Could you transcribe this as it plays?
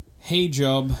Hey,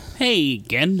 Job. Hey,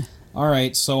 again. All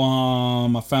right, so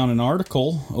I found an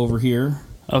article over here.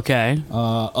 Okay.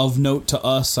 Of note to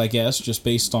us, I guess, just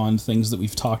based on things that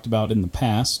we've talked about in the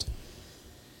past.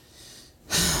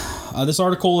 This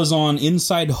article is on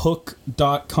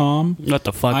InsideHook.com. What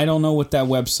the fuck? I don't know what that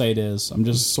website is. I'm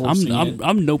just sourcing it.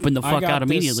 I'm noping the fuck out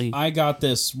immediately. I got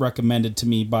this recommended to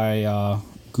me by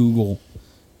Google,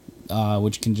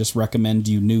 which can just recommend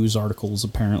you news articles,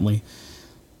 apparently,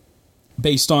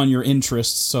 based on your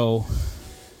interests. So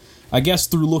I guess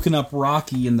through looking up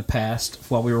Rocky in the past,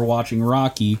 while we were watching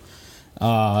Rocky,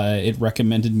 it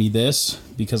recommended me this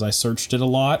because I searched it a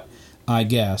lot, I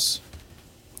guess.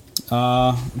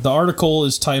 The article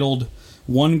is titled,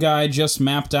 "One Guy Just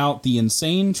Mapped Out the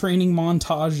Insane Training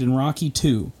Montage in Rocky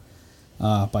 2,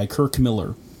 by Kirk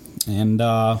Miller. And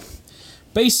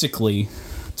basically,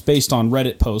 it's based on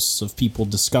Reddit posts of people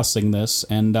discussing this,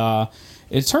 and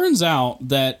it turns out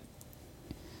that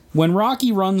when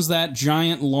Rocky runs that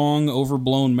giant, long,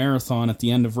 overblown marathon at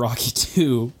the end of Rocky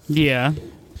 2, yeah,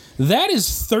 that is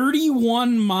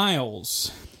 31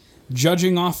 miles,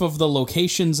 judging off of the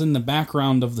locations in the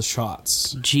background of the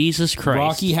shots. Jesus Christ.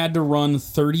 Rocky had to run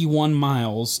 31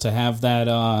 miles to have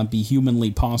that be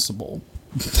humanly possible.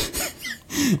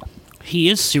 He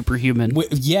is superhuman.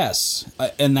 Yes,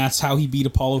 and that's how he beat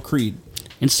Apollo Creed.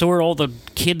 And so are all the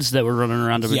kids that were running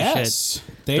around him and shit. Yes,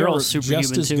 They're all just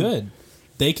superhuman as too. good.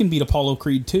 They can beat Apollo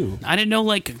Creed too. I didn't know,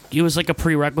 like, it was like a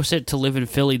prerequisite to live in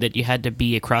Philly that you had to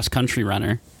be a cross-country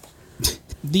runner.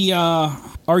 The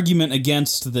argument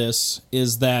against this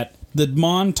is that the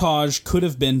montage could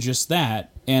have been just that,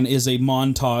 and is a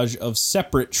montage of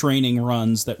separate training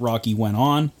runs that Rocky went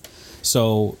on.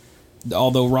 So,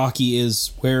 although Rocky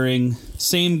is wearing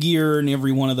same gear in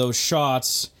every one of those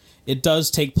shots, it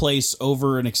does take place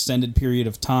over an extended period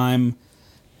of time,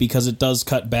 because it does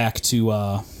cut back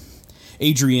to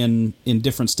Adrian in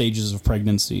different stages of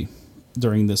pregnancy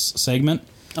during this segment.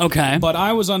 Okay. But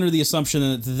I was under the assumption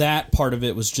that that part of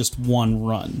it was just one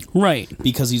run. Right.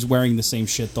 Because he's wearing the same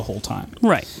shit the whole time.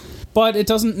 Right. But it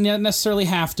doesn't necessarily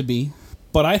have to be.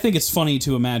 But I think it's funny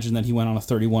to imagine that he went on a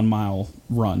 31-mile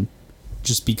run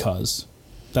just because.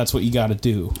 That's what you got to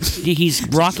do.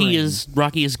 Rocky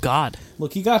is God.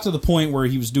 Look, he got to the point where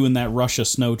he was doing that Russia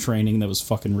snow training that was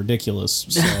fucking ridiculous.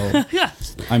 So, Yeah.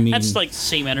 I mean, That's like the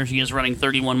same energy as running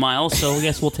 31 miles, so I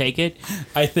guess we'll take it.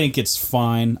 I think it's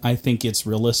fine. I think it's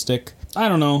realistic. I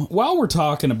don't know. While we're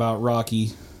talking about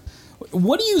Rocky,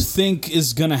 what do you think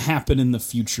is going to happen in the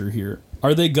future here?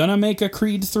 Are they going to make a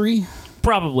Creed 3?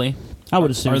 Probably. I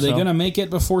would assume so. Are they going to make it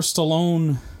before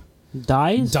Stallone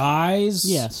dies?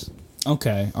 Yes.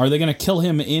 Okay. Are they going to kill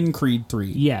him in Creed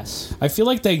 3? Yes. I feel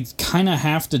like they kind of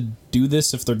have to do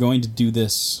this if they're going to do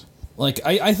this. Like,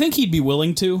 I think he'd be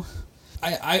willing to.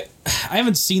 I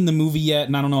haven't seen the movie yet,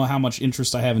 and I don't know how much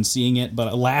interest I have in seeing it,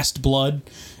 but Last Blood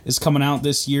is coming out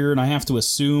this year, and I have to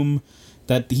assume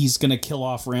that he's going to kill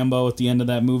off Rambo at the end of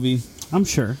that movie. I'm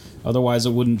sure. Otherwise,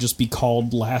 it wouldn't just be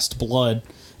called Last Blood.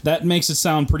 That makes it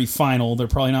sound pretty final. They're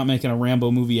probably not making a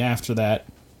Rambo movie after that.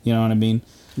 You know what I mean?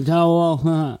 No,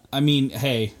 well, I mean,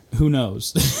 hey, who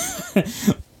knows?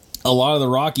 A lot of the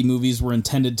Rocky movies were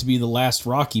intended to be the last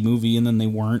Rocky movie, and then they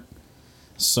weren't.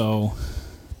 So,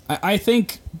 I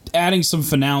think adding some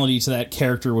finality to that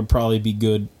character would probably be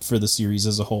good for the series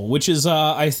as a whole, which is,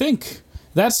 I think,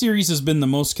 that series has been the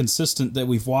most consistent that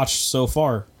we've watched so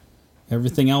far.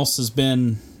 Everything else has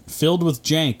been filled with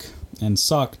jank and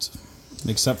sucked,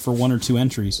 except for one or two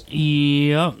entries.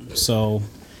 Yep. So,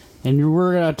 and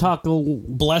we're going to talk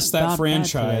bless that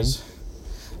franchise.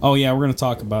 Oh yeah, we're going to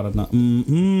talk about it now.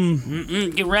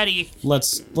 Get ready.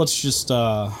 Let's just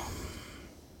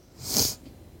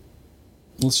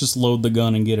load the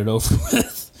gun and get it over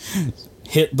with.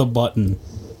 Hit the button.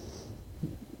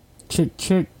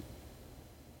 Chick.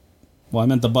 Well, I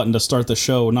meant the button to start the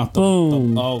show, not the...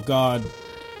 Boom. Oh, God.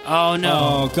 Oh, no.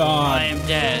 Oh, God. I am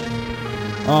dead.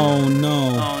 Oh,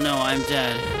 no. Oh, no, I'm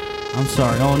dead. I'm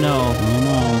sorry. Oh, no. Oh,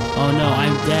 no. Oh, no,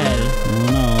 I'm dead. Oh,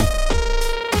 no.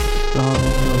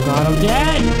 Oh, God, I'm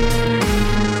dead!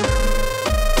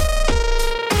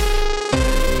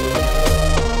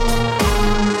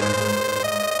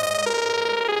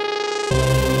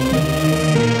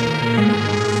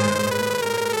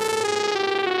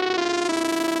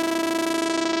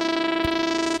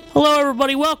 Hello,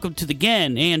 everybody. Welcome to the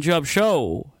Gen and Jub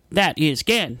Show. That is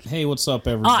Gen. Hey, what's up,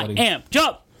 everybody? I am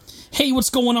Jub. Hey, what's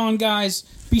going on, guys?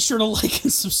 Be sure to like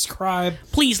and subscribe.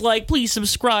 Please like, please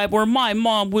subscribe, or my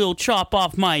mom will chop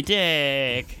off my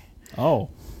dick. Oh.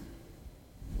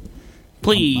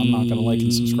 Please. I'm not going to like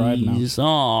and subscribe now.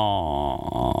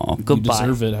 Oh, goodbye. You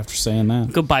deserve it after saying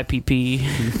that. Goodbye,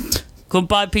 PP.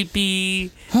 Goodbye,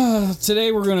 pee-pee.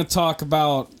 Today we're going to talk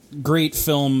about great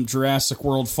film Jurassic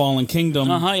World Fallen Kingdom.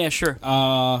 Yeah, sure.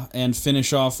 And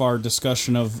finish off our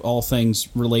discussion of all things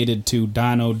related to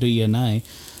Dino DNA.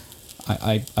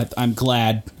 I'm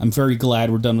glad. I'm very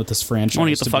glad we're done with this franchise. I want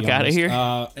to get the fuck out of here.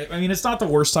 I mean, it's not the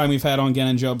worst time we've had on Gen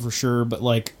and Jub for sure, but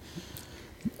like,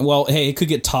 well, hey, it could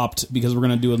get topped because we're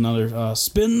going to do another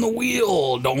spin the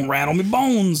wheel, don't rattle me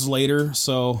bones later.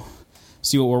 So,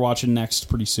 see what we're watching next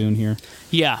pretty soon here.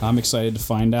 Yeah. I'm excited to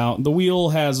find out. The wheel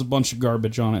has a bunch of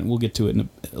garbage on it, and we'll get to it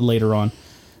later on.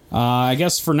 I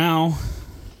guess for now,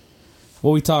 what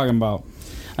are we talking about?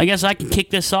 I guess I can kick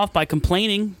this off by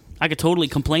complaining. I could totally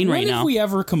complain right now. When have we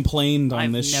ever complained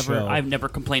on this show? I've never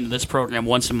complained to this program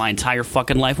once in my entire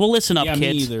fucking life. Well, listen up, kids. Me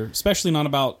either. Especially not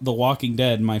about The Walking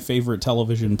Dead, my favorite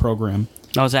television program.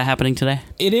 Oh, is that happening today?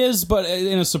 It is, but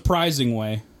in a surprising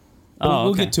way.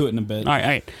 We'll get to it in a bit. All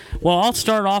right. Well, I'll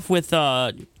start off with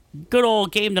a good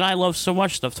old game that I love so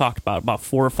much that I've talked about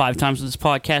 4 or 5 times in this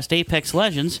podcast, Apex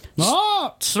Legends.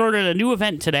 Started a new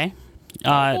event today.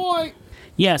 Boy.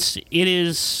 Yes, it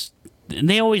is.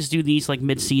 They always do these like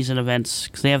mid-season events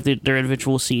because they have their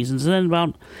individual seasons, and then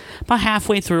about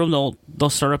halfway through them,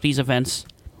 they'll start up these events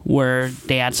where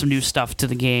they add some new stuff to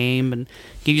the game and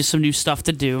give you some new stuff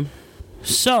to do.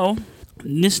 So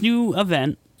this new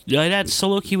event, it adds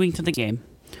solo queuing to the game,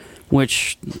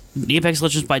 which Apex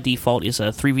Legends by default is a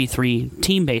 3v3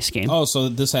 team-based game. Oh, so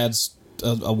this adds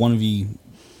a 1v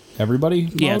everybody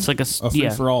mode? Yeah, it's like a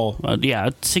free-for-all.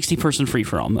 60-person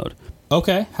free-for-all mode.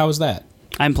 Okay, how is that?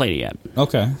 I haven't played it yet.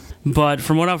 Okay. But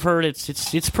from what I've heard,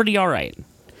 it's pretty all right.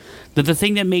 The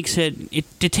thing that makes it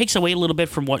takes away a little bit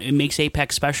from what it makes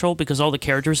Apex special, because all the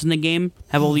characters in the game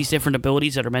have all these different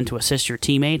abilities that are meant to assist your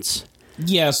teammates.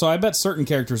 Yeah, so I bet certain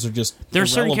characters are just There are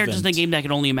certain characters in the game that I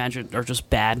can only imagine are just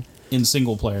bad. In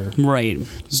single player. Right.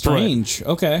 Strange.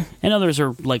 Okay. And others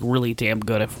are like really damn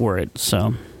good for it,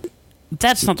 so...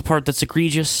 That's not the part that's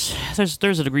egregious.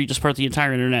 There's an egregious part the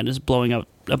entire internet is blowing up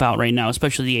about right now,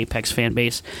 especially the Apex fan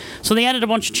base. So they added a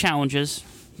bunch of challenges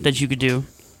that you could do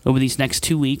over these next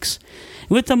 2 weeks.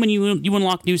 With them, you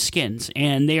unlock new skins,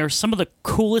 and they are some of the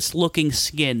coolest looking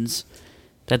skins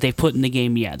that they've put in the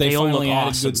game yet. They all finally look added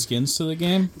awesome. Good skins to the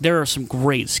game? There are some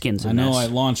great skins in this. I know this.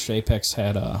 I launched Apex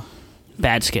had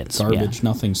bad skins. Garbage,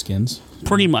 nothing skins.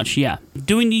 Pretty much, yeah.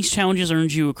 Doing these challenges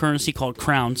earns you a currency called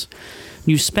crowns.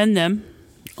 You spend them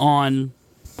on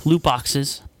loot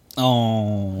boxes.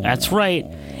 Oh, that's right.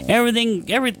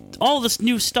 All this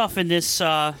new stuff in this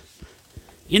new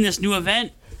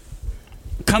event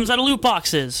comes out of loot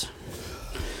boxes.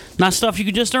 Not stuff you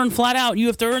could just earn flat out. You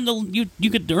have to earn you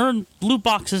could earn loot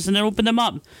boxes and then open them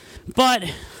up. But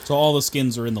so all the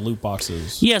skins are in the loot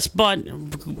boxes. Yes,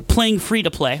 but playing free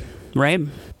to play, right?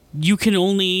 You can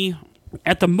only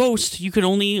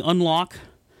unlock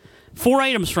 4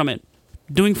 items from it.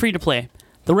 Doing free to play.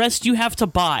 The rest you have to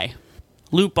buy.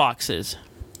 Loot boxes.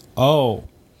 Oh.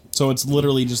 So it's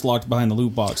literally just locked behind the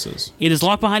loot boxes. It is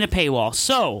locked behind a paywall.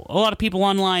 So, a lot of people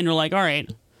online are like, alright,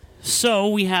 so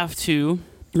we have to...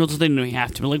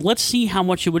 let's see how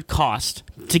much it would cost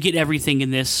to get everything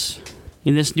in this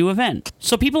new event.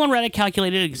 So people on Reddit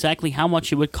calculated exactly how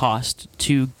much it would cost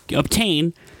to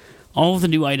obtain all of the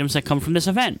new items that come from this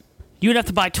event. You would have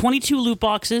to buy 22 loot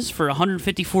boxes for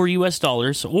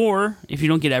 $154 or, if you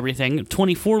don't get everything,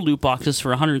 24 loot boxes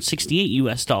for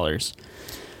 $168.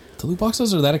 The loot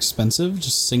boxes are that expensive?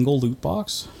 Just single loot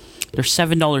box? They're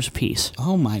 $7 a piece.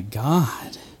 Oh my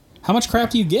god. How much crap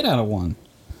do you get out of one?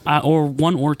 Or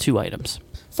 1 or 2 items.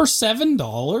 For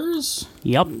 $7?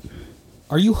 Yep.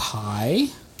 Are you high?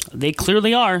 They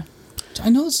clearly are.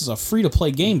 I know this is a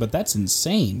free-to-play game, but that's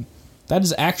insane. That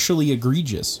is actually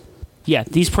egregious. Yeah,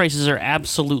 these prices are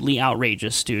absolutely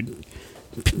outrageous, dude.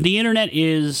 The internet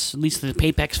is, at least the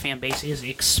Apex fan base, is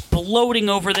exploding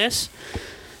over this.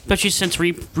 Especially since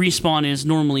Respawn is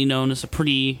normally known as a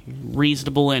pretty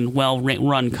reasonable and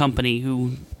well-run company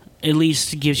who at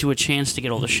least gives you a chance to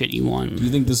get all the shit you want. Do you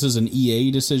think this is an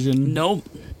EA decision? Nope.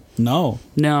 No.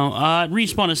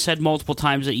 Respawn has said multiple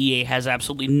times that EA has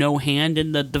absolutely no hand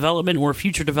in the development or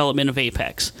future development of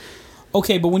Apex.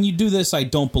 Okay, but when you do this, I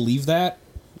don't believe that.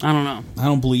 I don't know. I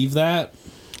don't believe that.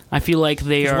 I feel like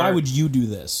they are... Why would you do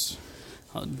this?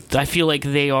 I feel like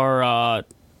they are...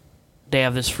 they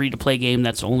have this free-to-play game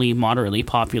that's only moderately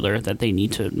popular that they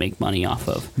need to make money off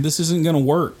of. This isn't going to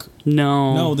work.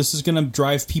 No, this is going to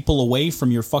drive people away from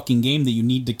your fucking game that you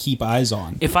need to keep eyes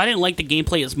on. If I didn't like the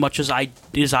gameplay as much as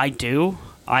I do,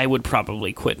 I would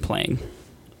probably quit playing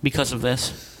because of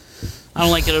this. I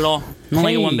don't like it at all. I don't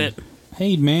like it one bit.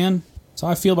 Hey, man. That's how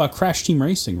I feel about Crash Team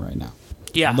Racing right now.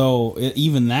 Yeah. Though,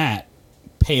 even that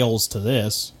pales to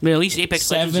this. I mean, at least Apex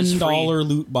Legends is free. $7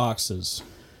 loot boxes.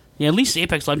 Yeah, at least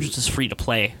Apex Legends is free to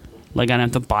play. Like, I don't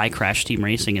have to buy Crash Team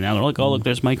Racing, and now they're like, oh, look,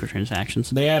 there's microtransactions.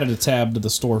 They added a tab to the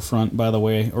storefront, by the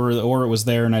way, or it was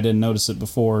there and I didn't notice it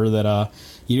before, that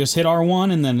you just hit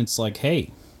R1 and then it's like,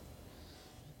 hey,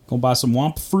 go buy some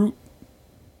Wampa fruit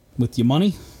with your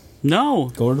money. No.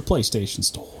 Go to the PlayStation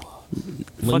Store.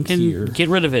 Link fucking here. Get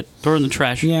rid of it. Throw it in the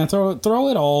trash. Yeah, throw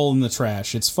it all in the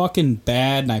trash. It's fucking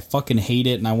bad, and I fucking hate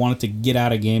it, and I want it to get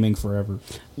out of gaming forever.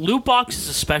 Loot boxes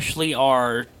especially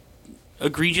are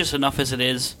egregious enough as it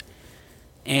is.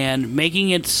 And making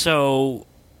it so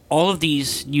all of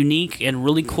these unique and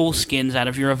really cool skins out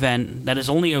of your event that is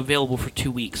only available for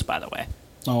 2 weeks, by the way.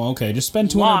 Oh, okay. Just spend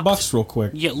 $200 real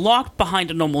quick. Get locked behind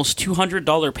an almost $200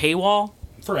 paywall.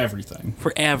 For everything.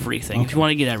 For everything. Okay. If you want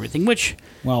to get everything. Which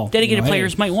dedicated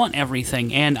players might want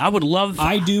everything. And I would love...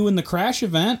 I do in the Crash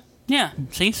event. Yeah.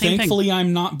 Same Thankfully, thing.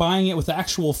 I'm not buying it with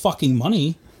actual fucking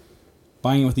money.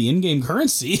 Buying it with the in-game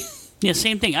currency. Yeah,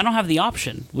 same thing. I don't have the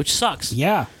option, which sucks.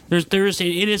 Yeah. It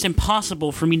is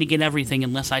impossible for me to get everything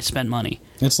unless I spend money.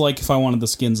 It's like if I wanted the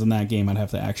skins in that game, I'd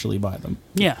have to actually buy them.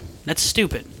 Yeah, that's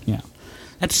stupid. Yeah.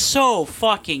 That's so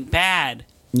fucking bad.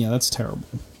 Yeah, that's terrible.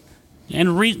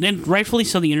 And rightfully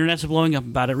so, the internet's blowing up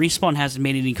about it. Respawn hasn't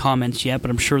made any comments yet, but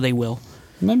I'm sure they will.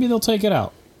 Maybe they'll take it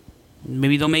out.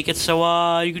 Maybe they'll make it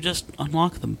so you could just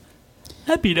unlock them.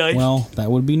 That'd be nice. Well,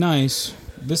 that would be nice.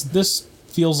 This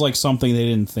feels like something they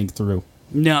didn't think through.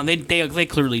 No, they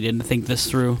clearly didn't think this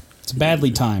through. It's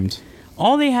badly timed.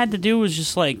 All they had to do was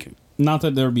just like... Not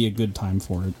that there'd be a good time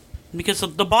for it. Because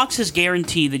the boxes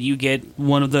guarantee that you get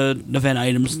one of the event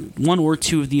items, one or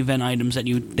two of the event items that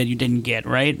you didn't get,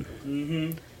 right?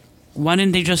 Mm-hmm. Why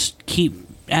didn't they just keep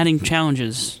adding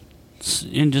challenges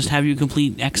and just have you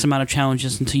complete X amount of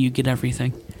challenges until you get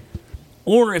everything?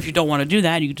 Or if you don't want to do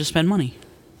that, you could just spend money.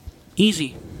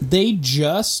 Easy. They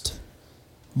just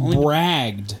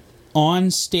bragged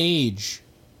on stage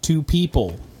to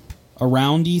people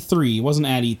around E3. It wasn't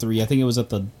at E3. I think it was at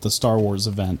the Star Wars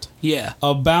event. Yeah.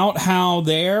 About how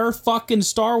their fucking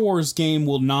Star Wars game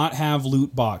will not have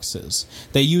loot boxes.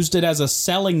 They used it as a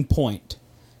selling point,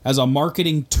 as a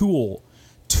marketing tool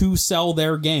to sell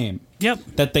their game. Yep.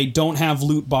 That they don't have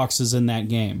loot boxes in that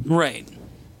game. Right.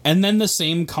 And then the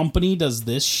same company does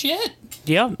this shit?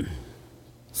 Yep.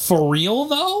 For real,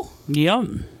 though? Yep.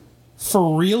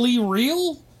 For really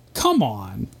real? Come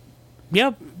on.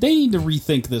 Yep. They need to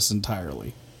rethink this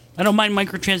entirely. I don't mind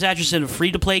microtransactions in a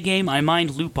free-to-play game. I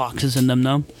mind loot boxes in them,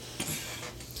 though.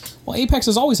 Well, Apex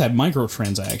has always had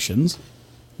microtransactions,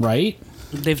 right?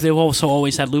 They've also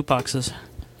always had loot boxes.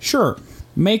 Sure.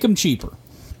 Make them cheaper.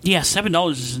 Yeah,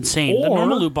 $7 is insane. The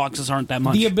normal loot boxes aren't that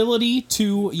much. The ability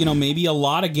to, maybe a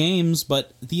lot of games,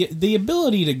 but the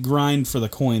ability to grind for the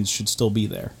coins should still be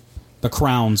there. The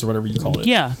crowns, or whatever you call it.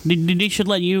 Yeah, they should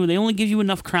let you... They only give you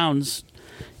enough crowns...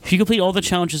 If you complete all the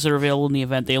challenges that are available in the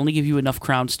event, they only give you enough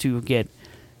crowns to get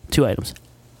 2 items.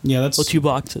 Yeah, that's... Or 2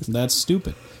 boxes. That's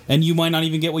stupid. And you might not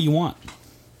even get what you want.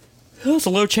 That's a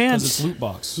low chance. Because it's loot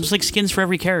box. There's like skins for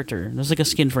every character. There's like a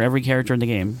skin for every character in the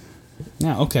game.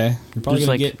 Yeah, okay. You're probably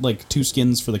going to get like 2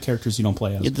 skins for the characters you don't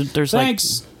play as. Yeah, there's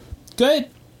Thanks. Good.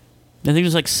 I think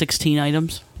there's like 16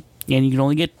 items. And you can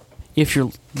only get, if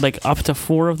you're like up to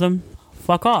 4 of them,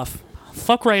 fuck off.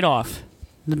 Fuck right off.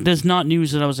 There's not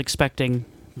news that I was expecting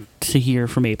to hear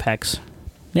from Apex.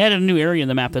 They added a new area in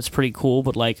the map that's pretty cool,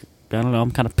 but like, I don't know,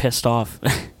 I'm kind of pissed off.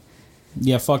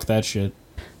 Yeah, fuck that shit.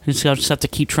 I'll just have to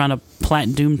keep trying to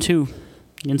plat Doom 2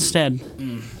 instead.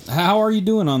 How are you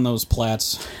doing on those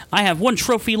plats? I have 1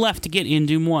 trophy left to get in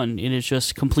Doom 1. It is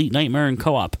just Complete Nightmare and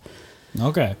co-op.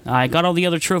 Okay. I got all the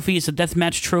other trophies. The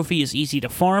deathmatch trophy is easy to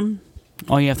farm.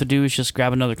 All you have to do is just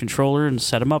grab another controller and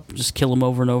set them up. Just kill them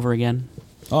over and over again.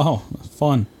 Oh,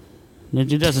 fun.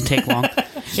 It doesn't take long.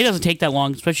 It doesn't take that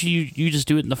long, especially you just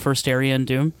do it in the first area in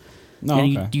Doom. No,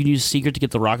 and okay. you use Secret to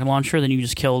get the rocket launcher, then you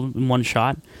just kill in 1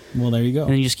 shot. Well, there you go.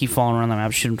 And then you just keep falling around the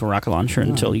map, shoot him to a rocket launcher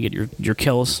until you get your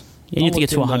kills. And you have to get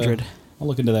to 100. I'll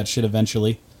look into that shit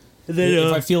eventually. Then,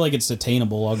 if I feel like it's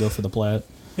attainable, I'll go for the plat.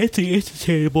 It's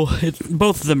attainable.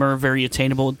 Both of them are very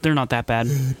attainable. They're not that bad.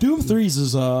 Doom 3's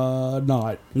is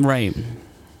not. Right.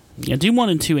 Yeah, Doom 1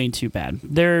 and 2 ain't too bad.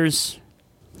 There's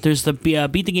the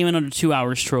beat the game in under 2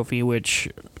 hours trophy, which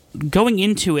going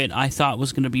into it I thought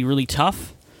was going to be really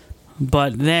tough,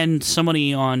 but then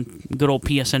somebody on good old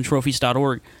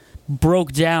psntrophies.org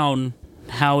broke down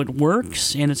how it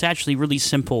works, and it's actually really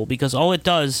simple because all it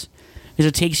does is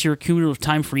it takes your cumulative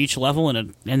time for each level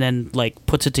and then like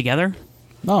puts it together.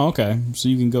 Oh, okay. So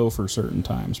you can go for certain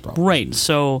times, probably. Right.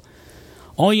 So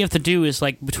all you have to do is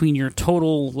like between your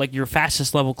total, like your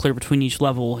fastest level clear between each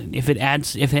level, if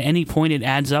at any point it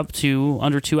adds up to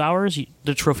under 2 hours,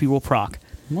 the trophy will proc.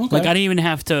 Okay. Like I didn't even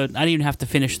have to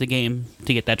finish the game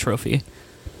to get that trophy.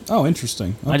 Oh,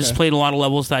 interesting. Okay. I just played a lot of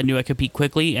levels that I knew I could beat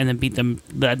quickly, and then beat them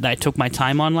that I took my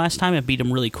time on last time. I beat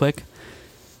them really quick,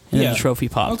 and then the trophy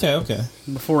popped. Okay.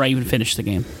 Before I even finished the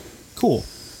game. Cool.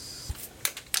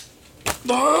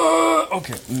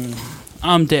 Okay.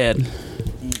 I'm dead.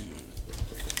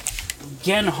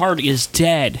 Genhart is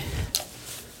dead.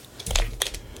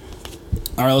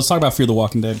 All right, let's talk about Fear the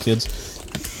Walking Dead,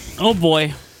 kids. Oh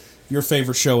boy. Your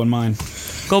favorite show and mine.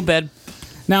 Go bed.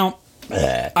 Now,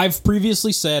 I've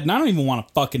previously said, and I don't even want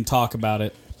to fucking talk about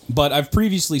it, but I've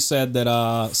previously said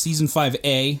that Season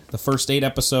 5A, the first 8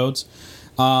 episodes,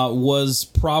 was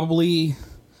probably...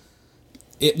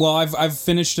 I've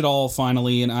finished it all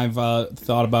finally, and I've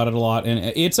thought about it a lot,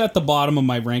 and it's at the bottom of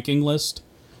my ranking list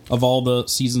of all the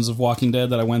seasons of Walking Dead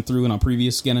that I went through in a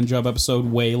previous Skin and Jub episode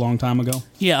way long time ago.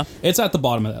 Yeah. It's at the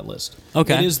bottom of that list.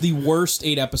 Okay. It is the worst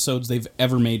 8 episodes they've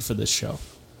ever made for this show.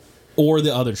 Or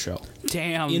the other show.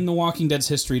 Damn. In The Walking Dead's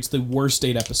history, it's the worst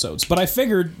 8 episodes. But I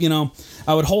figured,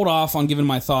 I would hold off on giving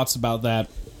my thoughts about that.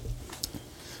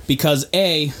 Because,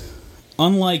 A,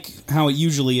 unlike how it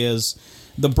usually is,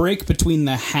 the break between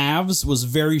the halves was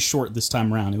very short this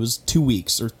time around. It was 2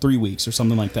 weeks or 3 weeks or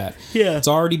something like that. Yeah. It's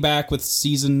already back with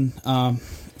season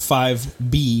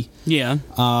 5B. Yeah.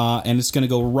 And it's going to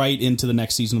go right into the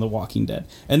next season of The Walking Dead.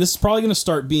 And this is probably going to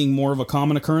start being more of a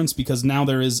common occurrence because now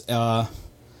there is a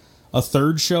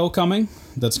third show coming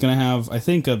that's going to have, I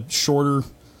think, a shorter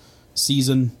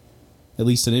season, at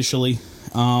least initially.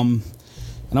 And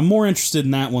I'm more interested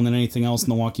in that one than anything else in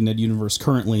the Walking Dead universe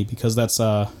currently because that's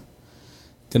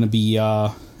going to be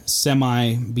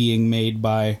semi being made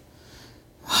by,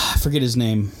 I forget his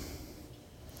name.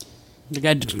 The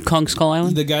guy did Kong Skull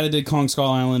Island? The guy that did Kong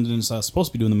Skull Island and is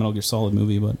supposed to be doing the Metal Gear Solid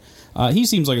movie, but he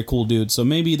seems like a cool dude, so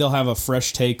maybe they'll have a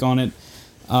fresh take on it.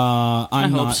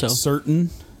 I'm not certain.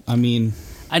 I mean...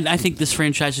 I think this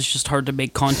franchise is just hard to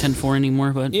make content for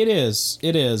anymore, but... It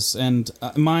is, and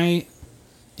my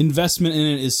investment in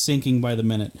it is sinking by the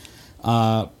minute.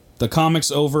 The comic's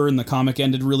over, and the comic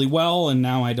ended really well, and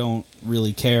now I don't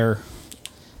really care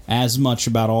as much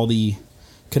about all the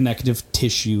connective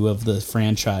tissue of the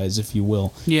franchise, if you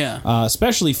will. Yeah.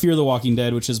 Especially Fear the Walking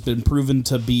Dead, which has been proven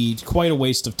to be quite a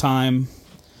waste of time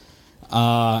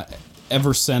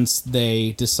ever since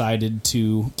they decided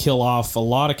to kill off a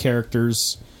lot of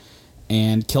characters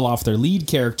and kill off their lead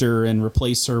character and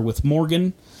replace her with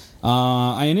Morgan.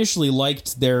 I initially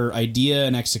liked their idea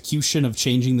and execution of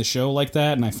changing the show like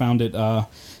that, and I found it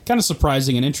kind of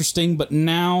surprising and interesting, but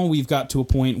now we've got to a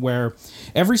point where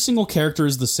every single character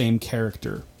is the same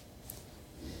character.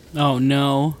 Oh,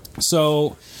 no.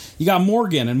 So you got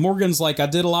Morgan, and Morgan's like, I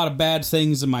did a lot of bad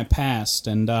things in my past,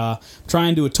 and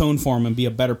trying to atone for them and be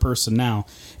a better person now.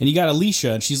 And you got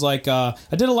Alicia, and she's like, I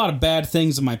did a lot of bad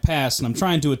things in my past, and I'm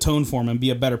trying to atone for them and be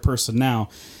a better person now.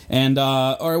 And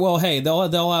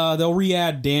they'll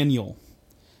re-add Daniel.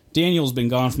 Daniel's been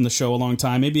gone from the show a long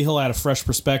time. Maybe he'll add a fresh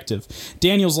perspective.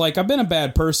 Daniel's like, I've been a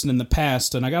bad person in the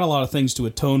past, and I got a lot of things to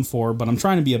atone for, but I'm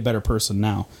trying to be a better person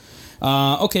now.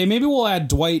 Okay, maybe we'll add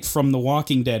Dwight from The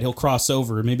Walking Dead. He'll cross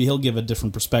over. Maybe he'll give a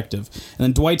different perspective. And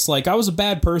then Dwight's like, I was a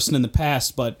bad person in the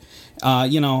past, but,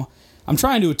 I'm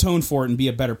trying to atone for it and be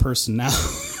a better person now.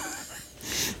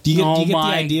 Do you get the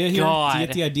idea here? God. Do you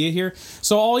get the idea here?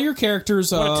 So all your characters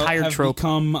have trope.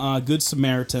 become good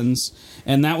Samaritans,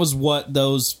 and that was what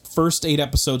those first 8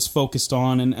 episodes focused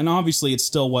on, and obviously it's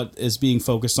still what is being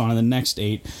focused on in the next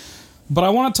 8. But I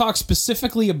want to talk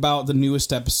specifically about the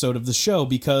newest episode of the show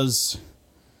because,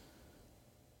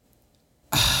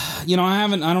 I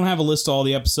don't have a list of all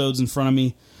the episodes in front of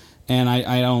me, and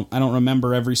I don't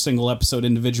remember every single episode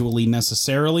individually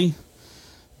necessarily.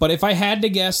 But if I had to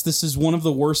guess, this is one of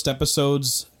the worst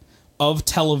episodes of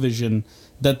television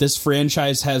that this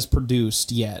franchise has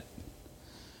produced yet.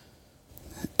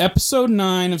 Episode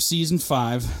 9 of Season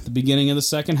 5, the beginning of the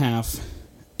second half,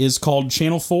 is called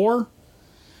Channel 4,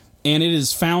 and it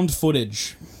is found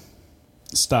footage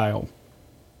style.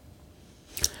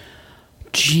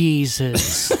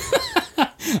 Jesus.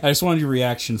 I just wanted your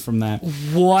reaction from that.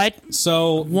 What?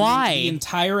 So, why? The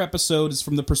entire episode is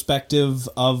from the perspective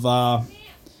of...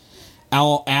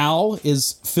 Al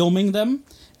is filming them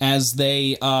as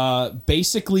they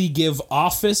basically give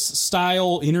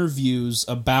office-style interviews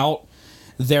about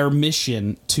their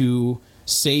mission to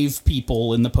save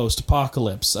people in the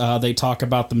post-apocalypse. They talk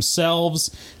about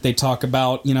themselves. They talk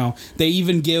about, they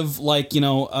even give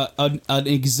an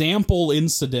example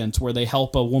incident where they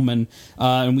help a woman,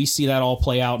 and we see that all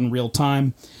play out in real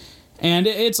time. And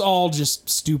it's all just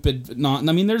stupid. There's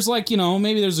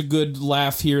maybe there's a good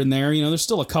laugh here and there. There's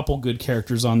still a couple good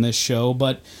characters on this show,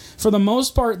 but for the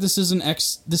most part, this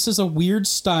is a weird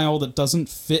style that doesn't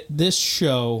fit this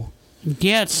show.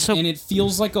 Yeah, it's so... And it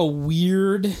feels like a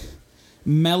weird,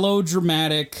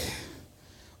 melodramatic,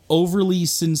 overly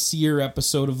sincere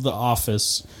episode of The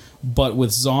Office, but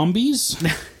with zombies.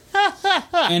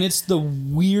 And it's the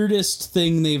weirdest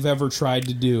thing they've ever tried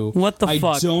to do. What the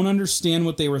fuck? I don't understand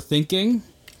what they were thinking.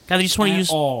 God, they just want to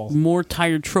use more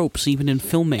tired tropes, even in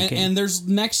filmmaking. And there's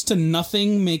next to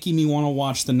nothing making me want to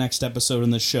watch the next episode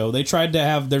in the show. They tried to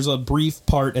have... There's a brief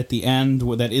part at the end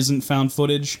that isn't found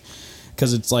footage,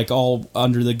 because it's all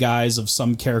under the guise of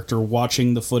some character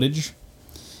watching the footage.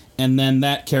 And then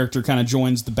that character kind of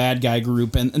joins the bad guy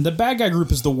group. And the bad guy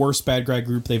group is the worst bad guy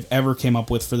group they've ever came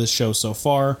up with for this show so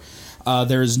far.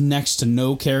 There's next to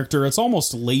no character. It's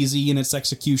almost lazy in its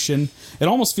execution. It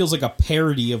almost feels like a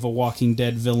parody of a Walking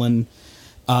Dead villain,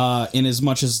 in as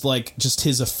much as just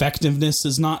his effectiveness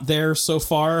is not there so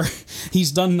far.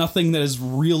 He's done nothing that has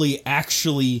really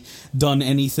actually done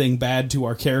anything bad to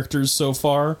our characters so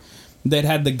far. That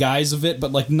had the guise of it,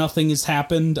 but nothing has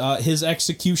happened. His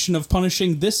execution of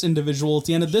punishing this individual at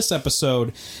the end of this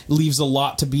episode leaves a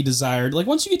lot to be desired.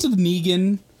 Once you get to the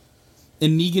Negan,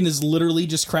 and Negan is literally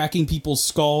just cracking people's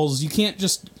skulls, you can't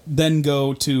just then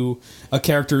go to a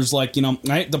character's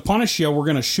to punish you, we're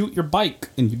going to shoot your bike,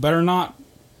 and you better not,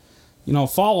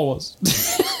 follow us.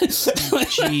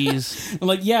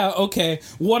 Jeez. Yeah, okay,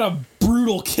 what a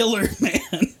brutal killer,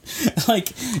 man.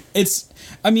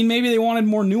 Maybe they wanted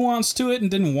more nuance to it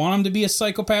and didn't want him to be a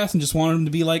psychopath and just wanted him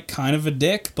to be kind of a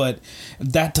dick, but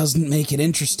that doesn't make it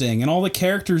interesting. And all the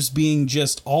characters being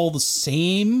just all the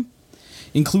same,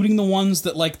 including the ones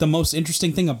that the most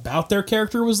interesting thing about their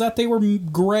character was that they were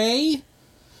gray.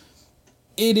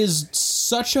 It is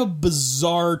such a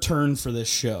bizarre turn for this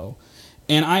show,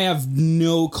 and I have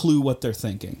no clue what they're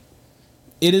thinking.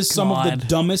 It is some of the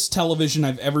dumbest television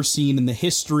I've ever seen in the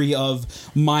history of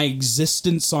my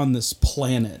existence on this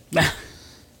planet.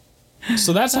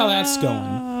 So that's how that's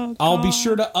going. I'll be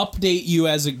sure to update you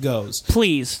as it goes.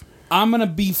 Please. I'm going to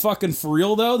be fucking for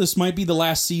real, though. This might be the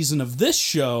last season of this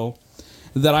show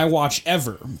that I watch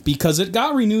ever, because it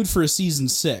got renewed for a season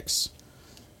 6.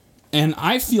 And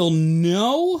I feel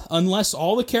unless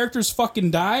all the characters fucking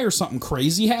die or something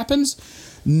crazy happens,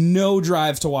 no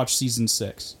drive to watch season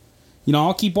 6.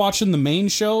 I'll keep watching the main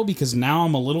show because now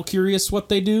I'm a little curious what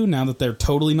they do now that they're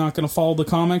totally not going to follow the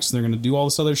comics. They're going to do all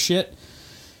this other shit.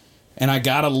 And I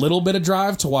got a little bit of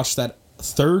drive to watch that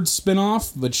third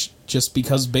spinoff, which just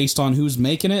because based on who's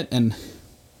making it. And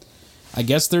I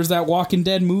guess there's that Walking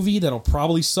Dead movie that'll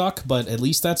probably suck, but at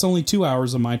least that's only 2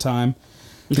 hours of my time.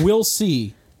 We'll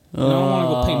see. I don't want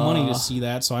to go pay money to see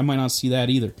that, so I might not see that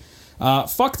either.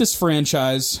 Fuck this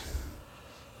franchise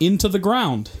into the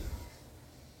ground.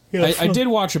 Yeah, I did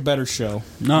watch a better show.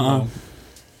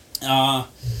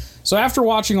 So after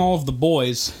watching all of The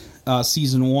Boys,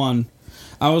 season 1,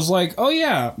 I was like, oh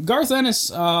yeah, Garth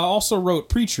Ennis also wrote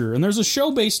Preacher, and there's a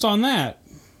show based on that.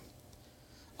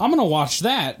 I'm going to watch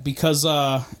that because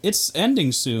it's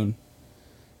ending soon.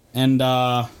 And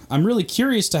I'm really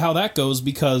curious to how that goes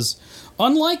because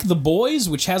unlike The Boys,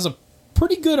 which has a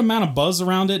pretty good amount of buzz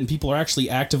around it and people are actually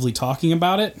actively talking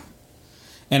about it,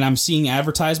 and I'm seeing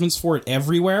advertisements for it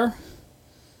everywhere,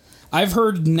 I've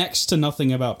heard next to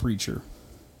nothing about Preacher.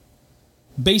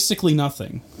 Basically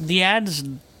nothing. The ads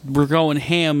were going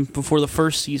ham before the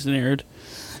first season aired.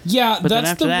 Yeah,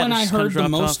 that's the one I heard the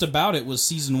most about it was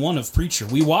season 1 of Preacher.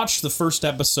 We watched the first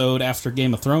episode after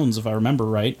Game of Thrones, if I remember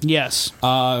right. Yes.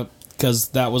 Because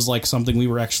that was something we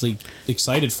were actually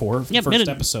excited for, the first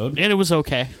episode. And it was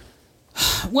okay.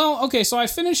 Well, okay, so I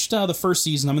finished the first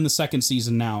season. I'm in the second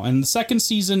season now. And the second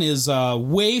season is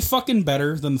way fucking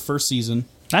better than the first season.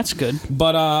 That's good.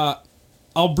 But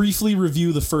I'll briefly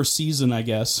review the first season, I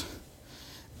guess.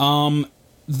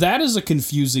 That is a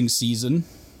confusing season.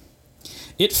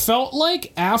 It felt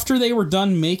like after they were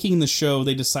done making the show,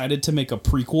 they decided to make a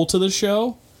prequel to the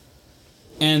show.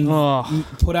 And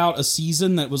put out a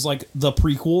season that was the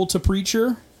prequel to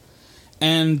Preacher.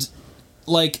 And,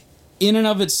 in and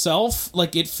of itself,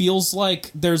 it feels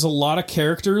like there's a lot of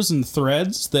characters and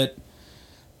threads that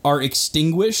are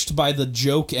extinguished by the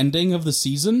joke ending of the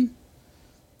season,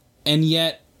 and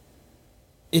yet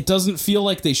it doesn't feel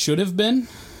like they should have been.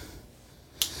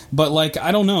 But,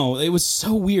 I don't know. It was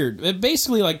so weird. It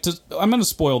basically, I'm going to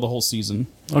spoil the whole season.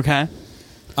 Okay.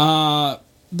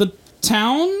 The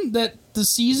town that the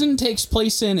season takes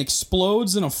place in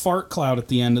explodes in a fart cloud at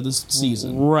the end of this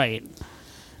season. Right.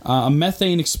 A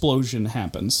methane explosion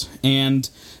happens. And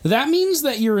that means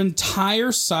that your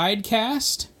entire side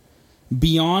cast,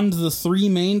 beyond the 3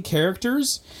 main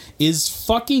characters, is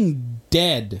fucking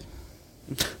dead.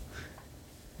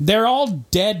 They're all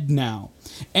dead now.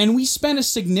 And we spent a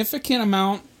significant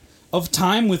amount of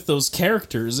time with those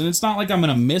characters, and it's not like I'm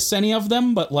going to miss any of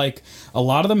them, but like a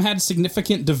lot of them had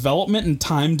significant development and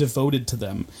time devoted to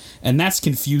them, and that's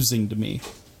confusing to me.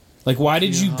 Like, why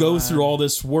did you go through all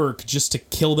this work just to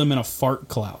kill them in a fart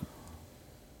cloud?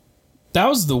 That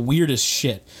was the weirdest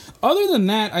shit. Other than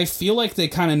that, I feel like they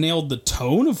kind of nailed the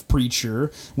tone of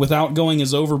Preacher without going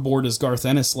as overboard as Garth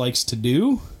Ennis likes to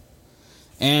do.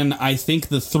 And I think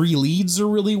the 3 leads are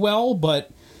really well, but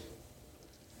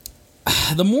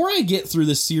the more I get through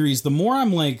this series, the more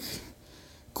I'm, like,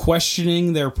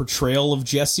 questioning their portrayal of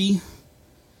Jesse.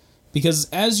 Because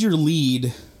as your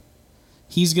lead,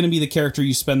 he's going to be the character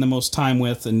you spend the most time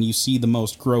with and you see the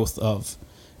most growth of,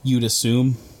 you'd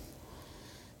assume.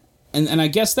 And I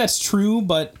guess that's true,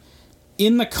 but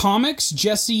in the comics,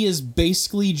 Jesse is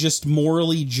basically just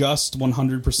morally just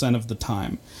 100% of the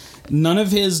time. None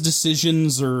of his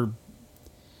decisions are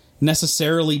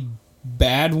necessarily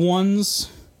bad ones.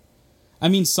 I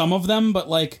mean, some of them, but,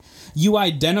 like, you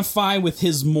identify with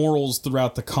his morals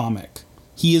throughout the comic.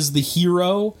 He is the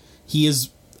hero. He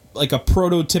is, like, a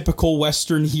prototypical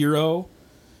Western hero.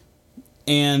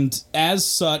 And as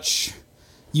such,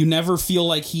 you never feel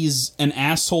like he's an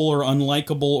asshole or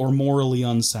unlikable or morally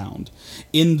unsound.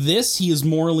 In this, he is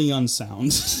morally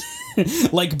unsound.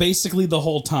 Like, basically the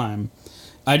whole time.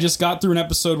 I just got through an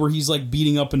episode where he's, like,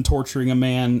 beating up and torturing a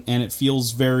man, and it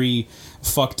feels very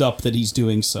fucked up that he's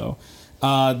doing so.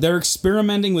 They're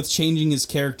experimenting with changing his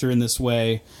character in this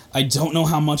way. I don't know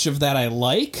how much of that I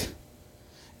like.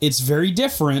 It's very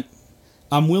different.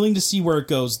 I'm willing to see where it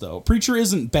goes, though. Preacher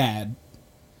isn't bad,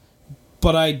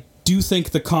 but I do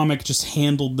think the comic just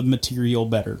handled the material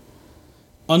better.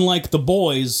 Unlike The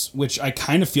Boys, which I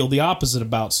kind of feel the opposite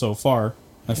about so far.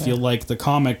 I feel like the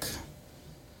comic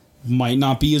might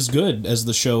not be as good as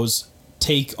the show's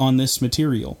take on this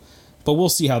material. But we'll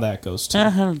see how that goes, too.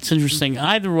 It's interesting.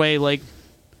 Either way, like,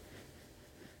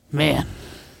 man.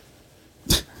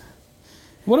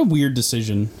 What a weird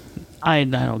decision. I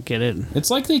don't get it. It's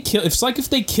like if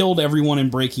they killed everyone in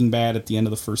Breaking Bad at the end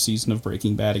of the first season of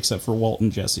Breaking Bad except for Walt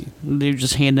and Jesse. They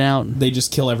just hand out. They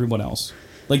just kill everyone else.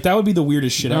 Like, that would be the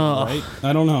weirdest shit ever, right?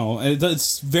 I don't know.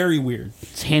 It's very weird.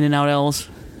 It's handing out L's.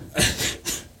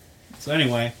 So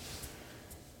anyway,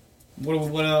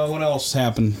 what else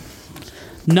happened?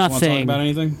 Nothing. Want to talk about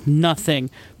anything?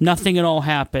 Nothing. Nothing at all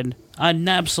happened.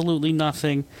 Absolutely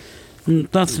nothing.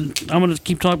 Nothing. I'm going to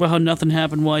keep talking about how nothing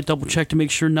happened while I double check to make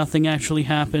sure nothing actually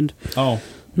happened. Oh.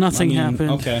 Nothing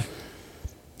happened. Okay.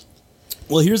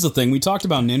 Well, here's the thing. We talked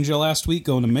about Ninja last week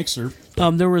going to Mixer.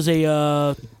 There was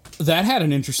a... That had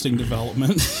an interesting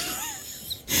development.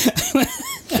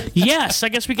 Yes, I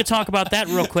guess we could talk about that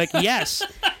real quick. Yes.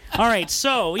 All right,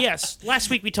 so, yes, last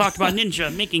week we talked about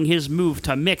Ninja making his move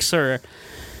to Mixer.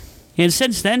 And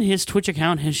since then, his Twitch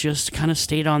account has just kind of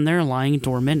stayed on there, lying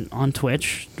dormant on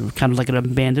Twitch, kind of like an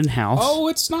abandoned house. Oh,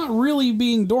 it's not really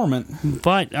being dormant.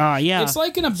 But, yeah. It's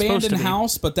like an abandoned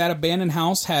house, but that abandoned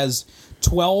house has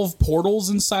 12 portals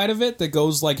inside of it that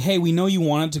goes like, hey, we know you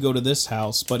wanted to go to this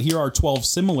house, but here are 12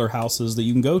 similar houses that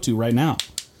you can go to right now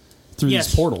through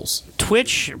these portals.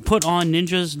 Twitch put on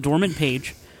Ninja's dormant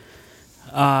page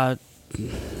a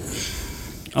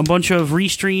bunch of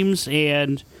restreams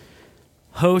and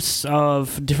hosts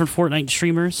of different Fortnite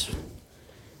streamers,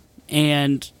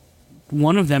 and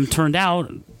one of them turned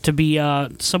out to be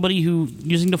somebody who,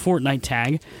 using the Fortnite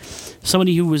tag,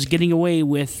 somebody who was getting away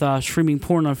with streaming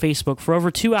porn on Facebook for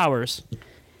over 2 hours,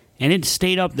 and it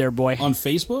stayed up there, boy. On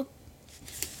Facebook?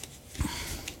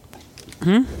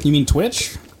 You mean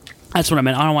Twitch? That's what I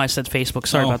meant. I don't know why I said Facebook.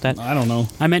 Sorry about that. I don't know.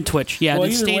 I meant Twitch. Yeah, well,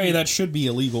 either way, that should be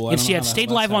illegal. It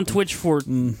stayed live on Twitch for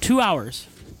 2 hours.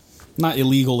 Not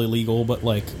illegal, but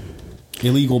like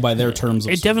illegal by their terms.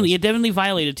 It definitely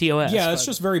violated TOS. Yeah, it's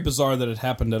just very bizarre that it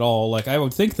happened at all. Like, I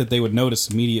would think that they would notice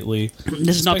immediately.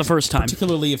 This is not the first time,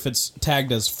 particularly if it's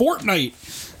tagged as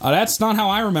Fortnite. That's not how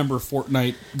I remember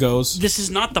Fortnite goes. This is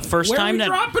not the first time that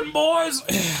dropping, boys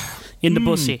in the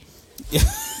pussy.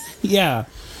 Yeah.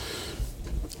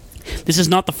 This is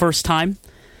not the first time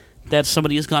that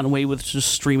somebody has gotten away with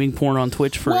just streaming porn on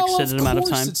Twitch for an extended amount of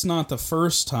time. Of course it's not the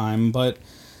first time, but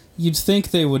you'd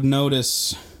think they would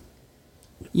notice,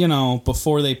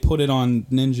 before they put it on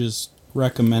Ninja's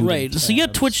recommended. Right. So you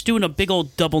got Twitch doing a big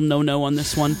old double no-no on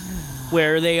this one,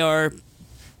 where they are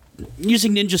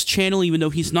using Ninja's channel even though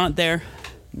he's not there.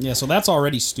 Yeah, so that's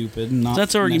already stupid. Not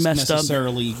That's already messed up.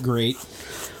 Necessarily great.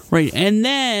 Right, and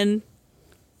then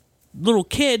little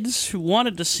kids who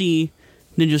wanted to see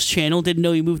Ninja's channel didn't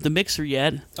know he moved the mixer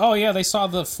yet. Oh, yeah, they saw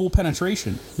the full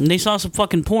penetration. And they saw some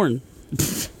fucking porn.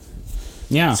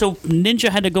 Yeah. So Ninja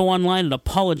had to go online and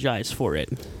apologize for it.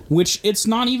 Which, it's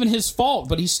not even his fault,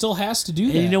 but he still has to do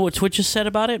that. And you know what Twitch has said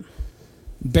about it?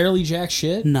 Barely jack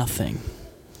shit? Nothing.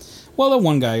 Well, the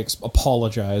one guy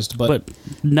apologized, but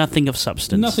nothing of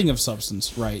substance. Nothing of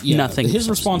substance, right. Yeah. Nothing His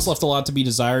response left a lot to be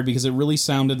desired because it really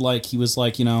sounded like he was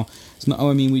like,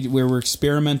 we were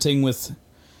experimenting with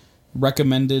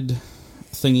recommended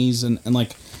thingies and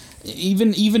like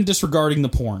even disregarding the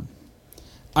porn.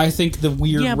 I think the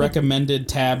weird recommended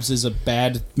tabs is a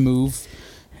bad move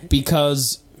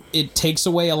because it takes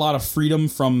away a lot of freedom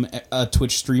from a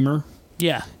Twitch streamer.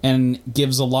 Yeah. And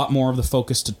gives a lot more of the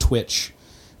focus to Twitch.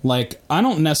 Like, I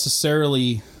don't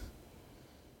necessarily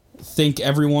think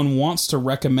everyone wants to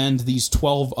recommend these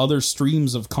 12 other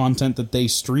streams of content that they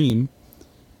stream.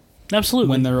 Absolutely.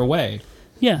 When they're away.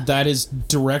 Yeah. That is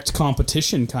direct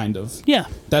competition, kind of. Yeah.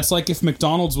 That's like if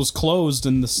McDonald's was closed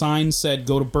and the sign said,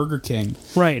 go to Burger King.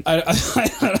 Right.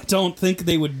 I don't think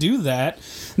they would do that.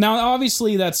 Now,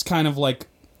 obviously, that's kind of like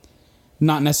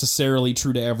not necessarily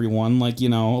true to everyone. Like, a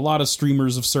lot of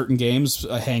streamers of certain games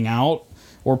hang out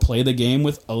or play the game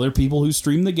with other people who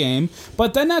stream the game.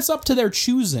 But then that's up to their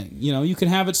choosing. You can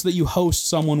have it so that you host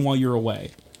someone while you're away.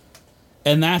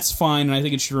 And that's fine, and I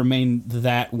think it should remain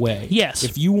that way. Yes.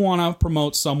 If you want to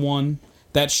promote someone,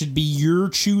 that should be your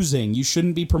choosing. You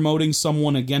shouldn't be promoting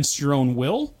someone against your own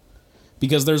will,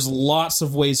 because there's lots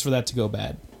of ways for that to go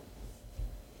bad.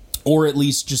 Or at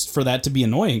least just for that to be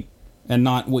annoying, and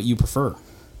not what you prefer.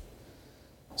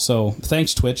 So,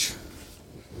 thanks, Twitch.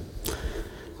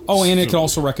 Oh, and it can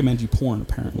also recommend you porn,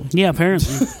 apparently. Yeah,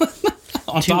 apparently.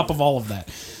 On top of all of that.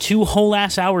 2 whole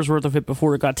ass hours worth of it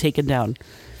before it got taken down.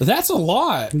 That's a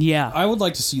lot. Yeah. I would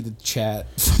like to see the chat.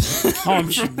 Oh, I'm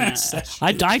sure.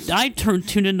 I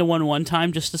tuned into one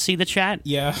time just to see the chat.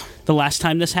 Yeah. The last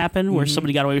time this happened, where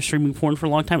somebody got away with streaming porn for a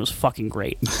long time, it was fucking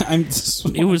great.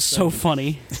 It was so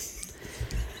funny.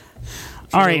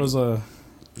 All right. There was a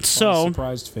so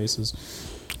surprised faces.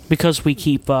 Because we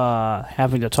keep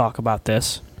having to talk about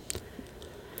this.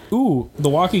 Ooh, The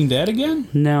Walking Dead again?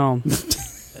 No.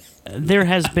 There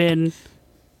has been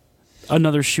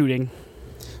another shooting.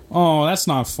 Oh, that's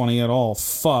not funny at all.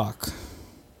 Fuck.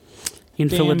 In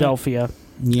Philadelphia.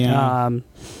 Yeah.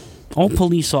 All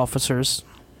police officers.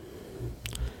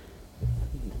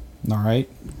 All right.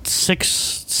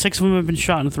 Six of them have been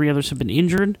shot and 3 others have been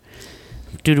injured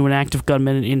due to an active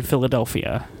gunman in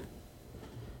Philadelphia.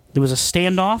 There was a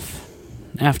standoff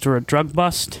after a drug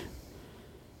bust,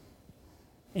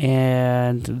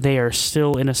 and they are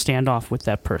still in a standoff with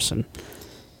that person.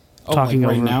 Oh, talking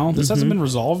like right now? This hasn't been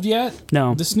resolved yet?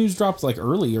 No. This news dropped like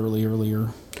earlier.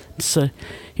 So,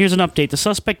 here's an update. The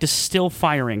suspect is still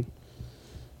firing.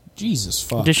 Jesus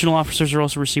fuck. Additional officers are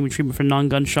also receiving treatment for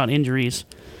non-gunshot injuries.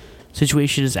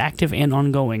 Situation is active and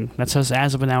ongoing. That says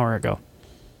as of an hour ago.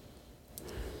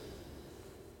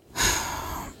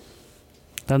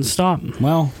 Doesn't stop.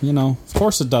 Well, of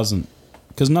course it doesn't.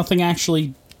 Because nothing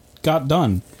actually got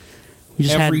done.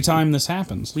 Every time this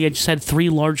happens. We had just had 3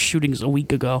 large shootings a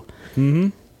week ago. Mm-hmm.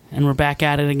 And we're back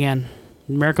at it again.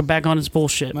 America back on its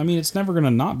bullshit. I mean, it's never going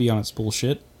to not be on its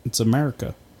bullshit. It's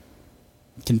America.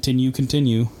 Continue.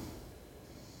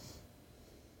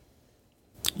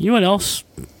 You know what else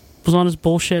was on its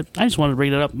bullshit? I just wanted to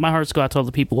bring it up. My hearts go out to all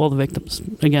the people, all the victims.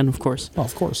 Again, of course. Oh,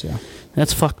 of course, yeah.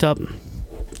 That's fucked up. You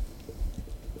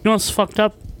know what's fucked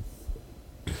up?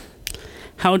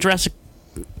 How Jurassic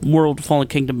World Fallen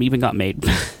Kingdom even got made.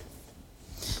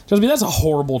 Jasmine, that's a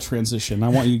horrible transition. I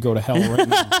want you to go to hell right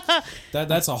now.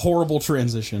 That's a horrible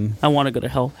transition. I want to go to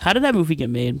hell. How did that movie get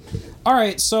made? All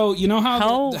right, so you know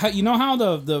how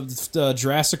the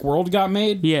Jurassic World got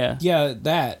made? Yeah. Yeah,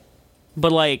 that.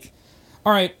 But like,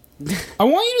 all right, I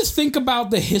want you to think about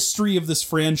the history of this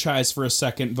franchise for a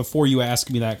second before you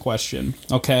ask me that question.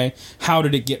 Okay, how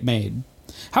did it get made?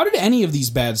 How did any of these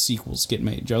bad sequels get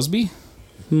made, Jusby?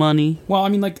 Money. Well, I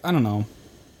mean, like, I don't know.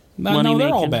 No, they're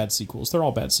all bad sequels.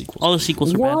 All the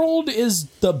sequels are bad. World is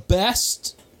the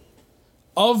best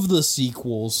of the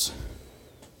sequels.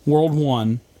 World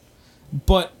 1.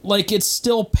 But, like, it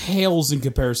still pales in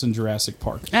comparison to Jurassic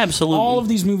Park. Absolutely. All of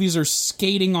these movies are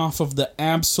skating off of the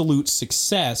absolute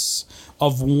success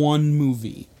of one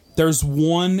movie. There's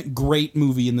one great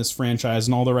movie in this franchise,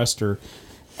 and all the rest are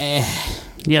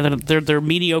Yeah, they're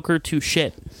mediocre to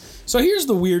shit. So here's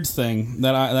the weird thing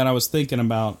that I was thinking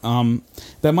about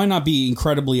that might not be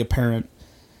incredibly apparent.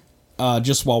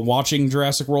 just while watching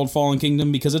Jurassic World Fallen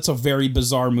Kingdom, because it's a very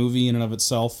bizarre movie in and of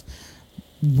itself.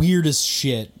 Weird as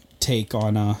shit take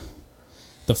on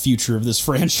the future of this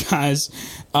franchise.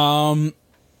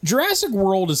 Jurassic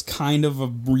World is kind of a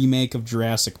remake of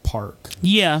Jurassic Park.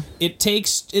 Yeah.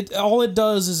 All it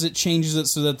does is it changes it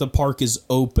so that the park is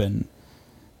open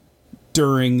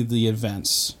during the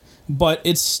events. But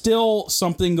it's still,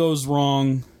 something goes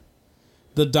wrong.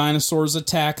 The dinosaurs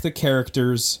attack the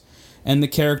characters, and the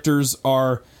characters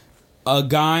are a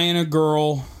guy and a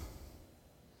girl,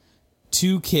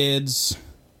 2 kids,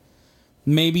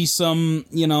 maybe some,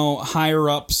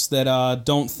 higher-ups that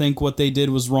don't think what they did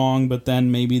was wrong, but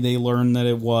then maybe they learn that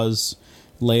it was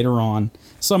later on.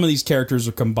 Some of these characters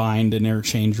are combined and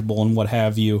interchangeable and what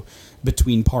have you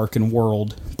between park and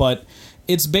world, but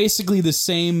it's basically the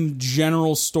same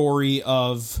general story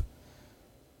of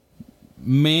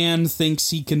man thinks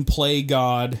he can play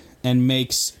God and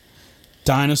makes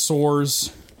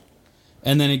dinosaurs,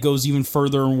 and then it goes even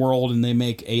further in world and they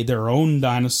make their own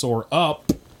dinosaur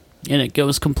up, and it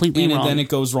goes completely wrong. And then it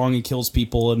goes wrong and kills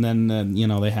people, and then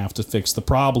they have to fix the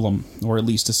problem or at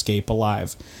least escape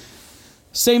alive.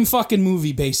 Same fucking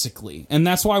movie, basically. And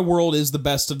that's why World is the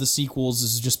best of the sequels,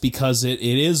 is just because it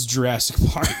is Jurassic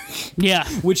Park. Yeah.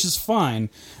 Which is fine.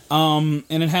 And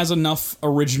it has enough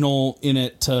original in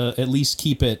it to at least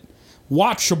keep it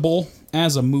watchable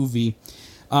as a movie.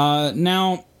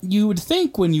 Now, you would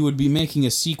think when you would be making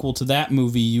a sequel to that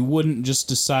movie, you wouldn't just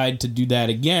decide to do that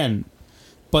again.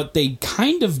 But they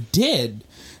kind of did.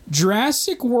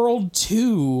 Jurassic World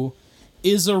 2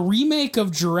 is a remake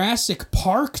of Jurassic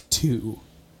Park 2.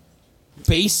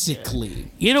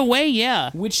 Basically. In a way, yeah.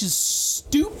 Which is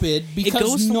stupid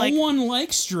because no one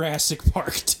likes Jurassic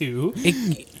Park 2.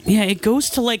 It goes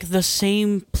to the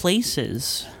same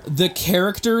places. The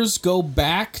characters go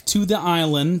back to the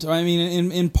island. I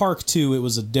mean, in Park 2, it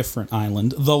was a different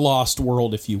island. The Lost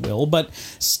World, if you will. But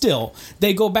still,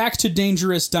 they go back to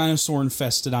dangerous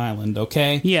dinosaur-infested island,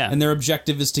 okay? Yeah. And their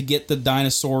objective is to get the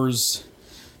dinosaurs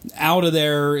out of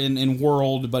there in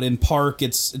world, but in Park,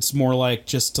 it's more like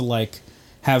just to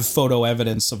have photo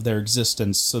evidence of their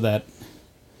existence so that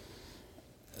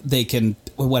they can,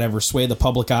 sway the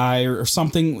public eye or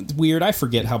something weird. I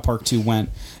forget how Park 2 went.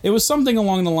 It was something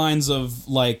along the lines of,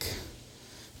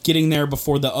 getting there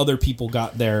before the other people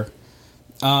got there.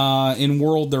 In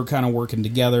World, they're kind of working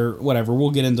together. Whatever,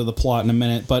 we'll get into the plot in a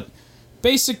minute. But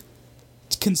basic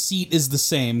conceit is the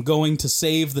same, going to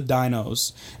save the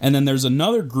dinos. And then there's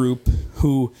another group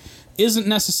who isn't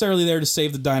necessarily there to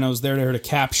save the dinos. They're there to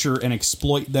capture and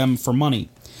exploit them for money.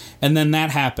 And then that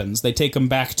happens. They take them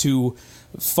back to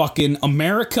fucking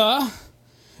America,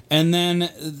 and then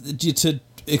to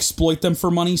exploit them for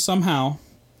money somehow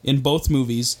in both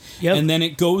movies. Yep. And then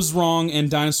it goes wrong and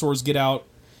dinosaurs get out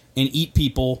and eat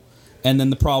people, and then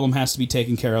the problem has to be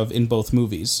taken care of in both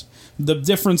movies. The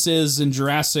difference is in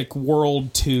Jurassic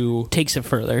World 2 takes it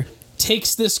further.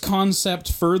 Takes this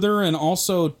concept further and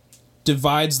also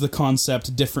divides the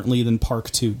concept differently than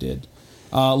Park 2 did.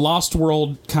 Lost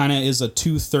World kind of is a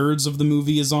 2/3 of the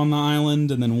movie is on the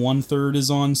island, and then 1/3 is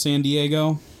on San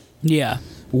Diego. Yeah.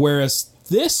 Whereas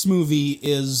this movie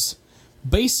is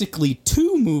basically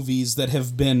 2 movies that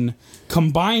have been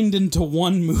combined into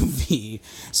one movie.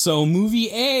 So movie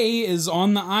A is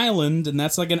on the island, and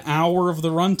that's an hour of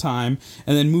the runtime,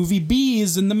 and then movie B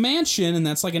is in the mansion, and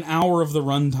that's an hour of the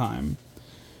runtime.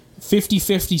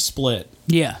 50-50 split.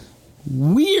 Yeah.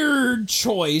 Weird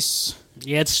choice.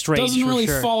 Yeah, it's strange. Doesn't really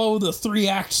follow the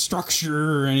 3-act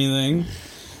structure or anything.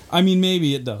 I mean,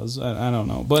 maybe it does. I don't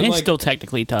know. But it still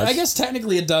technically does. I guess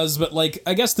technically it does, but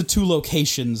I guess the 2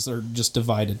 locations are just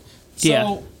divided.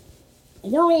 So,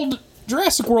 yeah.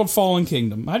 Jurassic World Fallen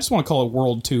Kingdom. I just want to call it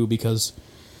World 2 because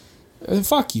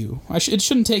fuck you. It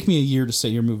shouldn't take me a year to say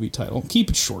your movie title.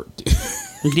 Keep it short, dude.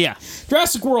 Yeah.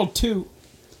 Jurassic World 2.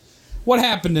 What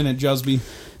happened in it, Jusby?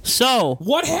 So,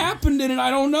 what happened in it? I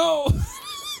don't know.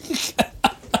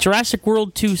 Jurassic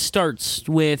World 2 starts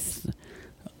with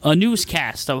a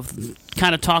newscast of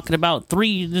kind of talking about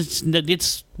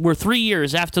we're 3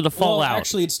 years after the fallout. Well,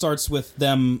 actually, it starts with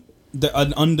them,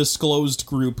 an undisclosed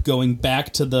group, going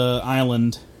back to the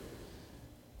island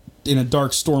in a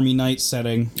dark, stormy night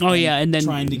setting. Oh, yeah, and then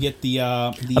trying to get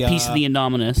a piece of the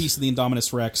Indominus. Piece of the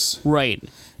Indominus Rex. Right.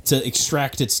 To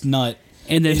extract its nut.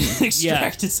 And then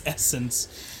extract its essence.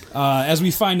 As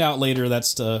we find out later,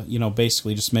 that's to,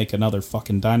 basically just make another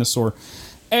fucking dinosaur.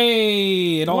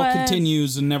 Hey, it all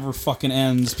continues and never fucking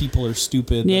ends. People are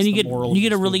stupid. Yeah, that's and you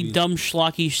get a really movie. dumb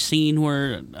schlocky scene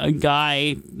where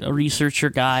a researcher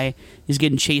guy, is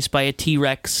getting chased by a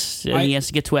T-Rex and he has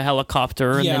to get to a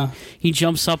helicopter, and then he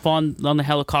jumps up on the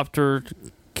helicopter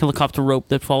helicopter rope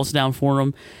that falls down for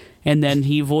him. And then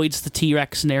he avoids the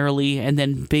T-Rex narrowly, and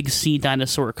then big sea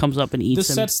dinosaur comes up and eats him.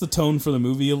 This sets the tone for the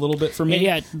movie a little bit for me.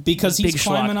 Yeah, because he's big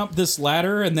climbing schlock. up this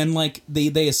ladder, and then like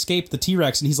they escape the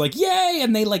T-Rex, and he's like, "Yay!"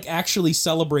 And they like actually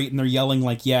celebrate, and they're yelling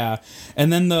like, "Yeah!"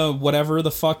 And then the whatever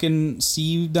the fucking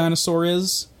sea dinosaur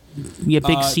is, Yeah,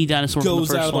 big sea dinosaur from the goes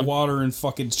first out of one. the water and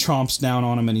fucking chomps down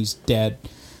on him, and he's dead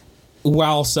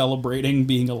while celebrating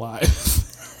being alive.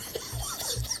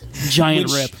 Giant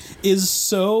Which rip. is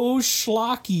so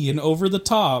schlocky and over the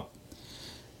top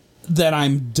that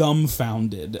I'm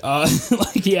dumbfounded.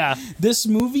 Yeah. This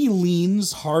movie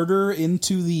leans harder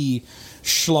into the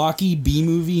schlocky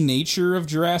B-movie nature of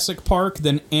Jurassic Park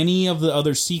than any of the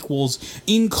other sequels,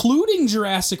 including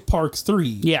Jurassic Park 3.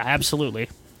 Yeah, absolutely.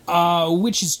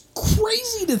 Which is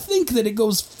crazy to think that it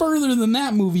goes further than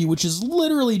that movie, which is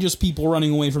literally just people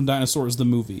running away from dinosaurs, the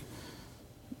movie.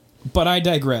 But I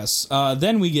digress.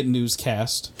 Then we get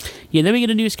newscast. Yeah, then we get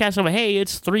a newscast of, hey,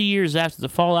 it's 3 years after the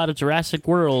fallout of Jurassic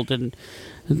World, and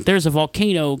there's a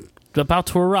volcano about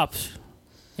to erupt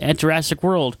at Jurassic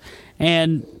World.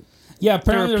 And Yeah,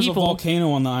 apparently there's a people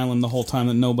volcano on the island the whole time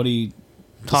that nobody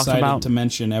talk decided about to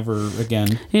mention ever again.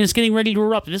 and it's getting ready to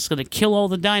erupt, and it's going to kill all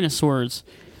the dinosaurs.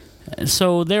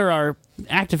 So there are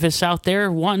activists out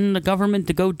there wanting the government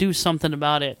to go do something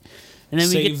about it. And then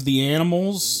Save the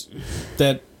animals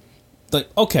that...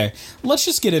 Okay, let's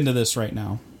just get into this right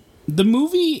now. The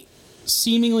movie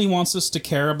seemingly wants us to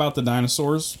care about the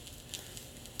dinosaurs.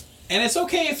 And it's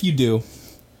okay if you do.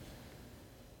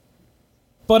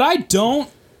 But I don't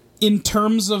in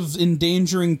terms of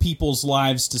endangering people's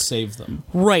lives to save them.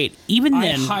 Right. Even I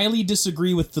then... highly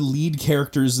disagree with the lead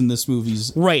characters in this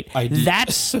movie's Right. idea.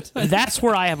 That's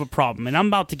where I have a problem, and I'm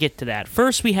about to get to that.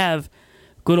 First, we have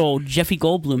good old Jeffy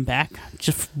Goldblum back,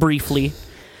 just briefly,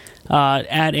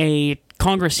 at a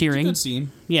Congress hearing. Good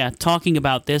scene. Yeah, talking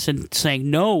about this and saying,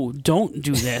 no, don't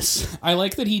do this. I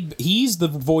like that he's the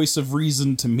voice of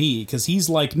reason to me, because he's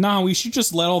like, nah, we should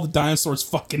just let all the dinosaurs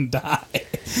fucking die.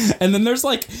 And then there's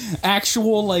like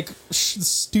actual like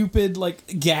stupid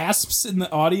like gasps in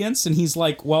the audience, and he's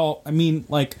like, well, I mean,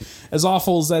 like, as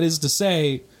awful as that is to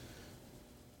say,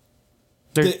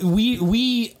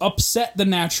 we upset the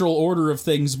natural order of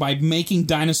things by making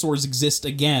dinosaurs exist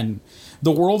again.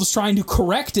 The world is trying to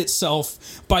correct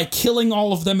itself by killing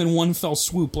all of them in one fell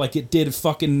swoop like it did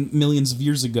fucking millions of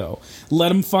years ago. Let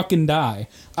them fucking die.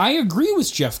 I agree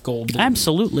with Jeff Goldblum.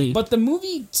 Absolutely. But the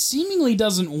movie seemingly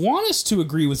doesn't want us to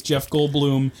agree with Jeff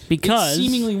Goldblum. Because... It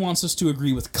seemingly wants us to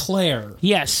agree with Claire.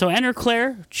 Yes, so enter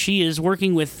Claire. She is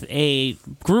working with a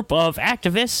group of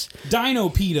activists... Dino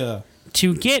PETA.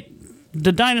 ...to get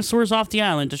the dinosaurs off the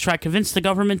island, to try to convince the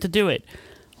government to do it.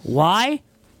 Why?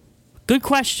 Good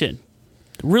question.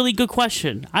 Really good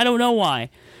question. I don't know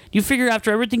why. You figure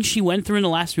after everything she went through in the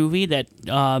last movie that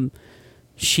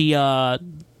she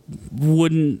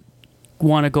wouldn't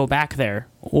want to go back there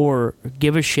or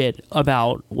give a shit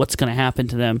about what's going to happen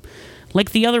to them.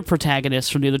 Like the other protagonists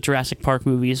from the other Jurassic Park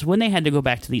movies, when they had to go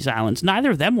back to these islands,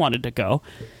 neither of them wanted to go.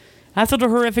 After the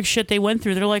horrific shit they went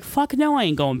through, they're like, fuck no, I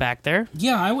ain't going back there.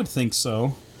 Yeah, I would think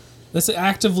so. That's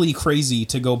actively crazy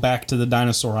to go back to the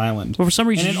dinosaur island. But for some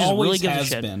reason, and she it just always really gives a has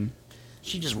shit. been.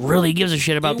 She just really gives a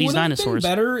shit about these dinosaurs. It would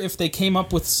have been better if they came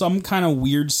up with some kind of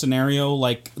weird scenario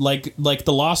like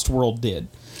the Lost World did.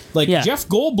 Like, Yeah. Jeff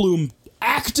Goldblum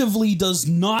actively does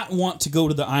not want to go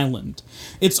to the island.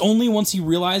 It's only once he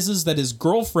realizes that his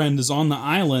girlfriend is on the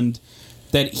island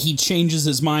that he changes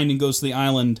his mind and goes to the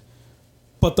island,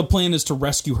 but the plan is to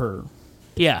rescue her.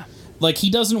 Yeah. Like, he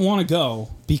doesn't want to go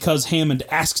because Hammond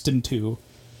asked him to.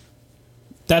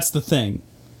 That's the thing.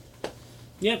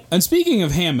 Yep. And speaking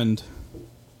of Hammond...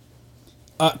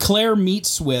 Claire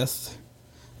meets with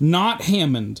not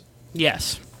Hammond.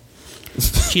 Yes.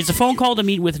 She has a phone call to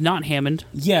meet with not Hammond.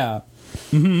 Yeah.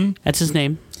 That's his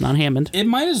name, not Hammond. It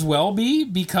might as well be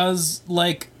because,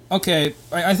 like, okay,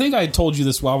 I think I told you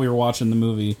this while we were watching the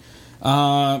movie.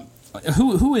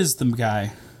 Who is the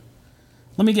guy?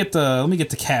 Let me get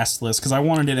the cast list because I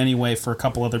wanted it anyway for a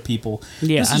couple other people.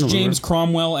 Yeah, this I is don't James remember.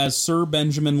 Cromwell as Sir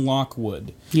Benjamin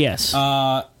Lockwood. Yes.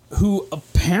 Who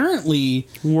apparently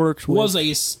Worked with... was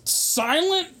a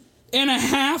silent and a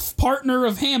half partner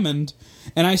of Hammond.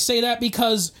 And I say that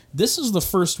because this is the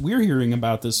first we're hearing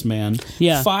about this man.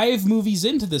 Yeah. 5 movies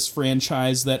into this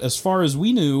franchise that, as far as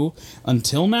we knew,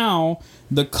 until now,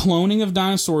 the cloning of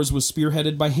dinosaurs was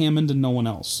spearheaded by Hammond and no one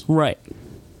else. Right.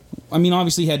 I mean,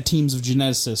 obviously he had teams of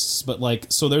geneticists, but, like,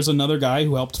 so there's another guy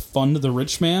who helped fund the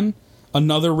rich man,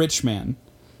 another rich man,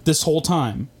 this whole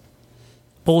time.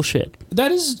 Bullshit.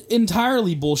 That is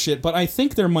entirely bullshit, but I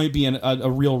think there might be a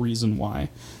real reason why.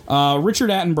 Richard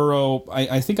Attenborough,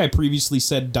 I think I previously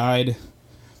said died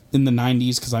in the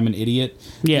 90s because I'm an idiot.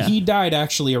 Yeah. He died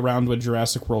actually around when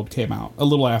Jurassic World came out. A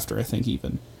little after, I think,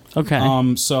 even.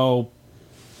 Okay. So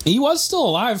he was still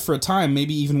alive for a time,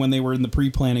 maybe even when they were in the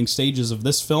pre-planning stages of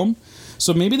this film.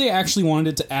 So maybe they actually wanted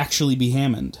it to actually be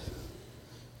Hammond.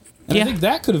 And I think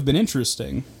that could have been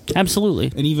interesting. Absolutely.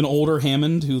 An even older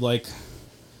Hammond who, like,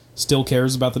 still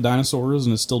cares about the dinosaurs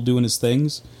and is still doing his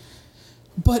things.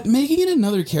 But making it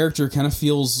another character kind of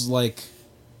feels like...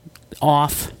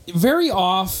 off. Very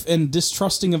off and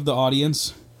distrusting of the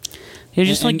audience. You're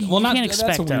just and, like, well, you not, can't expect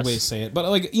that's a weird us. way to say it, but,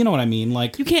 like, you know what I mean?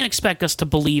 Like, You can't expect us to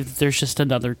believe that there's just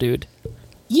another dude.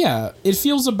 yeah, it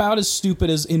feels about as stupid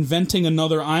as inventing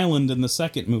another island in the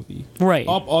second movie. Right.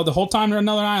 The whole time they're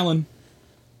another island.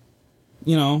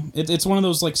 You know, it's one of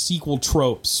those, like, sequel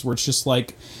tropes where it's just,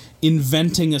 like,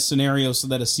 inventing a scenario so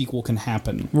that a sequel can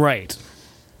happen. Right.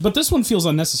 But this one feels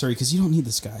unnecessary because you don't need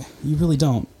this guy. You really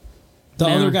don't. The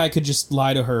other guy could just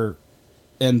lie to her,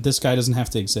 and this guy doesn't have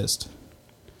to exist.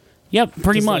 Yep,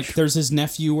 pretty much. Like, there's his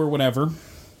nephew or whatever.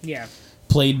 Yeah.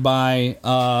 Played by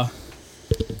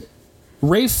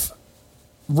Rafe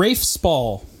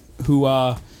Spall, who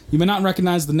you may not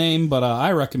recognize the name, but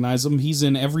I recognize him. He's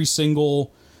in every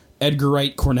single Edgar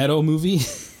Wright Cornetto movie.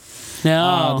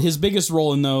 No. His biggest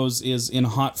role in those is in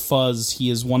Hot Fuzz. He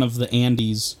is one of the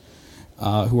Andes,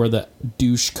 who are the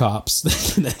douche cops.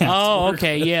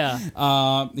 Okay,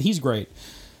 yeah. He's great.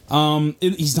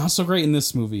 He's not so great in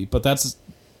this movie, but that's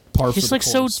par for He's the like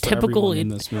so course for typical everyone in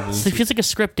this movie. It feels like a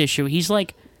script issue. He's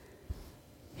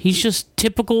just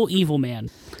typical evil man.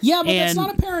 Yeah, but that's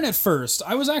not apparent at first.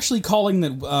 I was actually calling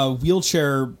that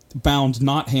wheelchair-bound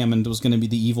not Hammond was going to be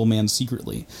the evil man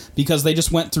secretly, because they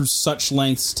just went through such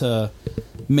lengths to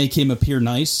make him appear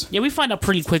nice. Yeah, we find out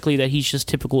pretty quickly that he's just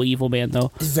typical evil man,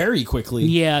 though. Very quickly.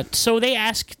 Yeah, so they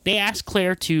ask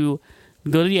Claire to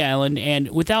go to the island,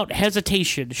 and without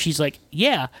hesitation, she's like,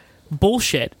 yeah,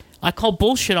 bullshit. I call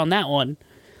bullshit on that one.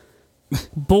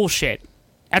 Bullshit.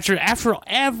 After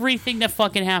everything that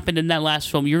fucking happened in that last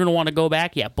film, you're going to want to go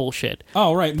back? Yeah, bullshit.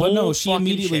 Oh, right. But no, she fucking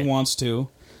immediately shit. wants to.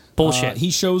 Bullshit.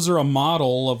 He shows her a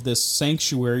model of this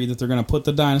sanctuary that they're going to put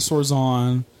the dinosaurs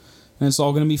on, and it's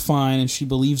all going to be fine, and she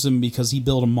believes him because he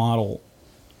built a model.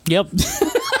 Yep.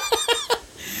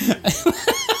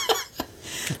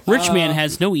 Rich man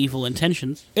has no evil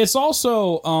intentions. It's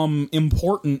also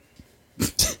important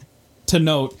to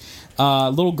note,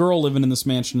 little girl living in this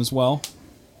mansion as well.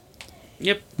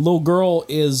 Yep. Little girl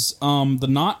is the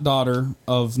not daughter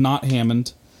of not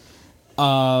Hammond,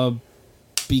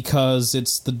 because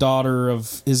it's the daughter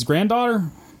of his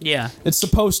granddaughter. Yeah. It's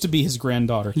supposed to be his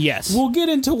granddaughter. Yes. We'll get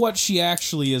into what she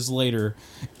actually is later.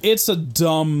 It's a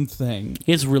dumb thing.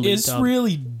 It's really It's dumb.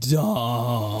 really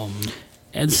dumb.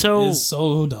 And so, It's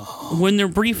so dumb. when they're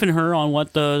briefing her on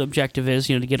what the objective is,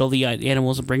 to get all the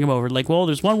animals and bring them over, like, well,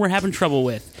 there's one we're having trouble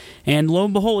with. And lo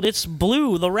and behold, it's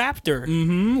Blue, the raptor.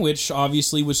 Mm-hmm, which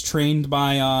obviously was trained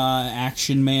by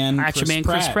Action Man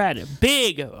Chris Pratt.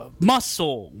 Big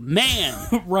muscle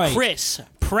man. Right. Chris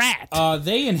Pratt.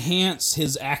 They enhance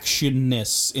his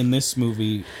actionness in this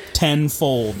movie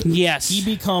tenfold. Yes. He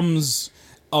becomes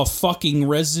a fucking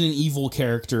Resident Evil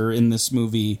character in this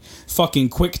movie. Fucking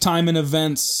quick time and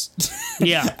events.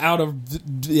 Yeah. Out of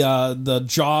the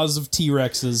jaws of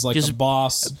T-Rexes like Just a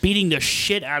boss. beating the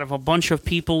shit out of a bunch of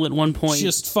people at one point.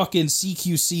 Just fucking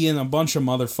CQC and a bunch of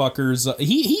motherfuckers.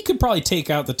 He could probably take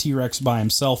out the T-Rex by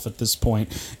himself at this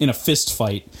point in a fist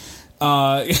fight.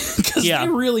 Because they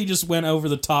really just went over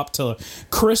the top to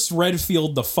Chris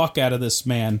Redfield the fuck out of this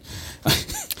man.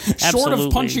 Short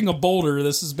of punching a boulder,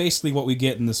 this is basically what we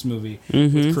get in this movie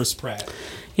with Chris Pratt.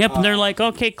 Yep, and they're like,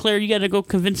 okay, Claire, you gotta go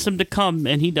convince him to come,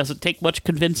 and he doesn't take much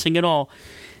convincing at all.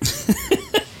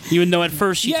 Even though at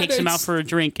first she takes him out for a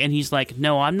drink, and he's like,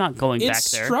 no, I'm not going back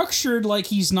there. It's structured like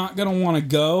he's not going to want to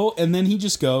go, and then he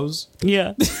just goes.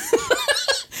 Yeah.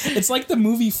 It's like the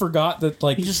movie forgot that,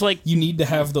 like, just like, you need to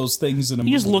have those things in a movie.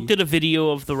 He just looked at a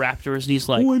video of the raptors, and he's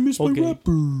like, oh, I missed okay. my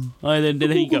rapper. And then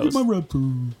he goes. My rapper.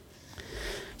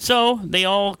 So they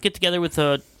all get together with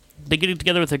a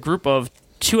group of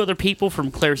 2 other people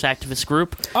from Claire's activist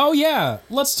group. Oh yeah,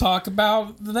 let's talk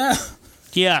about that.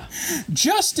 Yeah,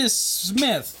 Justice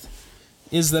Smith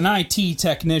is an IT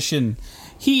technician.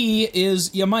 He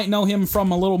is, you might know him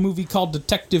from a little movie called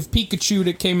Detective Pikachu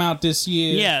that came out this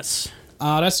year. Yes.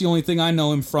 That's the only thing I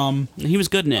know him from. He was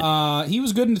good in it. He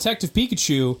was good in Detective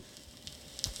Pikachu.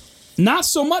 Not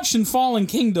so much in Fallen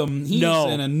Kingdom. He's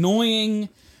an annoying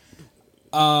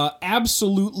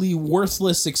absolutely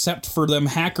worthless except for them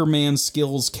Hacker Man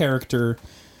skills character.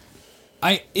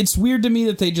 It's weird to me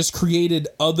that they just created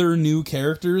other new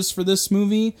characters for this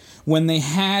movie when they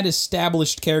had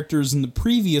established characters in the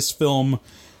previous film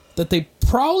that they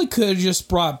probably could have just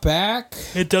brought back.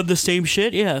 It done the same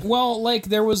shit, yeah. Well, like,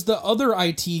 there was the other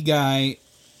IT guy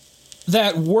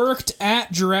that worked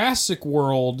at Jurassic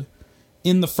World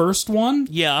in the first one.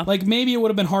 Yeah. Like, maybe it would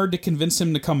have been hard to convince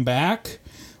him to come back,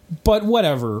 but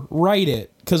whatever, write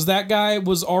it. Because that guy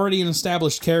was already an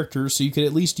established character, so you could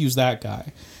at least use that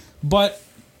guy. But,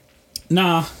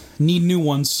 nah, need new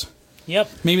ones.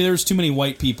 Yep. Maybe there was too many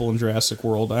white people in Jurassic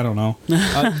World. I don't know.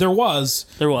 There was.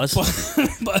 There was.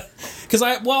 But because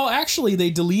actually, they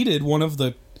deleted one of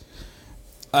the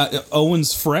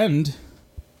Owen's friend.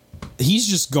 He's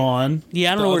just gone.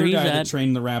 Yeah, I don't know where he's guy at. that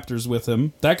trained the Raptors with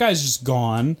him. That guy's just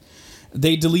gone.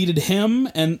 They deleted him,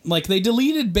 and they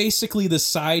deleted basically the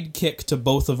sidekick to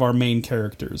both of our main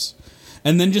characters,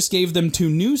 and then just gave them 2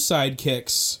 new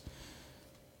sidekicks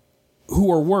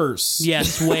who are worse.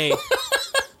 Yes, way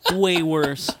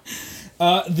worse.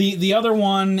 The other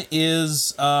one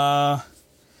is let's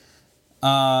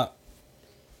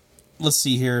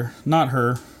see here. Not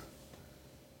her.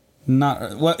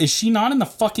 Is she not in the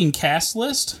fucking cast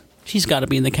list? She's got to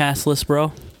be in the cast list,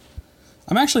 bro.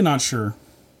 I'm actually not sure.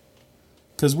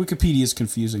 Because Wikipedia is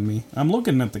confusing me. I'm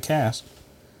looking at the cast.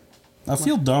 I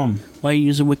feel dumb. Why are you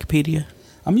using Wikipedia?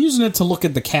 I'm using it to look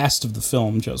at the cast of the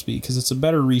film, Jusby, because it's a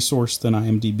better resource than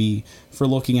IMDb for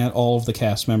looking at all of the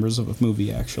cast members of a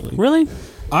movie, actually. Really?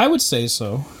 I would say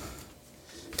so.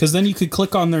 Because then you could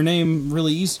click on their name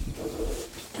really easy.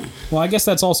 Well, I guess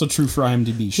that's also true for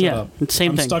IMDb. Shut up. It's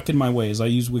same I'm thing. stuck in my ways. I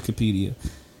use Wikipedia.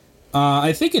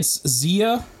 I think it's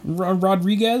Zia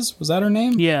Rodriguez. Was that her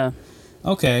name? Yeah.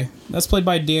 Okay. That's played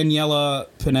by Daniela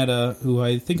Pineda, who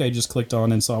I think I just clicked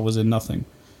on and saw was in nothing.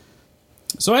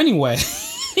 So anyway...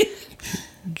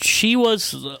 She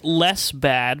was less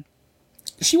bad.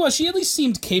 She at least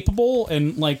seemed capable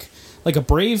and like a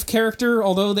brave character,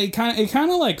 although it kind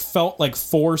of like felt like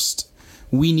forced.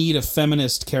 We need a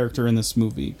feminist character in this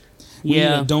movie. We need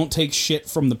a don't take shit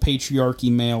from the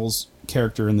patriarchy males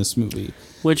character in this movie.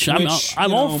 Which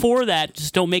I'm all for that.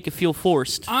 Just don't make it feel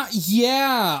forced.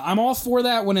 Yeah, I'm all for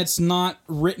that when it's not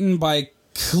written by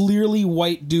clearly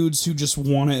white dudes who just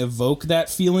want to evoke that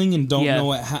feeling and don't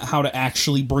know how to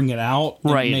actually bring it out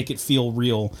and make it feel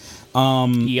real.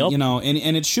 Yep. You know,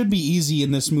 and it should be easy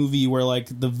in this movie where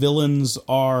like the villains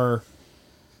are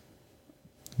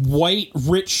white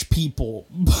rich people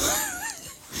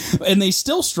and they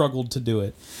still struggled to do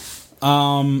it.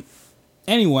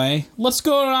 Anyway, let's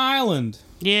go to an island.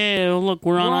 Yeah, look,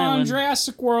 we're on island.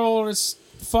 Jurassic World. It's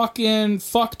fucking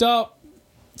fucked up.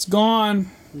 It's gone.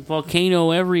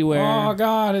 Volcano everywhere. Oh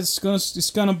god, it's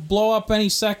gonna blow up any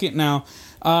second now.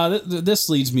 This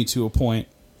leads me to a point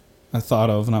I thought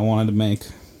of and I wanted to make.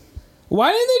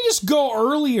 Why didn't they just go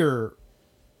earlier?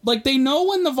 Like, they know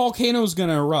when the volcano's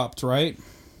gonna erupt, right?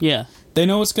 Yeah. They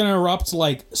know it's gonna erupt,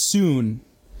 like, soon.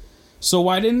 So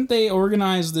why didn't they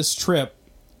organize this trip,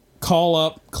 call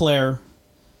up Claire,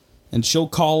 and she'll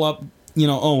call up,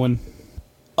 Owen,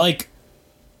 like,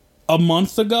 a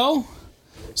month ago?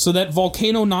 So that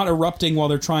volcano not erupting while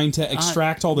they're trying to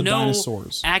extract all the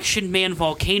dinosaurs. Action Man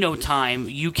volcano time,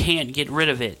 you can't get rid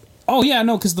of it. Oh, yeah,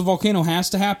 no, because the volcano has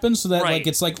to happen so that, like,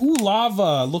 it's like, ooh,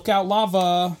 lava, look out,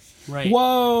 lava. Right.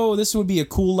 Whoa, this would be a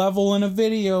cool level in a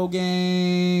video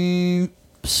game.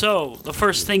 So, the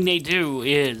first thing they do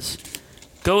is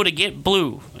go to get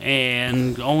Blue,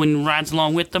 and Owen rides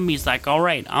along with them. He's like, all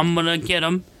right, I'm going to get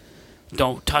him.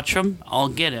 Don't touch him. I'll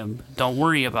get him. Don't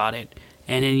worry about it.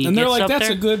 And then they're like, that's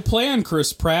there. a good plan,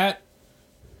 Chris Pratt.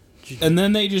 And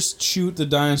then they just shoot the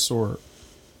dinosaur.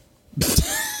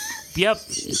 Yep.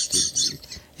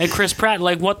 And Chris Pratt,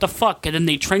 like, what the fuck? And then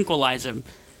they tranquilize him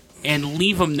and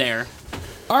leave him there.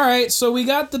 All right, so we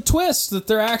got the twist that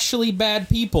they're actually bad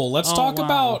people. Let's talk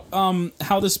about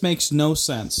how this makes no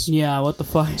sense. Yeah, what the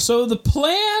fuck? So the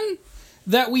plan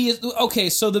that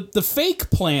the fake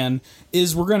plan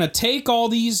is we're going to take all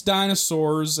these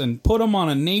dinosaurs and put them on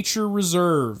a nature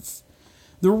reserve.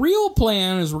 The real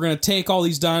plan is we're going to take all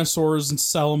these dinosaurs and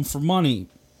sell them for money.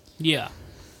 Yeah.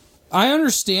 I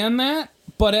understand that,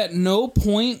 but at no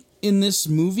point in this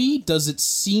movie does it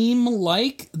seem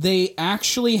like they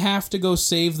actually have to go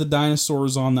save the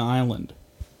dinosaurs on the island.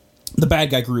 The bad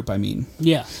guy group, I mean.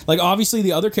 Yeah. Like, obviously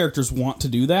the other characters want to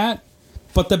do that,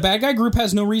 but the bad guy group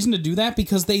has no reason to do that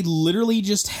because they literally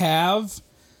just have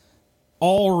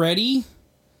already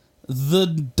the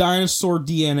dinosaur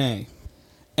DNA.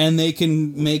 And they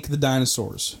can make the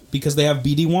dinosaurs because they have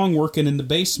BD Wong working in the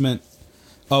basement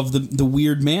of the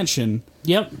weird mansion.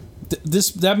 Yep.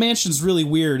 That mansion's really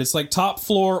weird. It's like top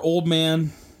floor, old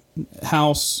man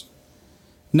house.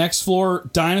 Next floor,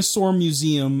 dinosaur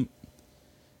museum.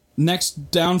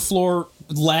 Next down floor,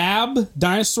 lab,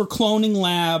 dinosaur cloning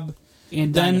lab.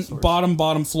 And then dinosaurs.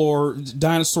 bottom floor,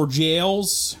 dinosaur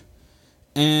jails.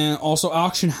 And also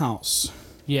auction house.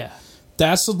 Yeah.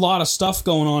 That's a lot of stuff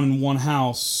going on in one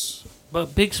house.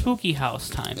 But big spooky house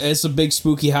time. It's a big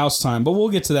spooky house time, but we'll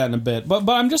get to that in a bit. But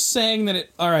I'm just saying that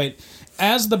alright,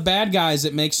 as the bad guys,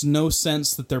 it makes no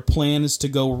sense that their plan is to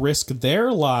go risk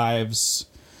their lives,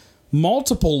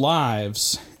 multiple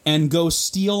lives, and go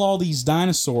steal all these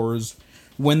dinosaurs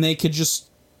when they could just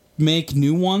make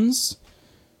new ones.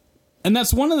 And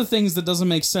that's one of the things that doesn't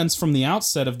make sense from the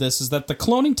outset of this, is that the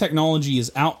cloning technology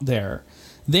is out there.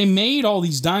 They made all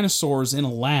these dinosaurs in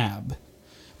a lab.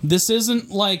 This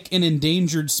isn't like an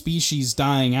endangered species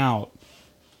dying out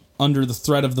under the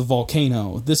threat of the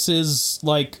volcano. This is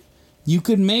like, you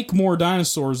could make more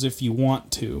dinosaurs if you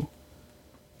want to.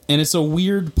 And it's a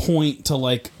weird point to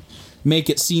like make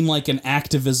it seem like an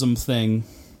activism thing.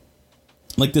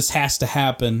 Like, this has to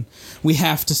happen. We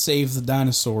have to save the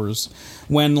dinosaurs.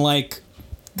 When, like,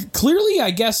 clearly,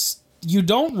 I guess you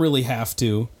don't really have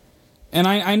to. And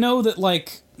I know that,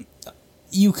 like,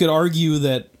 you could argue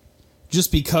that just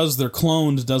because they're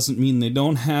cloned doesn't mean they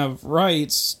don't have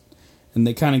rights. And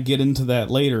they kind of get into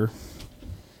that later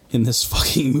in this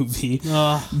fucking movie.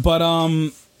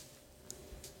 But,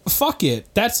 fuck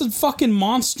it. That's a fucking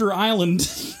monster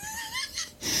island.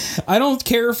 I don't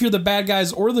care if you're the bad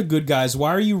guys or the good guys.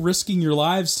 Why are you risking your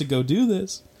lives to go do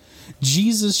this?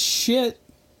 Jesus shit.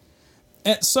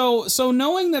 And so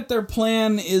knowing that their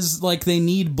plan is like they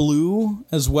need blue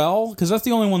as well, because that's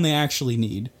the only one they actually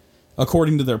need,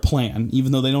 according to their plan,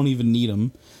 even though they don't even need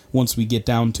them once we get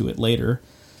down to it later.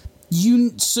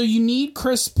 You need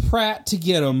Chris Pratt to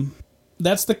get them.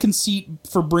 That's the conceit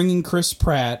for bringing Chris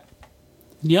Pratt.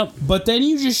 Yep. But then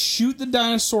you just shoot the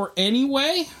dinosaur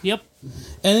anyway? Yep.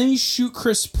 And then you shoot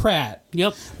Chris Pratt.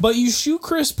 Yep. But you shoot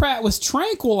Chris Pratt with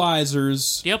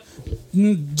tranquilizers. Yep.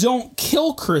 Don't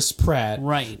kill Chris Pratt.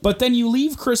 Right. But then you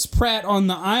leave Chris Pratt on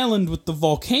the island with the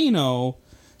volcano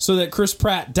so that Chris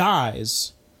Pratt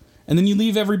dies. And then you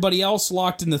leave everybody else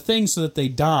locked in the thing so that they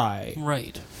die.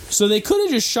 Right. So they could have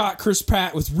just shot Chris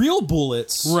Pratt with real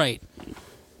bullets. Right.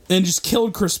 And just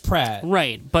killed Chris Pratt.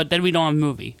 Right. But then we don't have a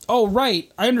movie. Oh,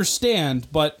 right. I understand.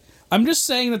 But I'm just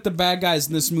saying that the bad guys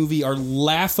in this movie are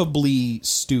laughably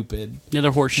stupid. Yeah,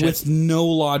 they're horseshit. With no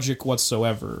logic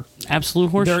whatsoever.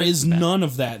 Absolute horseshit. There is none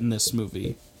of that in this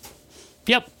movie.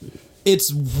 Yep.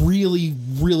 It's really,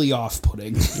 really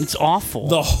off-putting. It's awful.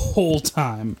 The whole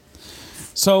time.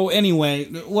 So anyway,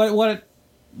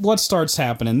 what starts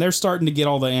happening? They're starting to get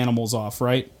all the animals off,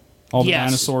 right? All the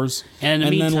dinosaurs. And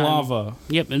then lava.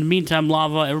 Yep, in the meantime,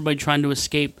 lava, everybody trying to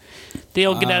escape. They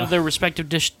all get out of their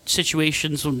respective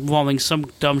situations involving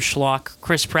some dumb schlock.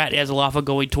 Chris Pratt has lava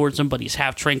going towards him, but he's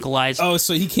half tranquilized. Oh,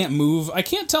 so he can't move? I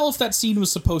can't tell if that scene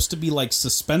was supposed to be, like,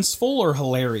 suspenseful or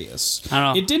hilarious. I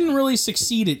don't know. It didn't really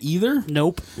succeed at either.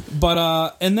 Nope.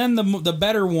 But, and then the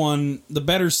better one, the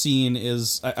better scene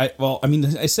is,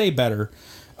 I say better.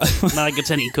 Not like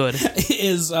it's any good.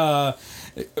 Is,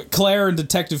 Claire and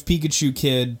Detective Pikachu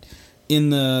Kid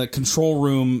in the control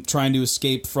room trying to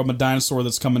escape from a dinosaur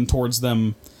that's coming towards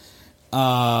them.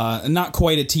 Not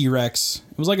quite a T-Rex.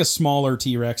 It was like a smaller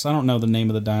T-Rex. I don't know the name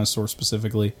of the dinosaur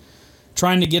specifically.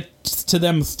 Trying to get to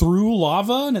them through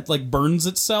lava, and it like burns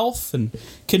itself and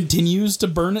continues to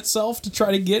burn itself to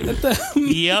try to get at them.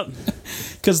 Yep.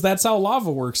 Because that's how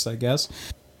lava works, I guess.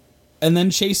 And then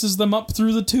chases them up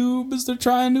through the tube as they're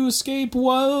trying to escape.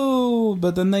 Whoa!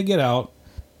 But then they get out.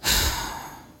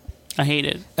 I hate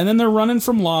it. And then they're running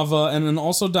from lava and then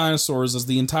also dinosaurs as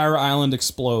the entire island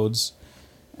explodes.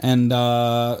 And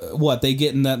they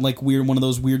get in that like weird one of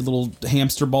those weird little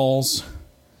hamster balls.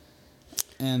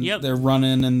 And they're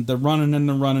running and they're running and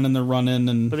they're running and they're running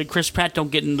and but then Chris Pratt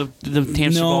don't get in the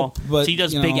hamster ball. But, so he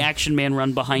does big action man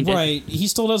run behind it. Right. He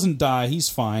still doesn't die. He's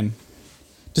fine.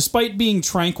 Despite being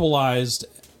tranquilized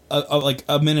like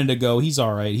a minute ago, he's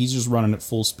all right. He's just running at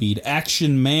full speed.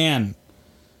 Action man.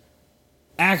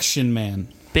 Action man.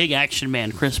 Big action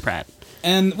man, Chris Pratt.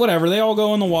 And whatever, they all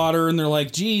go in the water and they're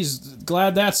like, geez,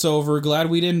 glad that's over. Glad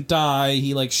we didn't die.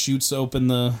 He like shoots open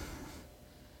the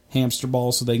hamster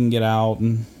ball so they can get out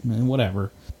and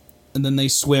whatever. And then they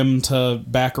swim to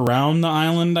back around the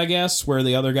island, I guess, where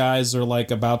the other guys are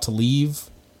like about to leave.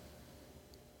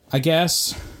 I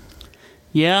guess.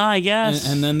 Yeah, I guess.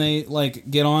 And then they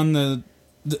like get on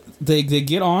they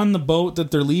get on the boat that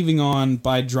they're leaving on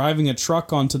by driving a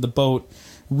truck onto the boat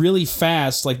really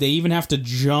fast. Like they even have to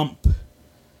jump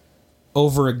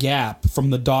over a gap from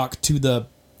the dock to the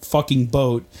fucking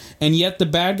boat, and yet the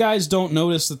bad guys don't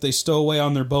notice that they stow away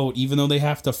on their boat, even though they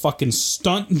have to fucking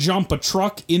stunt jump a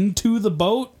truck into the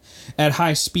boat at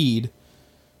high speed.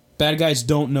 Bad guys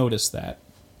don't notice that.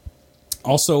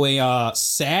 Also, a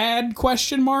sad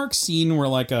question mark scene where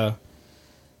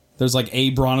there's like a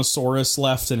brontosaurus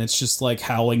left, and it's just like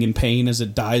howling in pain as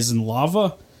it dies in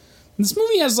lava. This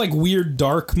movie has like weird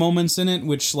dark moments in it,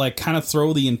 which like kind of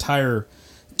throw the entire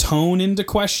tone into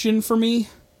question for me.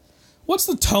 What's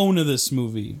the tone of this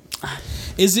movie?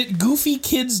 Is it goofy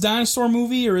kids dinosaur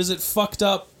movie, or is it fucked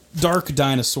up dark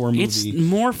dinosaur movie? It's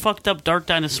more fucked up dark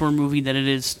dinosaur movie than it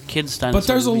is kids dinosaur movie. But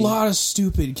there's a lot of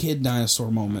stupid kid dinosaur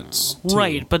moments, too.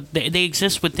 Right, but they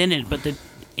exist within it, but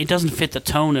it doesn't fit the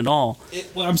tone at all.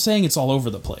 Well, I'm saying it's all over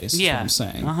the place. Yeah, what I'm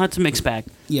saying. It's a mixed bag.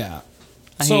 Yeah.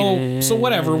 So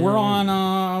whatever. We're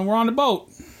on a boat,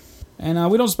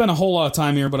 and we don't spend a whole lot of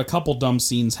time here, but a couple dumb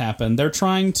scenes happen. They're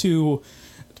trying to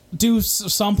do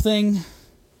something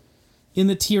in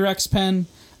the T-Rex pen.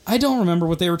 I don't remember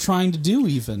what they were trying to do,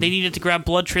 even. They needed to grab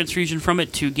blood transfusion from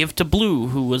it to give to Blue,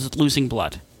 who was losing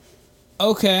blood.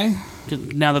 Okay.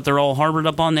 Now that they're all harbored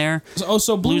up on there.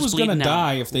 So Blue was going to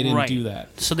die if they didn't do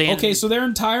that. So so their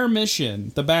entire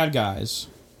mission, the bad guys,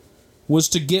 was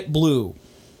to get Blue.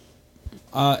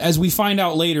 As we find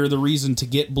out later, the reason to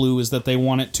get Blue is that they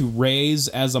wanted to raise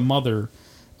as a mother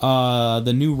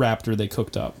the new raptor they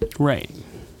cooked up. Right.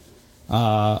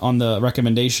 On the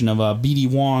recommendation of B.D.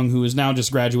 Wong, who is now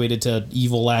just graduated to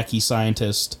evil lackey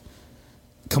scientist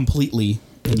completely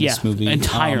in this movie.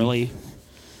 Entirely.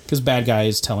 Because bad guy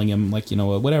is telling him, like,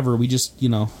 whatever, we just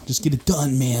get it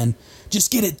done, man. Just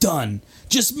get it done.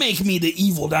 Just make me the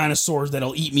evil dinosaurs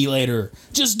that'll eat me later.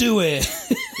 Just do it.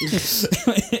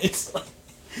 It's like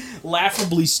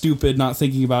laughably stupid, not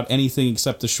thinking about anything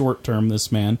except the short term,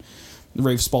 this man.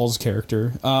 Rafe Spall's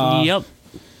character. Yep.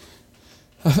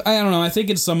 I don't know. I think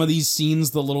in some of these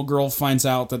scenes, the little girl finds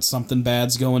out that something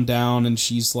bad's going down, and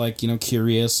she's like,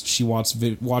 curious. She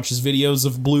watches videos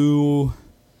of Blue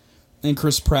and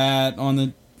Chris Pratt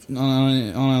on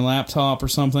a laptop or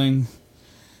something.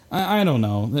 I don't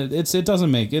know. It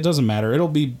doesn't matter. It'll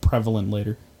be prevalent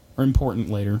later or important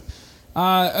later.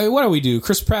 What do we do?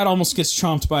 Chris Pratt almost gets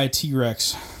chomped by a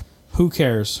T-Rex. Who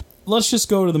cares? Let's just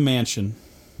go to the mansion.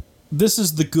 This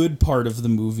is the good part of the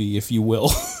movie, if you will.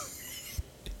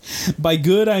 By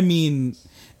good, I mean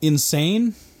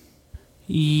insane.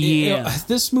 Yeah.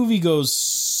 This movie goes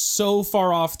so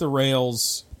far off the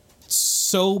rails,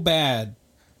 so bad,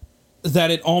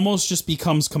 that it almost just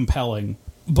becomes compelling.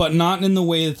 But not in the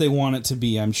way that they want it to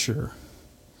be, I'm sure.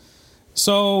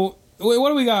 So, what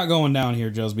do we got going down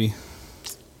here, Jusby?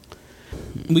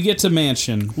 We get to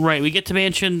mansion. Right, we get to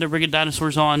mansion, they're bringing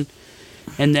dinosaurs on,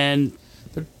 and then...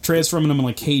 They're transforming them in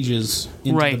like cages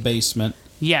into the basement.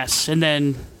 Yes, and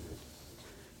then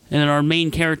our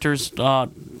main characters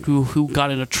who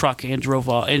got in a truck and drove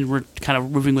off, and we're kind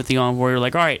of moving with the envoy. We're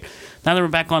like, all right, now that we're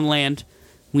back on land,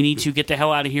 we need to get the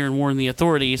hell out of here and warn the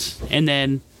authorities. And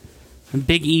then a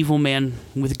big evil man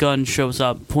with a gun shows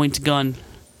up, points a gun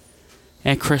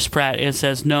at Chris Pratt and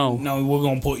says, no, we're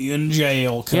going to put you in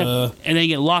jail, cuh. Yep. And they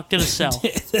get locked in a cell.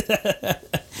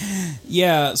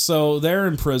 Yeah, so they're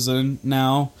in prison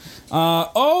now.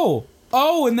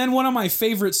 And then one of my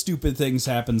favorite stupid things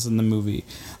happens in the movie.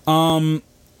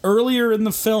 Earlier in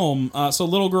the film, so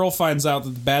little girl finds out that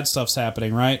the bad stuff's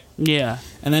happening, right? Yeah.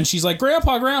 And then she's like,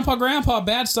 Grandpa,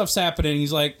 bad stuff's happening.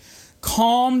 He's like,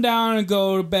 calm down and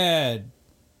go to bed.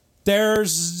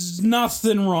 There's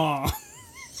nothing wrong.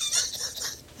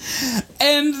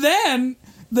 And then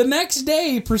the next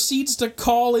day proceeds to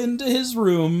call into his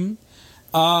room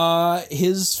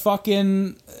his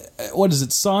fucking, what is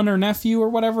it, son or nephew or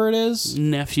whatever it is?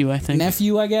 Nephew, I think.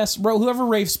 Nephew, I guess. Whoever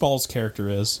Rafe Spall's character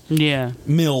is. Yeah.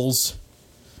 Mills.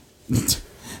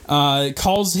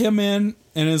 Calls him in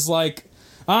and is like,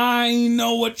 I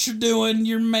know what you're doing.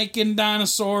 You're making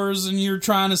dinosaurs and you're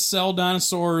trying to sell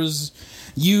dinosaurs.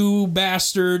 You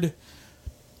bastard.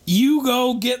 You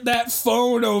go get that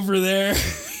phone over there.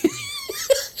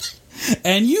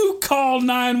 And you call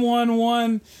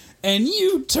 911 and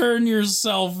you turn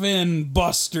yourself in,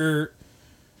 Buster.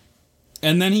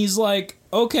 And then he's like,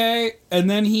 okay. And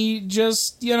then he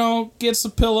just, gets a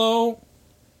pillow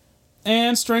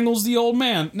and strangles the old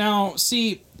man. Now,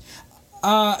 see,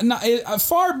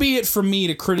 far be it from me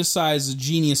to criticize a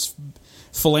genius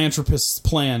philanthropist's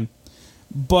plan,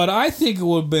 but I think it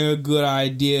would have been a good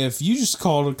idea if you just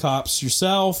called the cops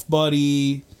yourself,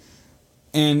 buddy.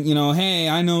 And, hey,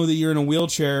 I know that you're in a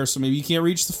wheelchair, so maybe you can't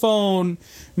reach the phone.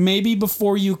 Maybe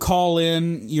before you call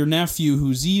in your nephew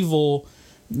who's evil,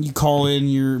 you call in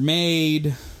your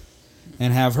maid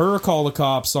and have her call the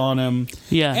cops on him.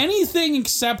 Yeah. Anything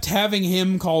except having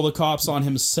him call the cops on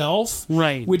himself.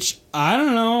 Right. Which, I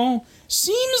don't know,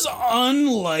 seems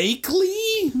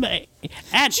unlikely.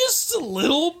 Just a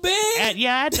little bit.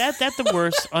 At the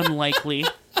worst, unlikely.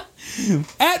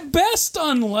 At best,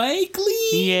 unlikely.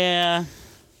 Yeah.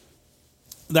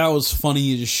 That was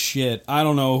funny as shit. I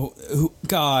don't know who.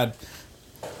 God,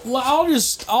 I'll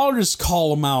just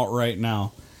call them out right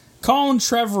now. Colin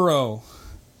Trevorrow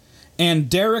and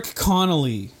Derek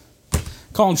Connolly.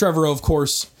 Colin Trevorrow, of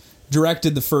course,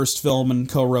 directed the first film and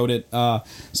co-wrote it.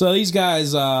 So these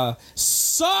guys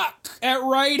suck at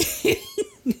writing.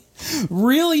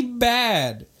 Really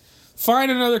bad.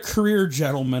 Find another career,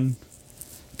 gentlemen,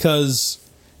 because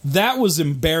that was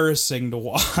embarrassing to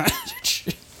watch.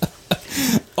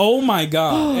 Oh my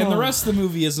god. And the rest of the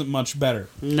movie isn't much better.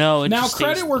 No, now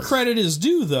credit where credit is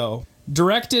due, though.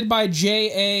 Directed by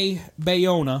J.A.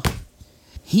 Bayona.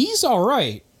 He's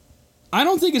alright. I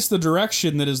don't think it's the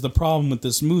direction that is the problem with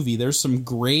this movie. There's some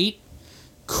great,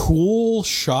 cool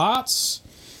shots.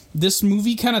 This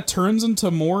movie kind of turns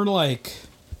into more like,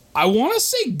 I want to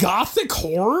say gothic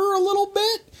horror a little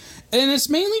bit. And it's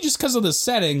mainly just because of the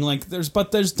setting. Like,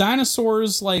 there's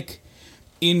dinosaurs, like,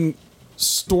 in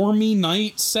stormy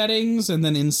night settings and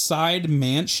then inside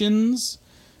mansions.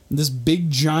 This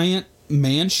big giant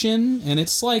mansion, and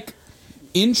it's like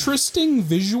interesting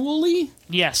visually.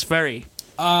 Yes, very.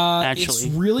 Actually, it's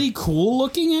really cool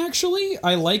looking. Actually,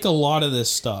 I like a lot of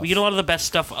this stuff. We get a lot of the best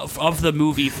stuff of the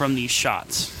movie from these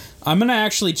shots. I'm gonna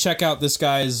actually check out this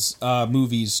guy's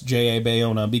movies, J.A.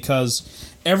 Bayona,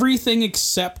 because everything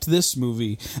except this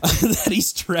movie that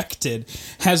he's directed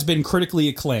has been critically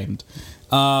acclaimed.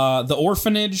 The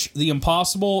Orphanage, The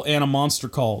Impossible, and A Monster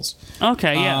Calls.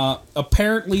 Okay, yeah.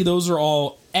 Apparently, those are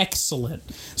all excellent.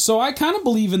 So I kind of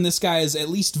believe in this guy's at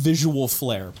least visual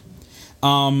flair.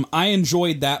 I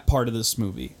enjoyed that part of this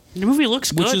movie. The movie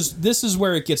looks good. This is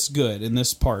where it gets good in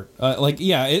this part.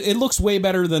 It looks way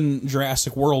better than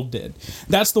Jurassic World did.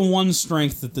 That's the one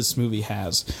strength that this movie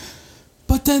has.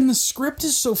 But then the script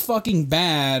is so fucking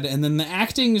bad, and then the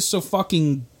acting is so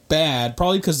fucking bad,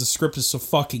 probably because the script is so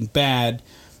fucking bad.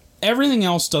 Everything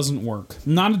else doesn't work.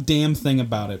 Not a damn thing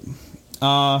about it.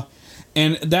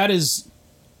 And that is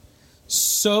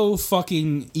so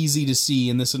fucking easy to see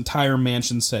in this entire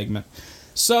mansion segment.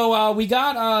 So, we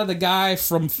got the guy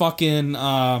from fucking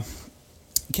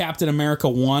Captain America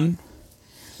 1,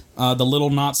 the little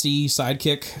Nazi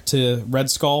sidekick to Red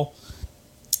Skull.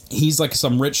 He's like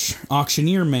some rich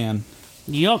auctioneer man.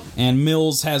 Yep. And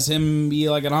Mills has him be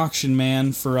like an auction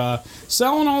man for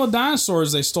selling all the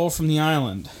dinosaurs they stole from the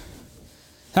island.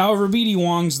 However, B.D.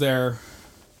 Wong's there,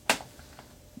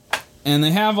 and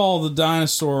they have all the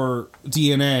dinosaur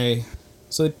DNA,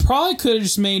 so they probably could have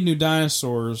just made new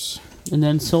dinosaurs. And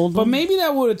then sold them? But maybe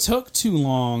that would have took too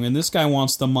long, and this guy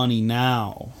wants the money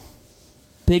now.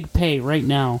 Big pay right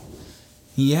now.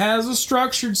 He has a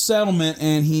structured settlement,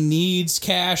 and he needs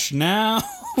cash now.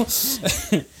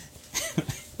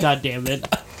 God damn it.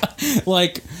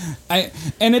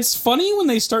 And it's funny when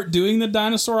they start doing the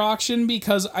dinosaur auction,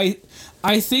 because I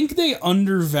think they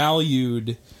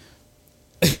undervalued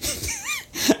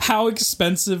how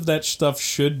expensive that stuff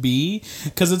should be,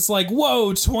 because it's like,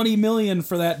 whoa, $20 million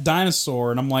for that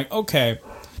dinosaur, and I'm like, okay,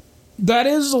 that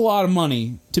is a lot of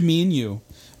money to me and you,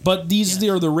 but these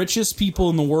are the richest people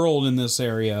in the world in this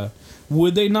area.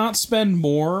 Would they not spend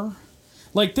more?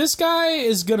 Like, this guy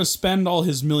is gonna spend all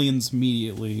his millions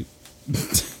immediately.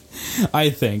 I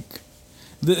think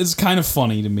it's kind of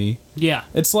funny to me. Yeah,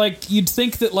 it's like you'd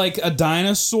think that like a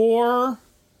dinosaur,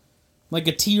 like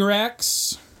a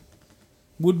T-Rex,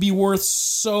 would be worth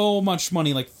so much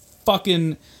money, like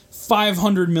fucking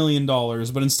 $500 million.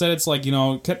 But instead it's like, you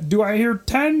know, do I hear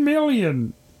 10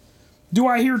 million? Do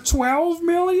I hear 12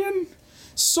 million?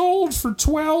 Sold for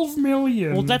 12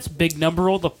 million. Well, that's a big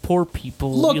number. All the poor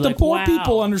people. Look, the poor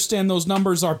people understand those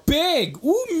numbers are big.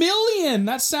 Ooh, million.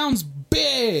 That sounds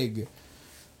big.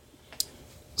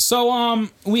 So,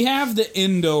 we have the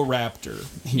Indoraptor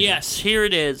here. Yes, here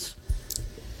it is.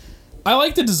 I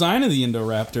like the design of the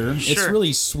Indoraptor. Sure. It's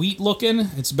really sweet looking.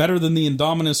 It's better than the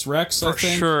Indominus Rex, I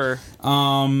think. For sure.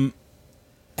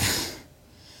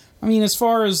 I mean, as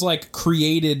far as like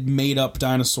created, made-up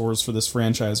dinosaurs for this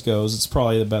franchise goes, it's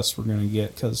probably the best we're gonna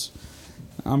get, because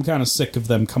I'm kind of sick of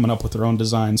them coming up with their own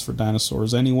designs for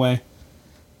dinosaurs anyway.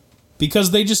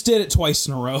 Because they just did it twice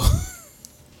in a row.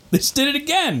 They just did it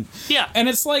again. Yeah. And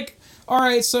it's like, all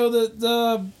right, so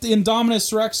the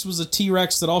Indominus Rex was a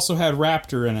T-Rex that also had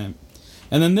Raptor in it.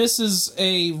 And then this is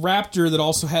a Raptor that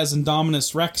also has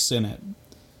Indominus Rex in it.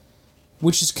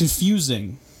 Which is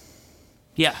confusing.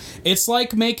 Yeah. It's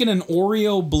like making an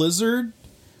Oreo Blizzard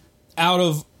out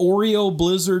of Oreo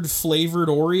Blizzard flavored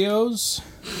Oreos.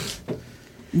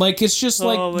 Like, it's just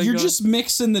like, you're God. just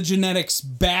mixing the genetics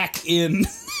back in.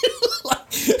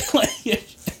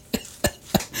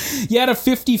 You had a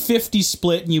 50-50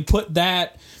 split, and you put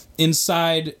that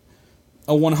inside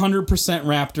a 100%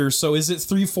 Raptor. So is it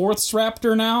 3/4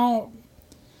 Raptor now?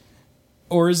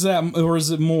 Or is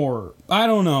it more? I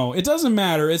don't know. It doesn't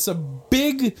matter. It's a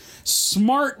big,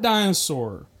 smart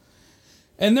dinosaur.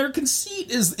 And their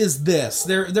conceit is this.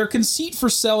 Their conceit for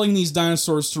selling these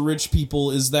dinosaurs to rich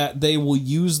people is that they will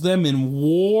use them in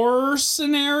war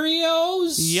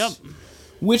scenarios. Yep.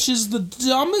 Which is the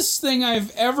dumbest thing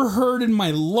I've ever heard in my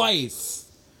life.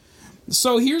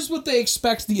 So here's what they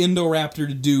expect the Indoraptor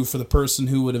to do for the person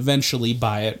who would eventually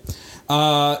buy it.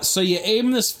 So you aim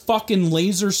this fucking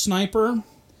laser sniper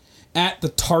at the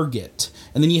target,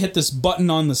 and then you hit this button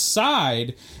on the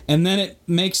side, and then it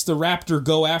makes the Raptor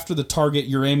go after the target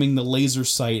you're aiming the laser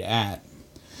sight at.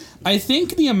 I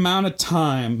think the amount of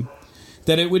time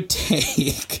that it would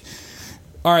take...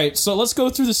 All right, so let's go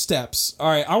through the steps. All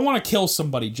right, I want to kill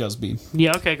somebody, Jusby.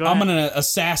 Yeah, okay, go ahead. I'm going to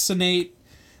assassinate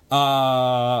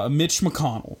Mitch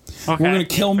McConnell. Okay, We're going to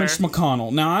kill fair. Mitch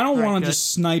McConnell. Now, I don't want to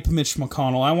just snipe Mitch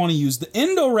McConnell. I want to use the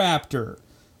Indoraptor.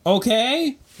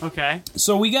 Okay? Okay.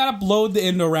 So we got to load the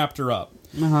Indoraptor up.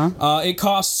 It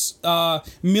costs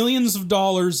millions of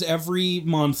dollars every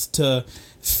month to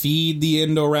feed the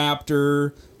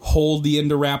Indoraptor, hold the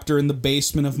Indoraptor in the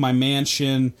basement of my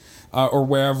mansion, or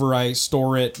wherever I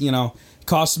store it. You know, it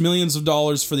costs millions of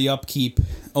dollars for the upkeep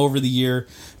over the year.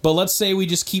 But let's say we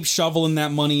just keep shoveling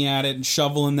that money at it and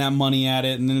shoveling that money at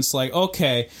it, and then it's like,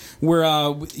 okay, we're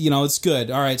it's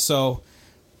good. All right, so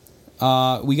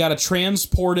we got to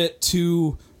transport it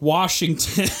to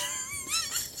Washington.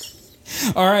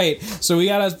 All right, so we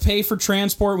got to pay for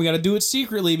transport. We got to do it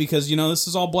secretly because, this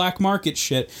is all black market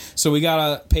shit. So we got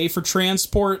to pay for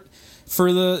transport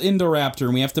for the Indoraptor,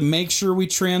 and we have to make sure we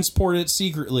transport it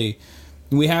secretly.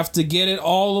 We have to get it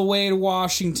all the way to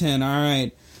Washington. All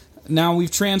right. Now we've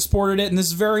transported it, and this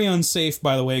is very unsafe,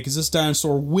 by the way, because this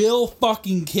dinosaur will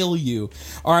fucking kill you.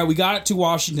 All right, we got it to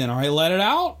Washington. All right, let it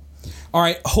out. All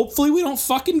right, hopefully we don't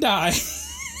fucking die.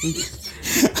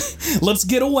 Let's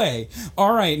get away.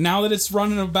 All right, now that it's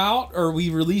running about, or we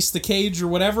release the cage or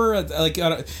whatever,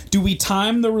 do we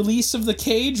time the release of the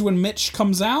cage when Mitch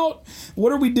comes out?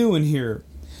 What are we doing here?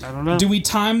 I don't know. Do we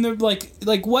time the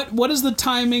what is the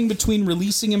timing between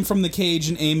releasing him from the cage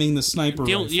and aiming the sniper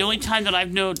rifle? The only time that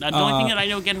I've known, the only thing that I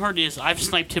know again hard is I've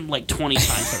sniped him like 20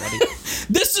 times already.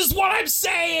 This is what I'm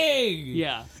saying.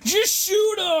 Yeah. Just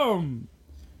shoot him.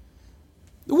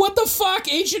 What the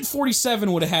fuck? Agent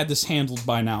 47 would have had this handled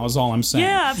by now, is all I'm saying.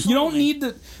 Yeah, absolutely. You don't need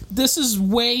the... This is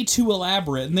way too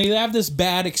elaborate, and they have this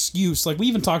bad excuse. Like, we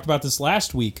even talked about this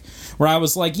last week, where I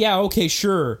was like, yeah, okay,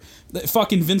 sure.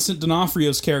 Fucking Vincent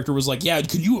D'Onofrio's character was like, yeah,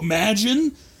 could you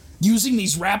imagine using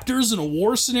these raptors in a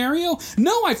war scenario?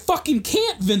 No, I fucking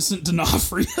can't, Vincent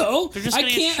D'Onofrio. They're just I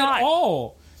gonna can't get shot. at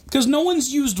all. Because no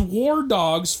one's used war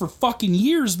dogs for fucking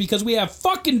years because we have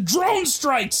fucking drone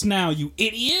strikes now, you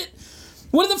idiot.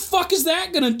 What the fuck is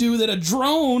that gonna do that a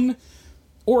drone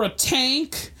or a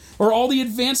tank or all the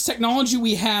advanced technology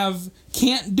we have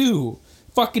can't do?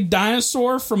 Fucking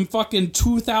dinosaur from fucking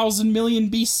 2000 million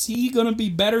BC gonna be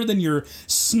better than your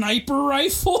sniper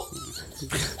rifle?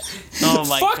 Oh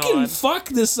my fucking God. Fuck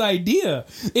this idea.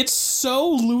 It's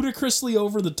so ludicrously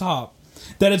over the top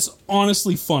that it's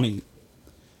honestly funny.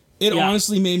 It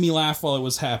honestly made me laugh while it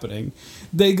was happening.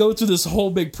 They go through this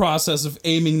whole big process of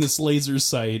aiming this laser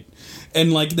sight,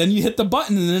 and then you hit the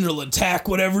button and then it'll attack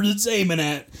whatever it's aiming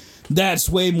at. That's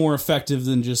way more effective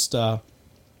than just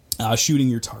shooting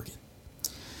your target.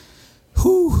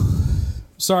 Whew.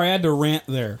 Sorry, I had to rant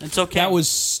there. It's okay. That was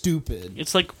stupid.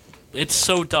 It's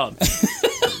so dumb.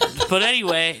 But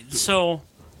anyway, so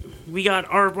we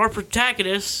got our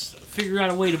protagonist figure out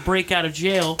a way to break out of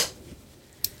jail.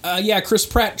 Chris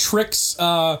Pratt tricks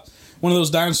one of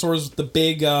those dinosaurs with the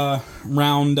big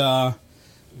round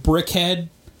brick head,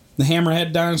 the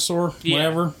hammerhead dinosaur,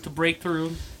 whatever. To break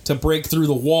through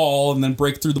the wall, and then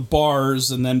break through the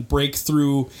bars, and then break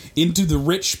through into the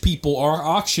rich people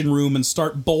auction room and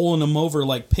start bowling them over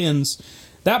like pins.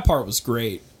 That part was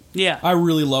great. Yeah. I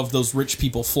really love those rich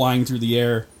people flying through the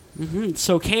air. Mm-hmm.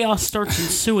 So chaos starts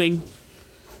ensuing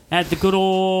at the good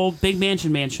old Big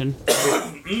Mansion.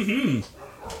 Mm-hmm.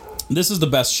 This is the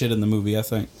best shit in the movie, I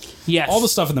think. Yes. All the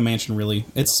stuff in the mansion, really.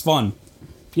 It's fun.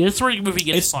 Yeah, this is where the movie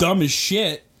gets fun. It's dumb as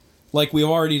shit, like we've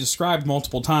already described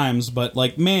multiple times, but,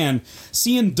 man,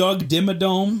 seeing Doug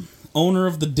Dimmadome owner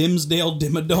of the Dimsdale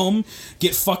Dimmadome,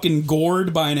 get fucking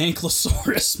gored by an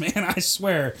ankylosaurus, man, I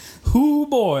swear. Hoo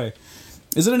boy.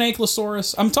 Is it an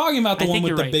ankylosaurus? I'm talking about the one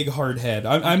with the big hard head.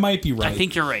 I might be right. I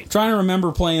think you're right. Trying to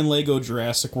remember playing Lego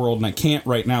Jurassic World, and I can't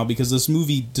right now because this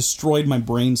movie destroyed my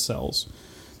brain cells.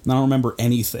 And I don't remember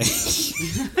anything.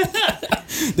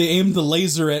 They aimed the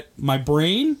laser at my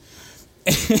brain,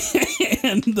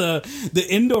 and the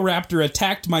Indoraptor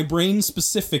attacked my brain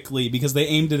specifically because they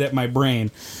aimed it at my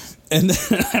brain. And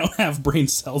then I don't have brain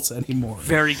cells anymore.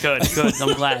 Very good. Good.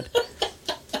 I'm glad.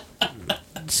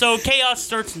 So chaos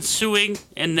starts ensuing,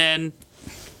 and then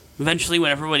eventually,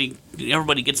 when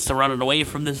everybody gets to running away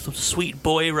from this sweet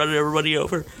boy running everybody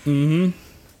over,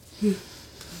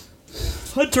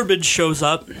 Hunterman shows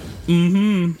up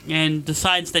and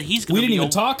decides that he's going to We didn't even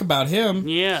talk about him.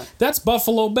 Yeah. That's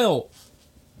Buffalo Bill.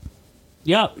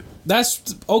 Yep.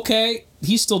 That's okay.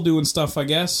 He's still doing stuff, I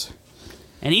guess.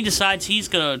 And he decides he's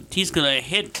gonna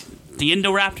hit the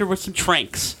Indoraptor with some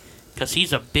tranks because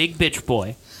he's a big bitch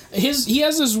boy. He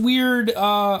has this weird,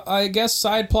 I guess,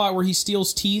 side plot where he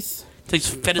steals teeth from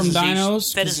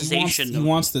dinos. He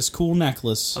wants this cool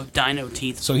necklace of dino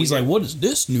teeth. So he's like, "What is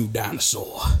this new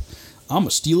dinosaur? I'm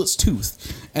gonna steal its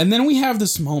tooth." And then we have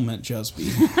this moment, Jusby,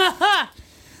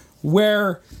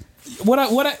 where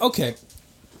okay,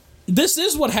 this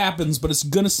is what happens, but it's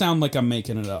gonna sound like I'm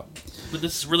making it up. But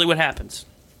this is really what happens.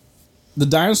 The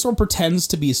dinosaur pretends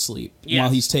to be asleep while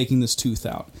he's taking this tooth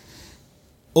out.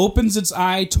 Opens its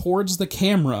eye towards the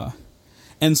camera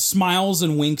and smiles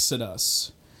and winks at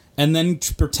us, and then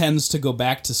pretends to go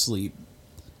back to sleep.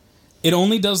 It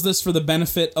only does this for the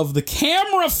benefit of the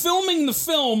camera filming the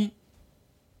film,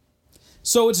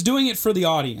 so it's doing it for the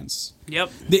audience. Yep.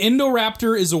 The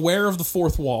Indoraptor is aware of the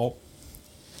fourth wall.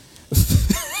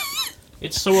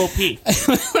 It's so OP.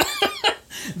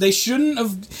 They shouldn't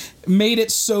have made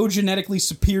it so genetically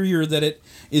superior that it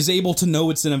is able to know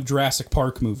it's in a Jurassic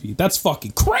Park movie. That's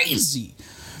fucking crazy.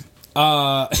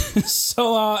 And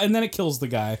then it kills the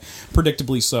guy,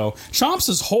 predictably so. Chomps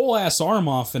his whole ass arm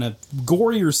off in a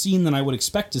gorier scene than I would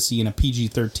expect to see in a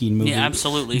PG-13 movie. Yeah,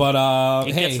 absolutely. But,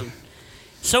 hey.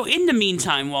 So in the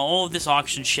meantime, while all of this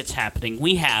auction shit's happening,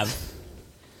 we have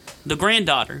the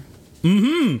granddaughter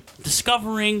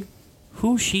discovering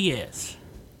who she is.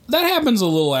 That happens a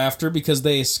little after because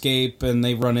they escape and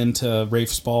they run into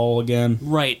Rafe Spall again.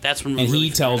 Right, that's when we And really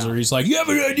he tells her, he's like, "You have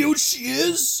any idea what she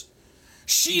is?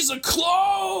 She's a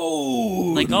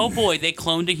clone!" Like, oh boy, they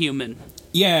cloned a human.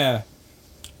 Yeah.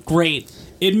 Great.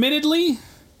 Admittedly,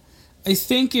 I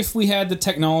think if we had the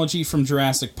technology from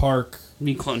Jurassic Park,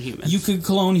 you clone humans. You could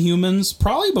clone humans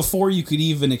probably before you could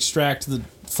even extract the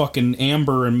fucking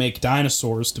amber and make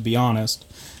dinosaurs, to be honest.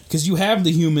 Because you have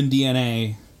the human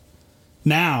DNA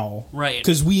now. Right.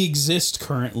 Because we exist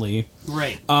currently.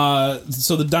 Right.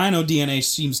 So the dino DNA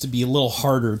seems to be a little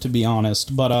harder, to be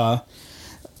honest. But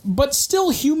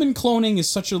still, human cloning is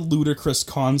such a ludicrous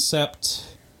concept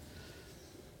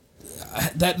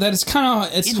that it's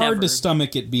kind of hard to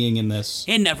stomach it being in this.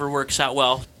 It never works out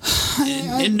well.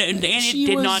 And it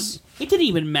didn't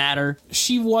even matter.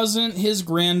 She wasn't his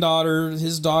granddaughter.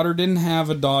 His daughter didn't have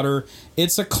a daughter.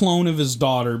 It's a clone of his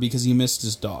daughter because he missed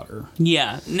his daughter.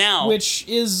 Yeah, now... Which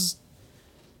is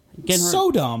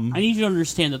so dumb. I need you to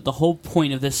understand that the whole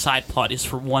point of this side plot is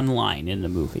for one line in the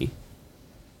movie.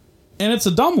 And it's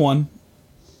a dumb one.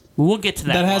 We'll get to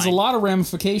that. That has a lot of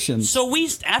ramifications. So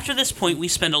after this point, we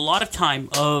spend a lot of time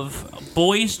of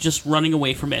boys just running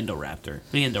away from Indoraptor.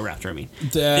 The Indoraptor, I mean.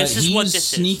 This is what this is.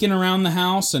 Sneaking around the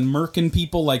house and murking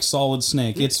people like Solid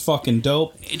Snake. It's fucking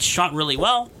dope. It's shot really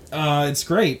well. It's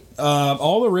great.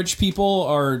 All the rich people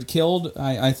are killed.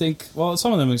 I think. Well,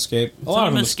 some of them escape. A lot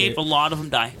of them escape. A lot of them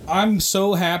die. I'm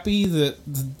so happy that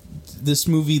this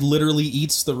movie literally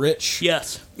eats the rich.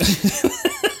 Yes.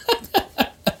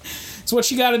 It's what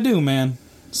you got to do, man.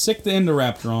 Sick the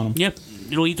Indoraptor on him. Yep,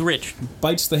 it'll eat the rich.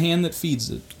 Bites the hand that feeds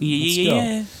it.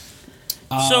 Yeah.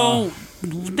 So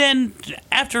then,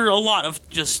 after a lot of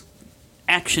just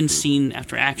action scene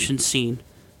after action scene,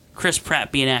 Chris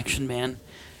Pratt being Action Man,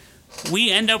 we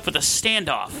end up with a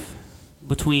standoff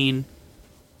between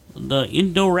the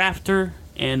Indoraptor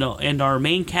and our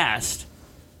main cast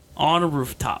on a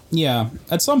rooftop. Yeah.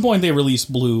 At some point they release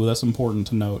Blue. That's important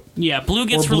to note. Yeah, Blue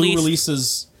gets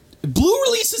released. Blue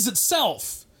releases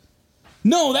itself.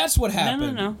 No, that's what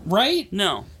happened. No. Right?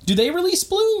 No. Do they release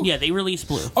Blue? Yeah, they release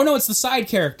Blue. Oh no, it's the side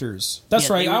characters. That's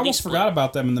right. I almost forgot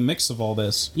about them in the mix of all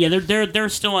this. Yeah, they're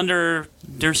still under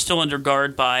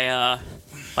guard by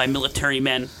military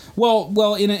men.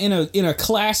 Well, in a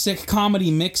classic comedy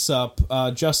mix-up,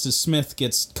 Justice Smith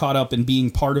gets caught up in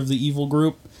being part of the evil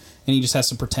group, and he just has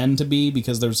to pretend to be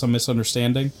because there's some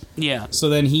misunderstanding. Yeah. So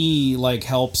then he like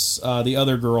helps the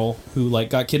other girl who like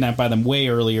got kidnapped by them way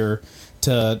earlier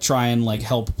to try and like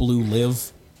help Blue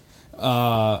live.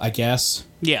 I guess.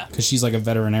 Yeah. Because she's like a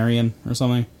veterinarian or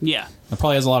something. Yeah. And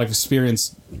probably has a lot of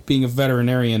experience being a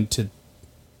veterinarian to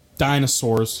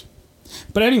dinosaurs.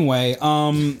 But anyway,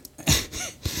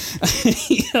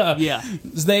 Yeah.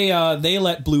 They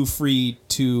let Blue free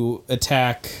to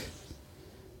attack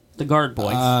The guard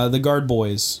boys. the guard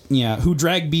boys. Yeah, who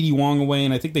drag BD Wong away,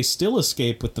 and I think they still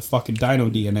escape with the fucking dino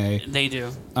DNA. They do.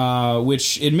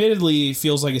 Which admittedly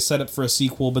feels like a setup for a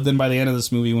sequel, but then by the end of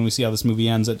this movie, when we see how this movie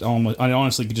ends, it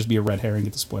honestly could just be a red herring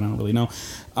at this point. I don't really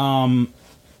know.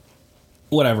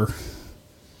 Whatever.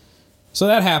 So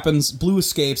that happens. Blue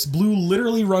escapes. Blue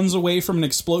literally runs away from an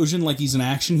explosion like he's an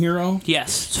action hero.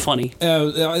 Yes, it's funny.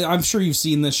 I'm sure you've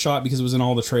seen this shot because it was in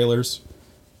all the trailers.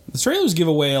 The trailers give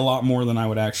away a lot more than I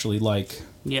would actually like.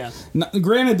 Yeah. Now,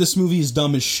 granted, this movie is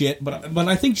dumb as shit, but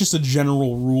I think just a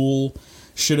general rule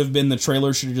should have been the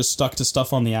trailer should have just stuck to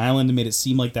stuff on the island and made it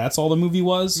seem like that's all the movie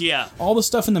was. Yeah. All the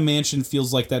stuff in the mansion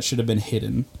feels like that should have been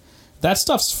hidden. That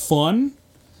stuff's fun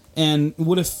and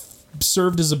would have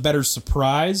served as a better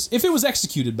surprise if it was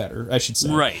executed better, I should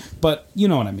say. Right. But you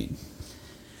know what I mean.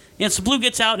 Yeah, so Blue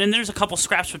gets out, and there's a couple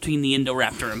scraps between the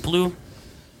Indoraptor and Blue.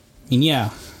 I mean,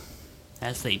 yeah.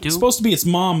 As they do. It's supposed to be its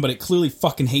mom, but it clearly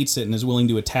fucking hates it and is willing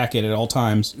to attack it at all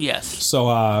times. Yes. So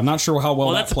I'm not sure how well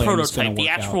that that's a plan is going prototype. to work The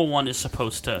actual out. one is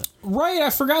supposed to... Right,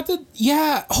 I forgot that.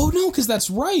 Yeah. Oh, no, because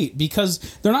that's right. Because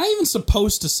they're not even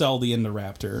supposed to sell the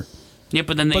Indoraptor. Yeah,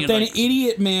 but then they... But then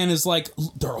Idiot Man is like,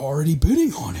 they're already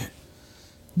bidding on it.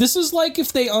 This is like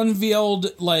if they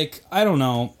unveiled, like, I don't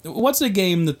know. What's a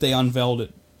game that they unveiled at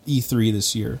E3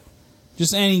 this year?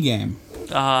 Just any game.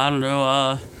 I don't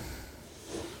know,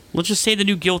 let's just say the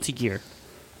new Guilty Gear.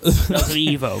 That was an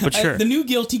Evo, but sure. The new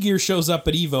Guilty Gear shows up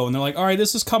at Evo, and they're like, all right,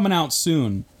 this is coming out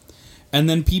soon. And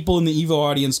then people in the Evo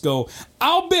audience go,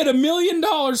 I'll bid $1 million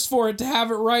for it to have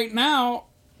it right now.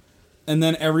 And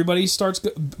then everybody starts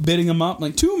bidding them up,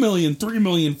 like 2 million, 3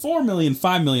 million, 4 million,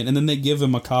 5 million, and then they give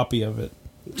him a copy of it.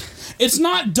 It's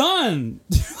not done.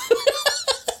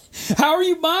 How are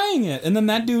you buying it? And then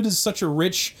that dude is such a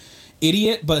rich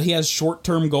idiot, but he has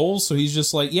short-term goals, so he's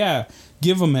just like, yeah,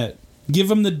 give him it. Give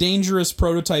him the dangerous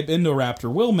prototype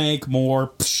Indoraptor. We'll make more.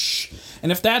 Psh.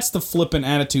 And if that's the flippant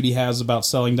attitude he has about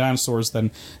selling dinosaurs,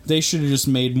 then they should have just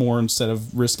made more instead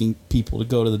of risking people to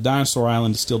go to the dinosaur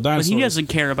island to steal dinosaurs. But he doesn't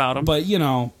care about them. But, you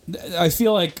know, I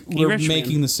feel like we're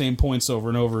making the same points over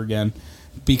and over again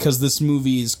because this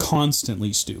movie is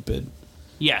constantly stupid.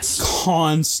 Yes.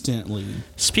 Constantly.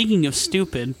 Speaking of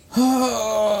stupid...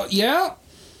 Yeah?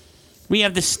 We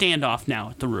have this standoff now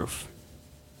at the roof.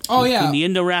 Oh, yeah. The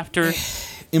Indoraptor.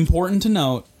 Important to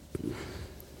note,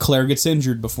 Claire gets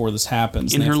injured before this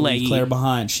happens. In her leg. Claire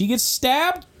behind. She gets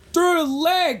stabbed through the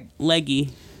leg.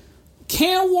 Leggy.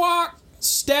 Can't walk,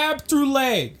 stabbed through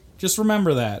leg. Just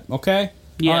remember that, okay?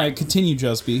 Yeah. All right, continue,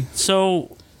 Jusby.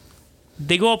 So,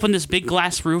 they go up on this big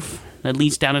glass roof that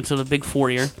leads down into the big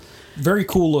foyer. Very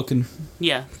cool looking.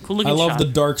 Yeah, cool looking I love shot. the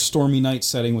dark, stormy night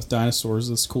setting with dinosaurs.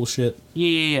 That's cool shit.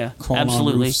 Yeah. Crawling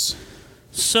Absolutely. on roofs.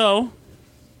 So,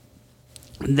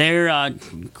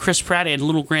 Chris Pratt and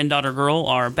little granddaughter girl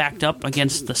are backed up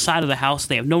against the side of the house.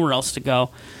 They have nowhere else to go.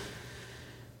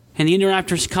 And the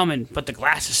Indoraptor's coming, but the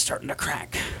glass is starting to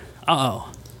crack.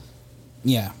 Uh-oh.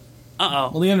 Yeah.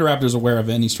 Uh-oh. Well, the Indoraptor's aware of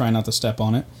it, and he's trying not to step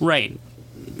on it. Right.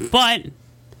 But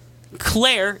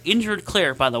Claire, injured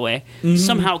Claire, by the way,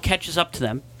 somehow catches up to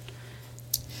them.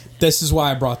 This is why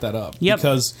I brought that up. Yep.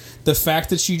 Because the fact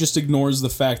that she just ignores the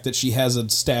fact that she has a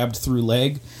stabbed through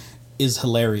leg is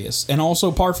hilarious. And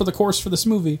also par for the course for this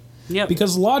movie. Yep.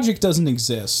 Because logic doesn't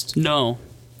exist No.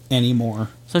 anymore.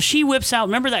 So she whips out,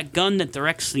 remember that gun that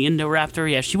directs the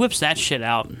Indoraptor? Yeah, she whips that shit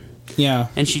out. Yeah.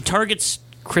 And she targets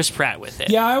Chris Pratt with it.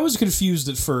 Yeah, I was confused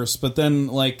at first, but then,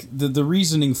 like, the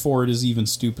reasoning for it is even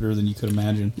stupider than you could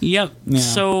imagine. Yep. Yeah.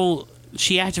 So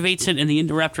she activates it, and the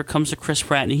Indoraptor comes to Chris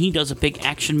Pratt, and he does a big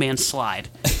Action Man slide.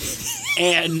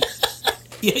 And...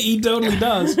 Yeah, he totally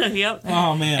does. Yep.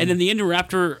 Oh, man. And then the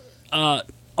Indoraptor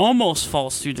almost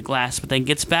falls through the glass, but then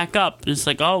gets back up. And it's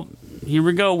like, oh, here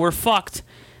we go, we're fucked.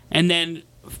 And then,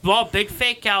 well, big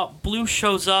fake out, Blue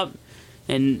shows up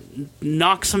and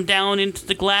knocks him down into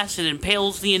the glass and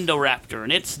impales the Indoraptor,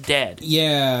 and it's dead.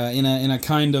 Yeah, in a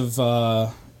kind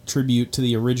of tribute to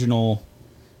the original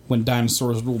when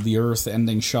dinosaurs ruled the earth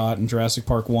ending shot in Jurassic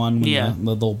Park 1 when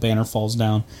the little banner falls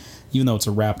down, even though it's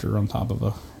a raptor on top of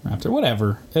a raptor.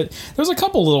 Whatever. There's a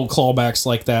couple little callbacks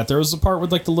like that. There was a part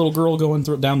with like the little girl going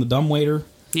down the dumbwaiter.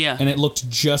 Yeah. And it looked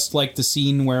just like the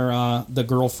scene where the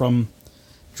girl from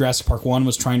Jurassic Park 1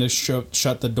 was trying to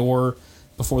shut the door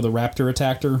before the raptor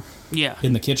attacked her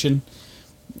in the kitchen.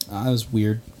 It was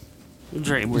weird.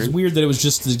 Very weird. It was weird that it was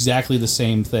just exactly the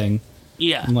same thing.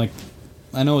 Yeah. I'm like,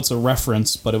 I know it's a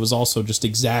reference, but it was also just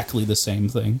exactly the same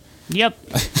thing. Yep.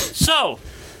 So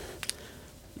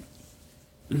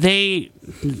that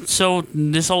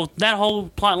whole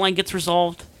plot line gets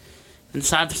resolved, and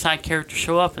side characters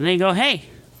show up, and they go, "Hey,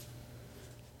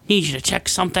 need you to check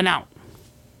something out."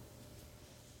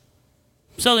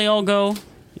 So they all go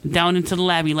down into the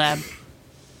labby lab.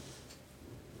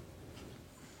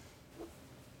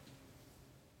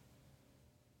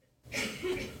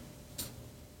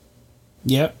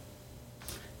 Yep.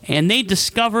 And they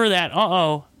discover that,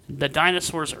 the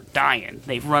dinosaurs are dying.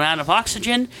 They've run out of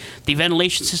oxygen. The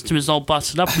ventilation system is all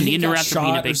busted up from the Indoraptor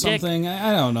being a big dick.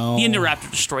 I don't know. The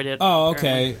Indoraptor destroyed it. Oh,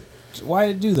 okay. Why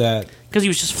did it do that? Because he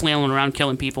was just flailing around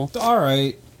killing people. All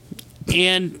right.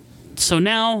 And so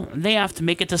now they have to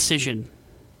make a decision.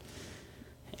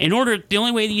 The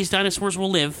only way these dinosaurs will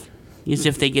live is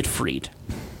if they get freed.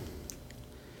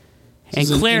 And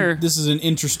Claire... This is an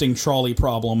interesting trolley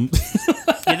problem.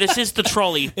 Yeah, this is the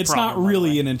trolley It's problem, not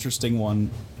really an interesting one.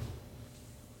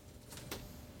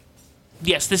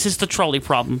 Yes, this is the trolley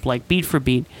problem, like beat for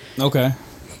beat. Okay.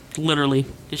 Literally.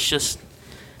 It's just,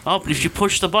 if you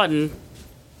push the button,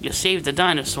 you save the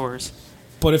dinosaurs.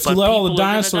 But if you let all the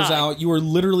dinosaurs out, you are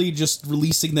literally just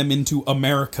releasing them into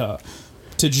America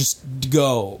to just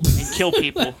go. And kill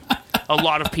people. A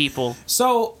lot of people.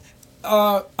 So...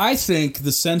 I think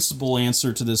the sensible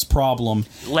answer to this problem...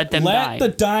 Let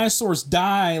the dinosaurs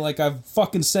die, like I've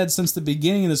fucking said since the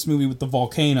beginning of this movie with the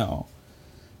volcano.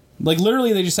 Like,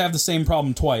 literally, they just have the same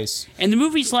problem twice. And the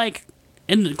movie's like...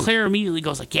 And Claire immediately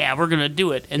goes like, yeah, we're going to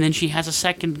do it. And then she has a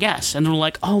second guess. And they're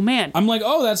like, oh, man. I'm like,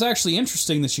 oh, that's actually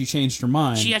interesting that she changed her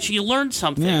mind. She actually learned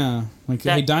something. Yeah. Like,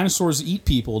 hey, dinosaurs eat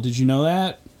people. Did you know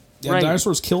that? Yeah, right.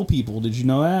 Dinosaurs kill people. Did you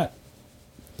know that?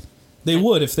 They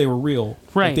would if they were real.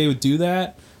 Right. Like, they would do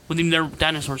that. Well, then their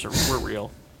dinosaurs were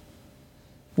real.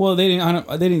 Well, they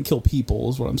didn't kill people,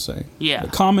 is what I'm saying. Yeah.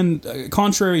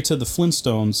 Contrary to the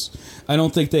Flintstones, I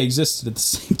don't think they existed at the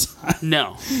same time.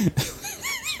 No.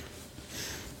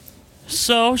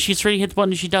 So she's ready to hit the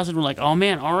button and she does it. We're like, oh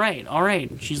man, all right.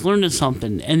 She's learning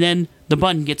something. And then the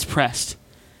button gets pressed.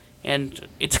 And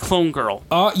it's Clone Girl.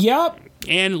 Yep.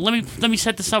 And let me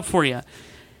set this up for you.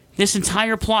 This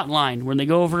entire plot line where they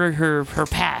go over her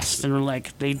past and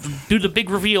they do the big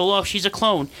reveal, oh, she's a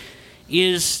clone,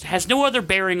 has no other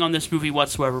bearing on this movie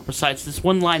whatsoever besides this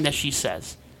one line that she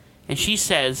says. And she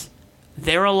says,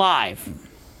 they're alive,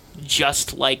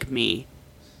 just like me.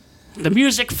 The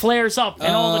music flares up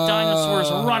and all the dinosaurs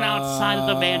run outside of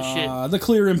the mansion. The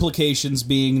clear implications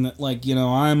being that,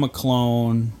 I'm a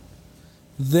clone.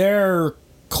 They're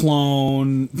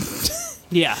clone.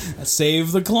 Yeah.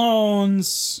 Save the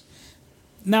clones.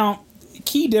 Now,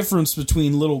 key difference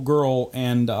between little girl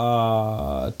and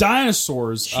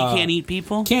dinosaurs. She can't eat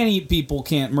people? Can't eat people,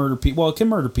 can't murder people. Well, it can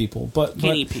murder people, but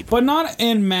eat people. But not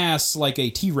en masse like a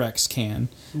T-Rex can.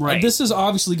 Right. This is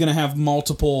obviously going to have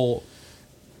multiple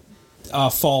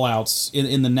fallouts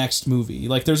in the next movie.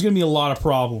 Like, there's going to be a lot of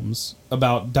problems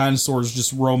about dinosaurs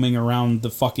just roaming around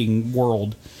the fucking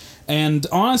world. And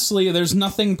honestly, there's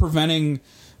nothing preventing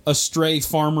a stray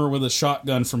farmer with a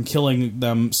shotgun from killing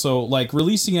them, so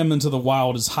releasing them into the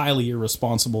wild is highly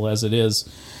irresponsible as it is.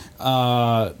 What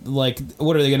are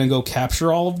they going to go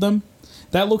capture all of them?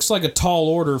 That looks like a tall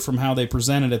order from how they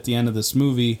present it at the end of this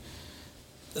movie.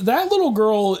 That little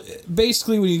girl,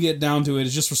 basically, when you get down to it,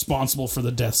 is just responsible for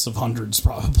the deaths of hundreds,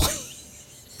 probably.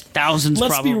 Thousands,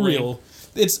 probably. Let's be real.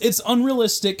 It's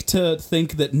unrealistic to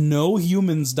think that no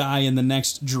humans die in the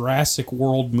next Jurassic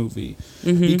World movie,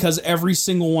 because every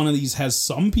single one of these has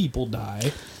some people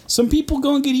die. Some people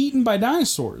gonna get eaten by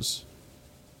dinosaurs.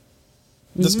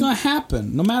 That's gonna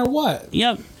happen no matter what.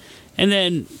 Yep. And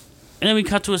then we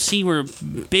cut to a scene where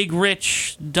big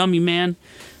rich dummy man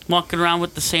walking around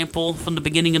with the sample from the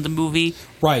beginning of the movie.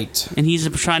 Right. And he's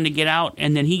trying to get out,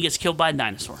 and then he gets killed by a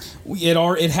dinosaur.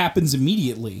 It happens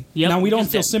immediately. Yep, now, we don't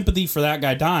feel sympathy for that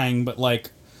guy dying, but,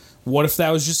 what if that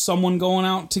was just someone going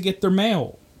out to get their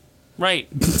mail? Right.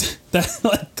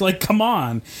 Come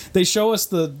on. They show us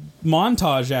the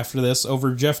montage after this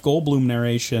over Jeff Goldblum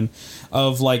narration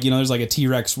of, there's a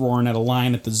T-Rex roaring at a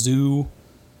lion at the zoo.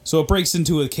 So it breaks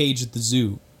into a cage at the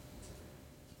zoo.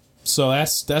 So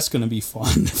that's going to be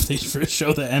fun if they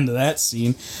show the end of that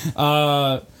scene.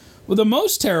 Well, the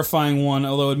most terrifying one,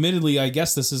 although admittedly I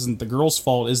guess this isn't the girl's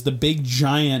fault, is the big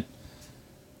giant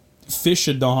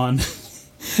fishadon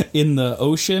in the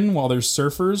ocean while there's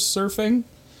surfers surfing.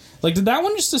 Like, did that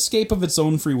one just escape of its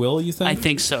own free will, you think? I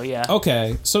think so, yeah.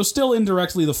 Okay, so still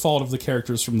indirectly the fault of the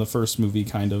characters from the first movie,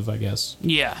 kind of, I guess.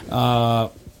 Yeah.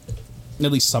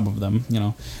 At least some of them, you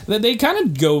know. They kind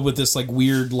of go with this, like,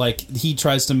 weird, like, he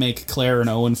tries to make Claire and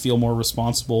Owen feel more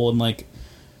responsible, and, like,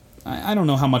 I don't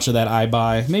know how much of that I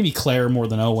buy. Maybe Claire more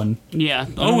than Owen. Yeah, I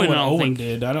don't know what Owen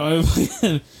did. I don't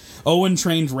know. Owen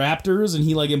trained raptors, and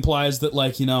he, like, implies that,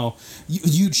 like, you know,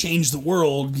 you changed the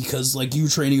world because, like, you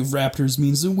training of raptors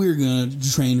means that we're gonna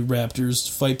train raptors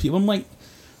to fight people. I'm like,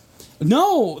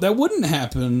 no, that wouldn't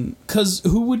happen, because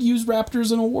who would use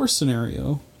raptors in a war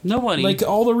scenario? Nobody. Like,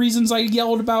 all the reasons I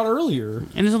yelled about earlier.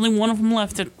 And there's only one of them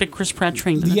left that Chris Pratt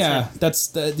trained. Yeah,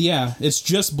 it's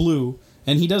just Blue,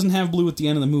 and he doesn't have Blue at the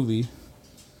end of the movie,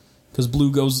 because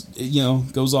Blue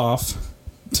goes off.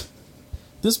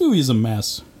 This movie is a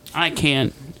mess. I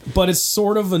can't. But it's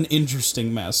sort of an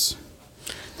interesting mess.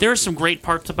 There are some great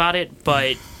parts about it,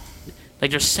 but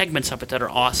like there's segments of it that are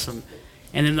awesome.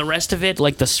 And then the rest of it,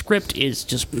 like the script is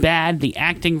just bad. The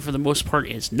acting, for the most part,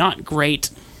 is not great.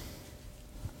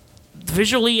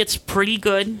 Visually, it's pretty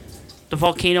good. The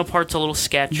volcano part's a little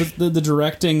sketch. The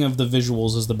directing of the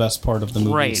visuals is the best part of the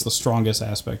movie. Right. It's the strongest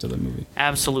aspect of the movie.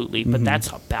 Absolutely, but that's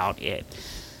about it.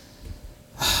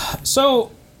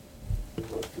 So,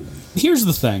 here's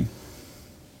the thing.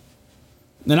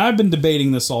 And I've been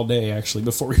debating this all day, actually,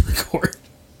 before we record.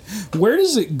 Where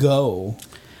does it go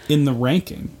in the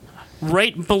ranking?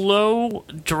 Right below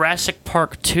Jurassic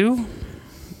Park 2,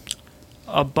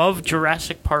 above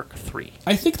Jurassic Park 3.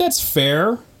 I think that's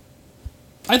fair.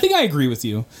 I think I agree with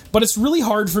you. But it's really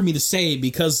hard for me to say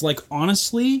because, like,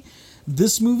 honestly,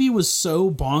 this movie was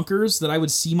so bonkers that I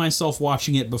would see myself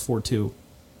watching it before 2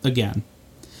 again.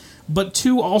 But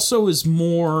 2 also is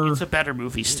more... It's a better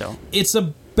movie still. It's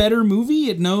a better movie.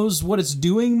 It knows what it's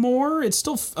doing more. It's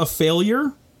still a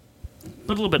failure. A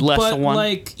little bit less than 1. But,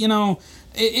 like, you know,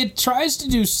 it tries to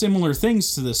do similar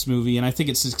things to this movie, and I think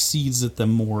it succeeds at them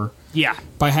more. Yeah.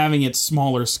 By having it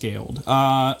smaller scaled.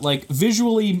 Like,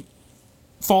 visually,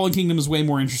 Fallen Kingdom is way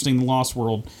more interesting than Lost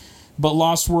World. But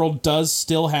Lost World does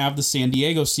still have the San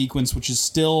Diego sequence, which is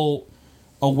still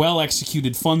a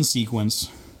well-executed fun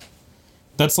sequence.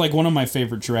 That's, like, one of my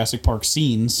favorite Jurassic Park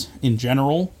scenes in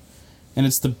general. And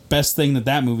it's the best thing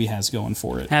that movie has going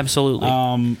for it. Absolutely.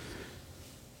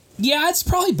 Yeah, it's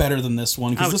probably better than this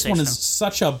one, because this one is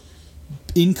such a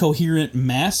incoherent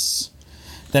mess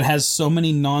that has so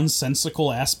many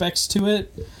nonsensical aspects to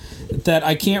it that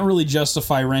I can't really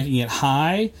justify ranking it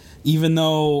high, even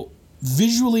though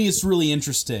visually it's really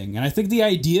interesting. And I think the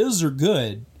ideas are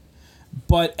good,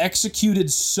 but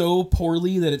executed so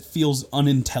poorly that it feels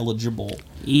unintelligible.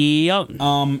 Yep.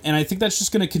 And I think that's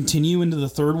just going to continue into the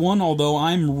third one, although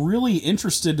I'm really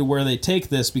interested to where they take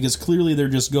this, because clearly they're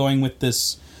just going with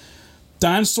this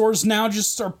dinosaurs now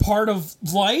just are part of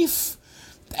life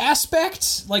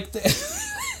aspect, like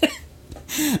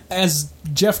as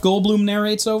Jeff Goldblum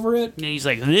narrates over it. And he's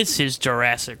like, this is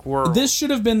Jurassic World. This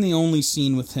should have been the only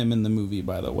scene with him in the movie,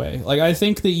 by the way. Like, I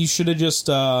think that you should have just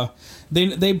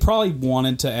they probably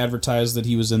wanted to advertise that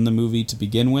he was in the movie to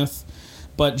begin with,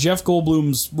 but Jeff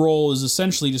Goldblum's role is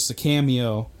essentially just a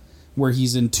cameo where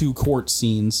he's in 2 court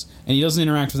scenes and he doesn't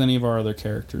interact with any of our other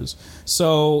characters.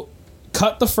 So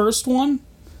cut the first one,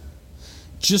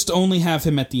 just only have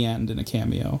him at the end in a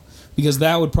cameo, because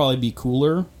that would probably be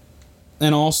cooler.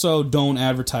 And also, don't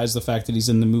advertise the fact that he's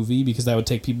in the movie, because that would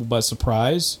take people by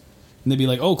surprise. And they'd be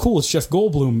like, oh, cool, it's Jeff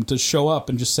Goldblum, to show up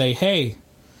and just say, hey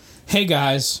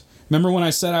guys, remember when I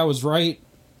said I was right?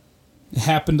 It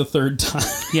happened a third time.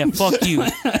 Yeah, fuck you.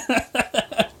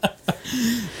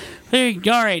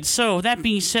 All right, so that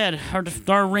being said,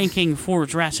 our ranking for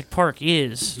Jurassic Park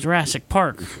is Jurassic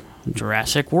Park,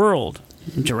 Jurassic World,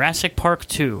 Jurassic Park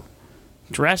 2,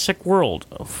 Jurassic World,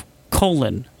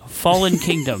 Fallen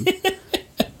Kingdom,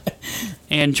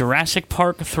 and Jurassic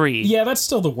Park 3. Yeah, that's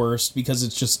still the worst, because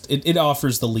it's just, it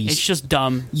offers the least. It's just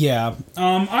dumb. Yeah.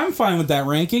 I'm fine with that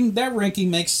ranking. That ranking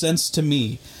makes sense to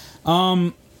me.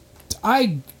 There's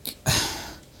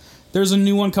a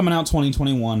new one coming out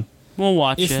 2021. We'll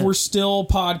watch it. If we're still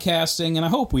podcasting, and I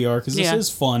hope we are, because this is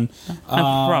fun.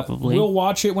 Probably. We'll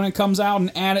watch it when it comes out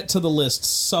and add it to the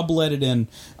list, sublet it in.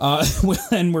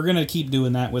 And we're going to keep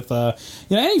doing that with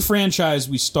any franchise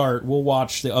we start, we'll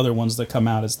watch the other ones that come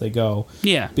out as they go.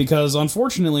 Yeah. Because,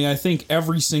 unfortunately, I think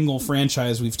every single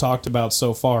franchise we've talked about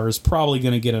so far is probably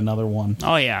going to get another one.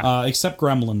 Oh, yeah. Except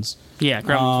Gremlins. Yeah,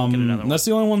 Gremlins will get another one. That's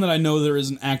the only one that I know there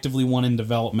isn't actively one in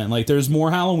development. Like, there's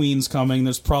more Halloweens coming.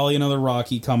 There's probably another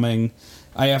Rocky coming.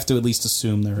 I have to at least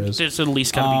assume there is. There's at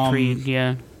least got to be Creed,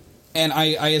 yeah. And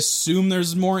I assume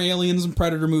there's more Aliens and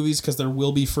Predator movies, because there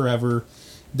will be forever.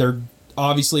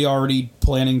 obviously already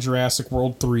planning Jurassic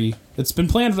World 3. It's been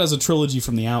planned as a trilogy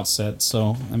from the outset,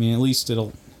 so, I mean, at least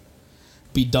it'll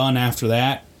be done after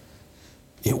that.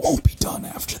 It won't be done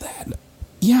after that.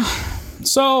 Yeah.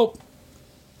 So,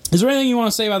 is there anything you want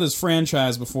to say about this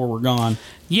franchise before we're gone?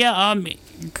 Yeah,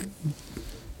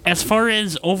 as far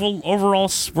as overall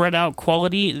spread out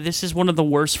quality, this is one of the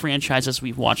worst franchises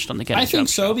we've watched on the Get I think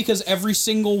so, because every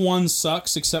single one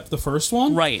sucks except the first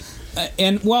one. Right.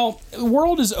 And, well,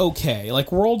 World is okay.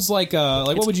 Like, World's like,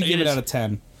 what would you give it out of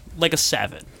 10? Like a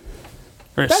 7.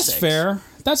 Or a That's 6. fair.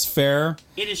 That's fair.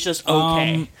 It is just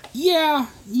okay. Yeah.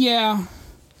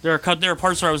 There are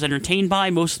parts where I was entertained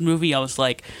by. Most of the movie, I was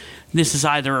like, this is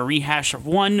either a rehash of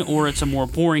 1 or it's a more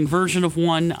boring version of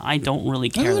 1. I don't really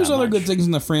care. I think there's that other much. good things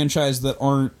in the franchise that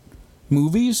aren't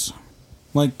movies.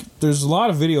 Like, there's a lot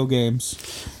of video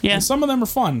games. Yeah. And some of them are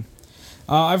fun.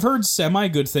 I've heard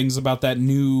semi-good things about that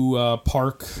new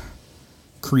park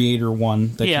creator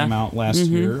one that came out last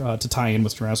year to tie in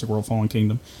with Jurassic World Fallen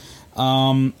Kingdom.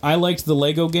 I liked the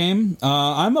Lego game.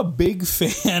 I'm a big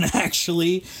fan,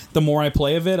 actually, the more I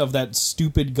play of that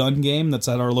stupid gun game that's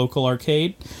at our local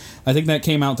arcade. I think that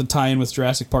came out to tie in with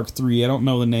Jurassic Park 3. I don't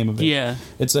know the name of it. Yeah.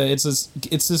 It's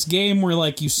this game where,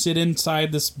 like, you sit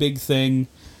inside this big thing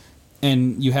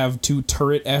and you have 2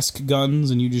 turret-esque guns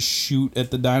and you just shoot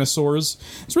at the dinosaurs.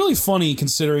 It's really funny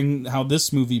considering how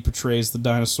this movie portrays the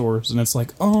dinosaurs, and it's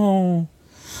like, oh,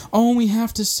 we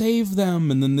have to save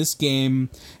them. And then this game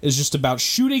is just about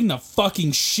shooting the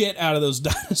fucking shit out of those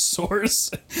dinosaurs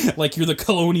like you're the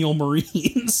colonial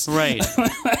marines. Right.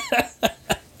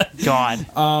 God.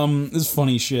 It's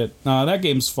funny shit. That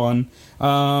game's fun.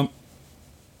 I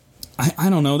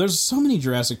don't know. There's so many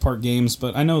Jurassic Park games,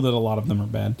 but I know that a lot of them are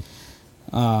bad.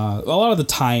 A lot of the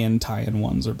tie-in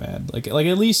ones are bad. Like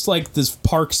at least like this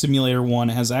Park Simulator one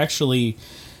has actually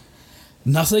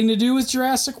nothing to do with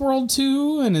Jurassic World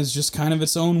 2 and is just kind of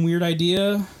its own weird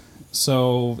idea.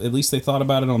 So at least they thought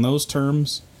about it on those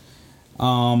terms.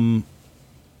 I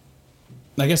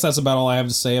guess that's about all I have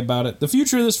to say about it. The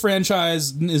future of this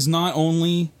franchise is not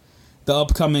only the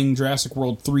upcoming Jurassic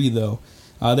World 3, though.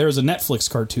 There is a Netflix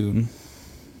cartoon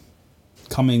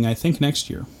coming, I think, next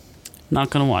year. Not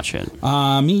gonna watch it.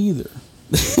 Me either.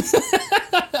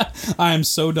 I am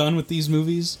so done with these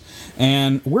movies,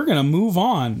 and we're gonna move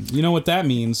on. You know what that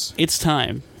means. It's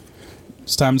time.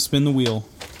 It's time to spin the wheel.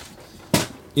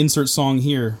 Insert song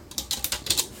here.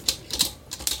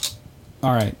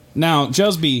 All right. Now,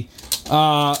 Jusby,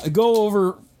 go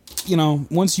over,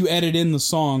 once you edit in the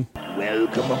song.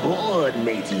 Welcome aboard,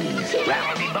 mateys.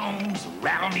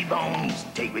 Rattle me bones,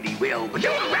 take what he will, but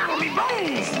don't rattle me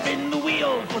bones. Spin the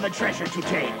wheel for the treasure to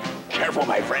take. Careful,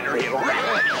 my friend, or he'll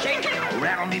rattle and shake.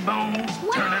 Rattle me bones,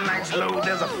 turn the lights low,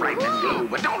 there's a frightening glow,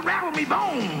 but don't rattle me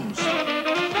bones.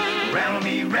 Rattle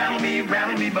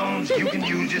me bones. You can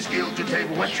use your skill to take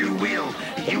what you will.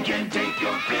 You can take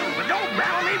your fill, but don't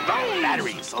rattle me bones.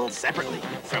 Batteries sold separately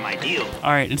from Ideal.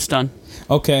 All right, it's done.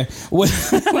 Okay.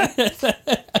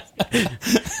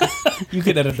 You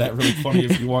could edit that really funny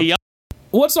if you want. Yep.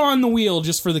 What's on the wheel,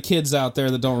 just for the kids out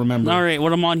there that don't remember? All right,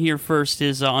 what I'm on here first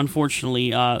is,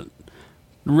 unfortunately,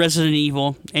 Resident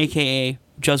Evil, a.k.a.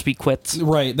 Jusby Quits.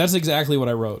 Right, that's exactly what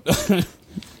I wrote.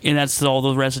 And that's all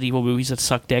the Resident Evil movies that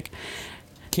suck dick.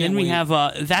 Then we have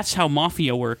That's How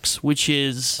Mafia Works, which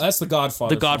is... That's the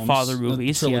Godfather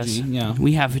movies, trilogy, yes. Yeah.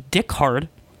 We have Dick Hard,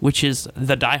 which is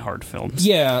the Die Hard films.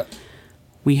 Yeah.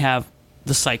 We have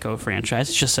the Psycho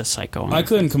franchise. It just says Psycho on I it.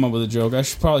 couldn't come up with a joke. I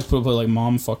should probably put like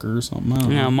Momfucker or something. I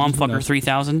don't know. Momfucker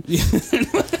 3000. It's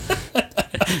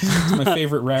my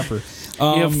favorite rapper.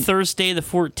 You have Thursday the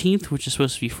 14th, which is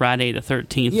supposed to be Friday the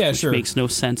 13th. Yeah, which sure. makes no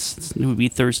sense. It would be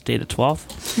Thursday the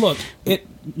 12th. Look, it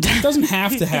doesn't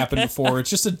have to happen before.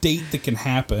 It's just a date that can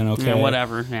happen, okay? Yeah,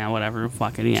 whatever.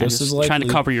 Fucking, yeah. Just as likely. Trying to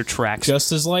cover your tracks.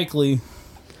 Just as likely.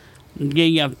 Yeah,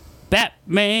 you have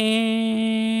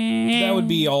Batman. That would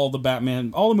be all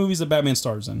the movies that Batman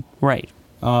stars in. Right.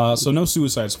 So no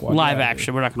Suicide Squad. Live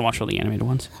action. We're not going to watch all the animated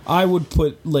ones. I would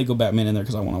put Lego Batman in there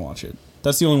because I want to watch it.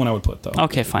 That's the only one I would put, though.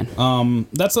 Okay, fine.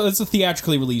 That's a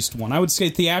theatrically released one. I would say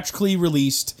theatrically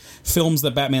released films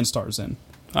that Batman stars in.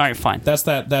 All right, fine. That's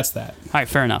that. All right,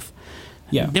 fair enough.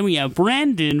 Yeah. Then we have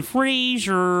Brendan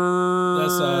Fraser.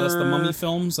 That's the Mummy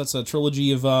films. That's a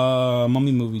trilogy of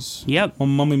Mummy movies. Yep. A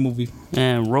Mummy movie.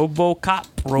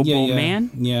 RoboCop, Yeah. Man.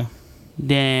 Yeah.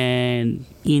 Then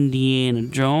Indiana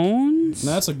Jones. Jones.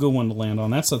 That's a good one to land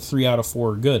on. That's a 3 out of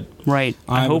 4. Good. Right.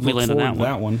 I hope we look land on forward to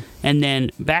that one. that one. And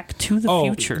then Back to the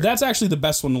Future. That's actually the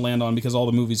best one to land on because all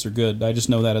the movies are good. I just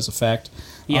know that as a fact.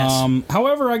 Yes.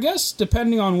 However, I guess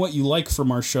depending on what you like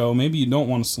from our show, maybe you don't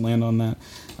want us to land on that.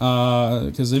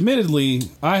 Because admittedly,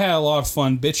 I had a lot of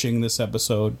fun bitching this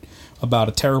episode about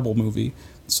a terrible movie.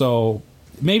 So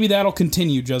maybe that'll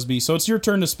continue, Jusby. So it's your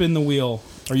turn to spin the wheel.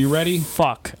 Are you ready?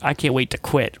 Fuck. I can't wait to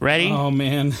quit. Ready? Oh,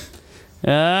 man.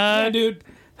 Yeah, dude.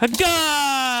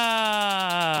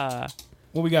 Haga!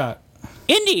 What we got?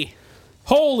 Indy!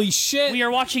 Holy shit. We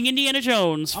are watching Indiana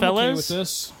Jones, I'm fellas. okay with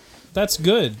this. That's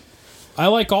good. I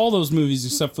like all those movies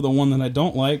except for the one that I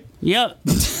don't like. Yep.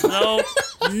 So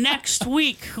next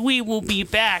week we will be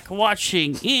back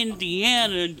watching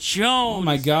Indiana Jones. Oh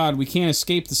my god, we can't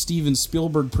escape the Steven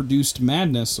Spielberg produced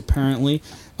madness, apparently.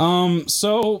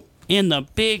 So In the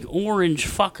big orange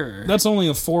fucker. that's only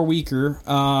a 4-weeker.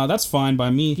 That's fine by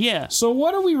me. Yeah. So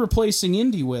what are we replacing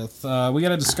Indy with? We got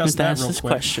to discuss that That's real this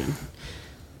quick. question.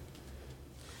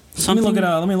 Let me look at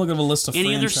a list of Any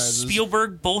other franchises.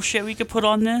 Spielberg bullshit we could put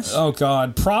on this? Oh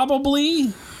god,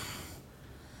 probably.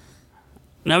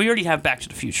 No, we already have Back to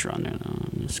the Future on there. Though.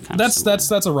 It's kind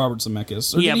That's a Robert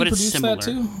Zemeckis. Or yeah, did he but it's produce similar. that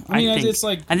too? I mean, think, it's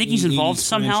like I think he's involved 80s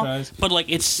somehow, franchise. but like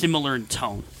it's similar in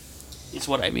tone. Is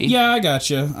what I mean. Yeah, I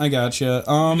gotcha.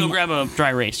 Go grab a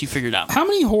dry erase. You figured out. How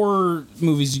many horror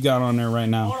movies you got on there right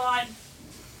now? Hold on.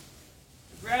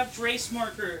 Grab trace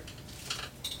marker.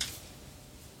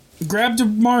 Grab the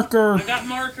marker. I got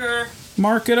marker.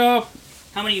 Mark it up.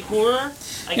 How many horror?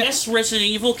 I guess Resident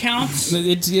Evil counts.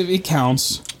 It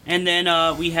counts. And then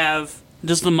we have.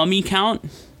 Does the Mummy count?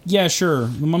 Yeah, sure.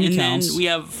 The Mummy And counts. then we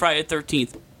have Friday the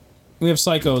 13th. We have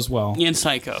Psycho as well. And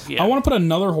Psycho, yeah. I want to put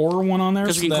another horror one on there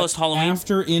 'Cause we're so getting that close to Halloween.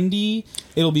 after Indie,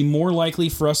 it'll be more likely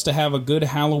for us to have a good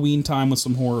Halloween time with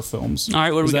some horror films. All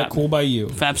right, what do Is we that got? cool by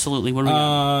you? Absolutely. What do we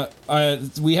got?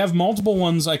 We have multiple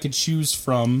ones I could choose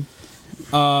from.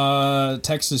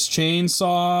 Texas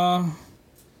Chainsaw,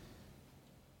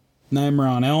 Nightmare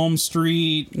on Elm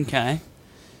Street, Okay.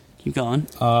 Keep going.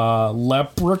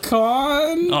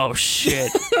 Leprechaun. Oh,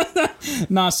 shit.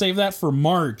 Nah, save that for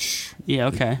March. Yeah,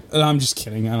 okay. I'm just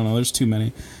kidding. I don't know. There's too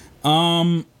many.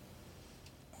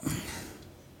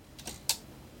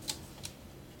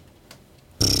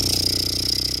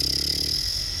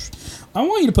 I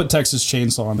want you to put Texas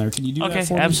Chainsaw on there. Can you do that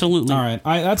for me? Absolutely. All right.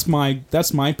 That's my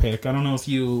pick. I don't know if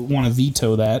you want to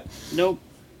veto that. Nope.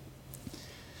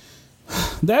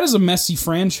 That is a messy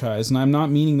franchise, and I'm not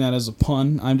meaning that as a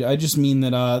pun. I just mean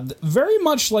that very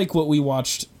much like what we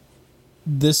watched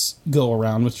this go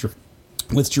around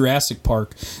with Jurassic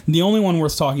Park. The only one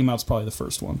worth talking about is probably the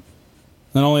first one.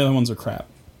 And all the other ones are crap.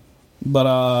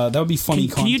 But that would be funny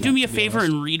Can you content, do me a to be favor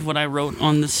honest. and read what I wrote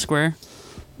on this square?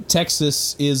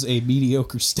 Texas is a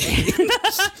mediocre state.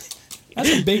 That's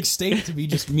a big state to be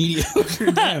just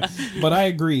mediocre. Damn. But I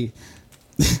agree.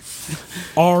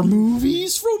 Are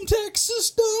movies from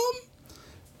Texas dumb?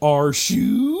 Are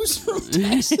shoes from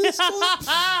Texas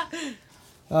dumb?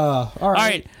 All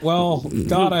right. Well,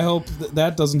 God, I hope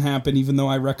that doesn't happen, even though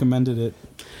I recommended it.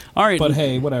 All right. But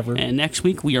hey, whatever. And next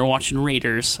week we are watching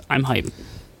Raiders. I'm hype.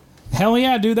 Hell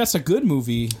yeah, dude, that's a good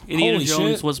movie. Indiana Holy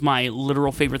Jones shit. was my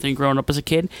literal favorite thing growing up as a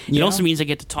kid. It Yeah. also means I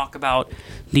get to talk about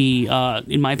the,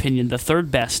 in my opinion, the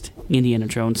third best Indiana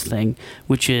Jones thing,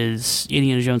 which is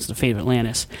Indiana Jones: The Fate of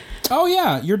Atlantis. Oh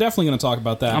yeah, you're definitely going to talk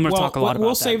about that. I'm gonna talk a lot about We'll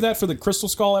that. save that for the Crystal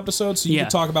Skull episode, so you Yeah.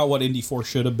 can talk about what Indy 4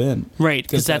 should have been. Right,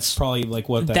 Because 'cause that's probably like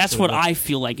what that That's should what have been. I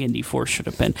feel like Indy 4 should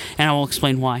have been, and I will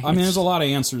explain why. I mean, there's a lot of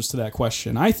answers to that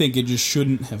question. I think it just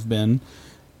shouldn't have been.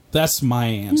 That's my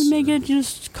answer. Make it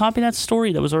just copy that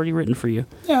story that was already written for you.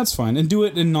 Yeah, that's fine. And do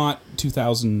it in not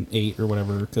 2008 or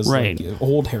whatever, because Right. like,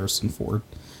 old Harrison Ford,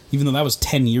 even though that was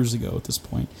 10 years ago at this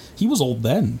point. He was old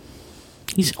then.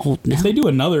 He's old now. If they do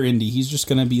another Indy, he's just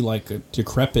going to be like a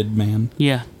decrepit man.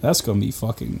 Yeah. That's going to be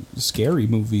fucking scary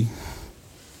movie.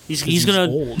 He's gonna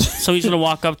old. So he's gonna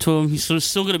walk up to him. He's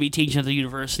still gonna be teaching at the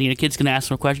university, and a kid's gonna ask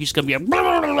him a question. He's gonna be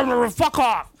like, "Fuck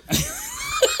off!"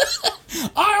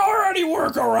 I already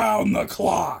work around the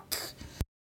clock.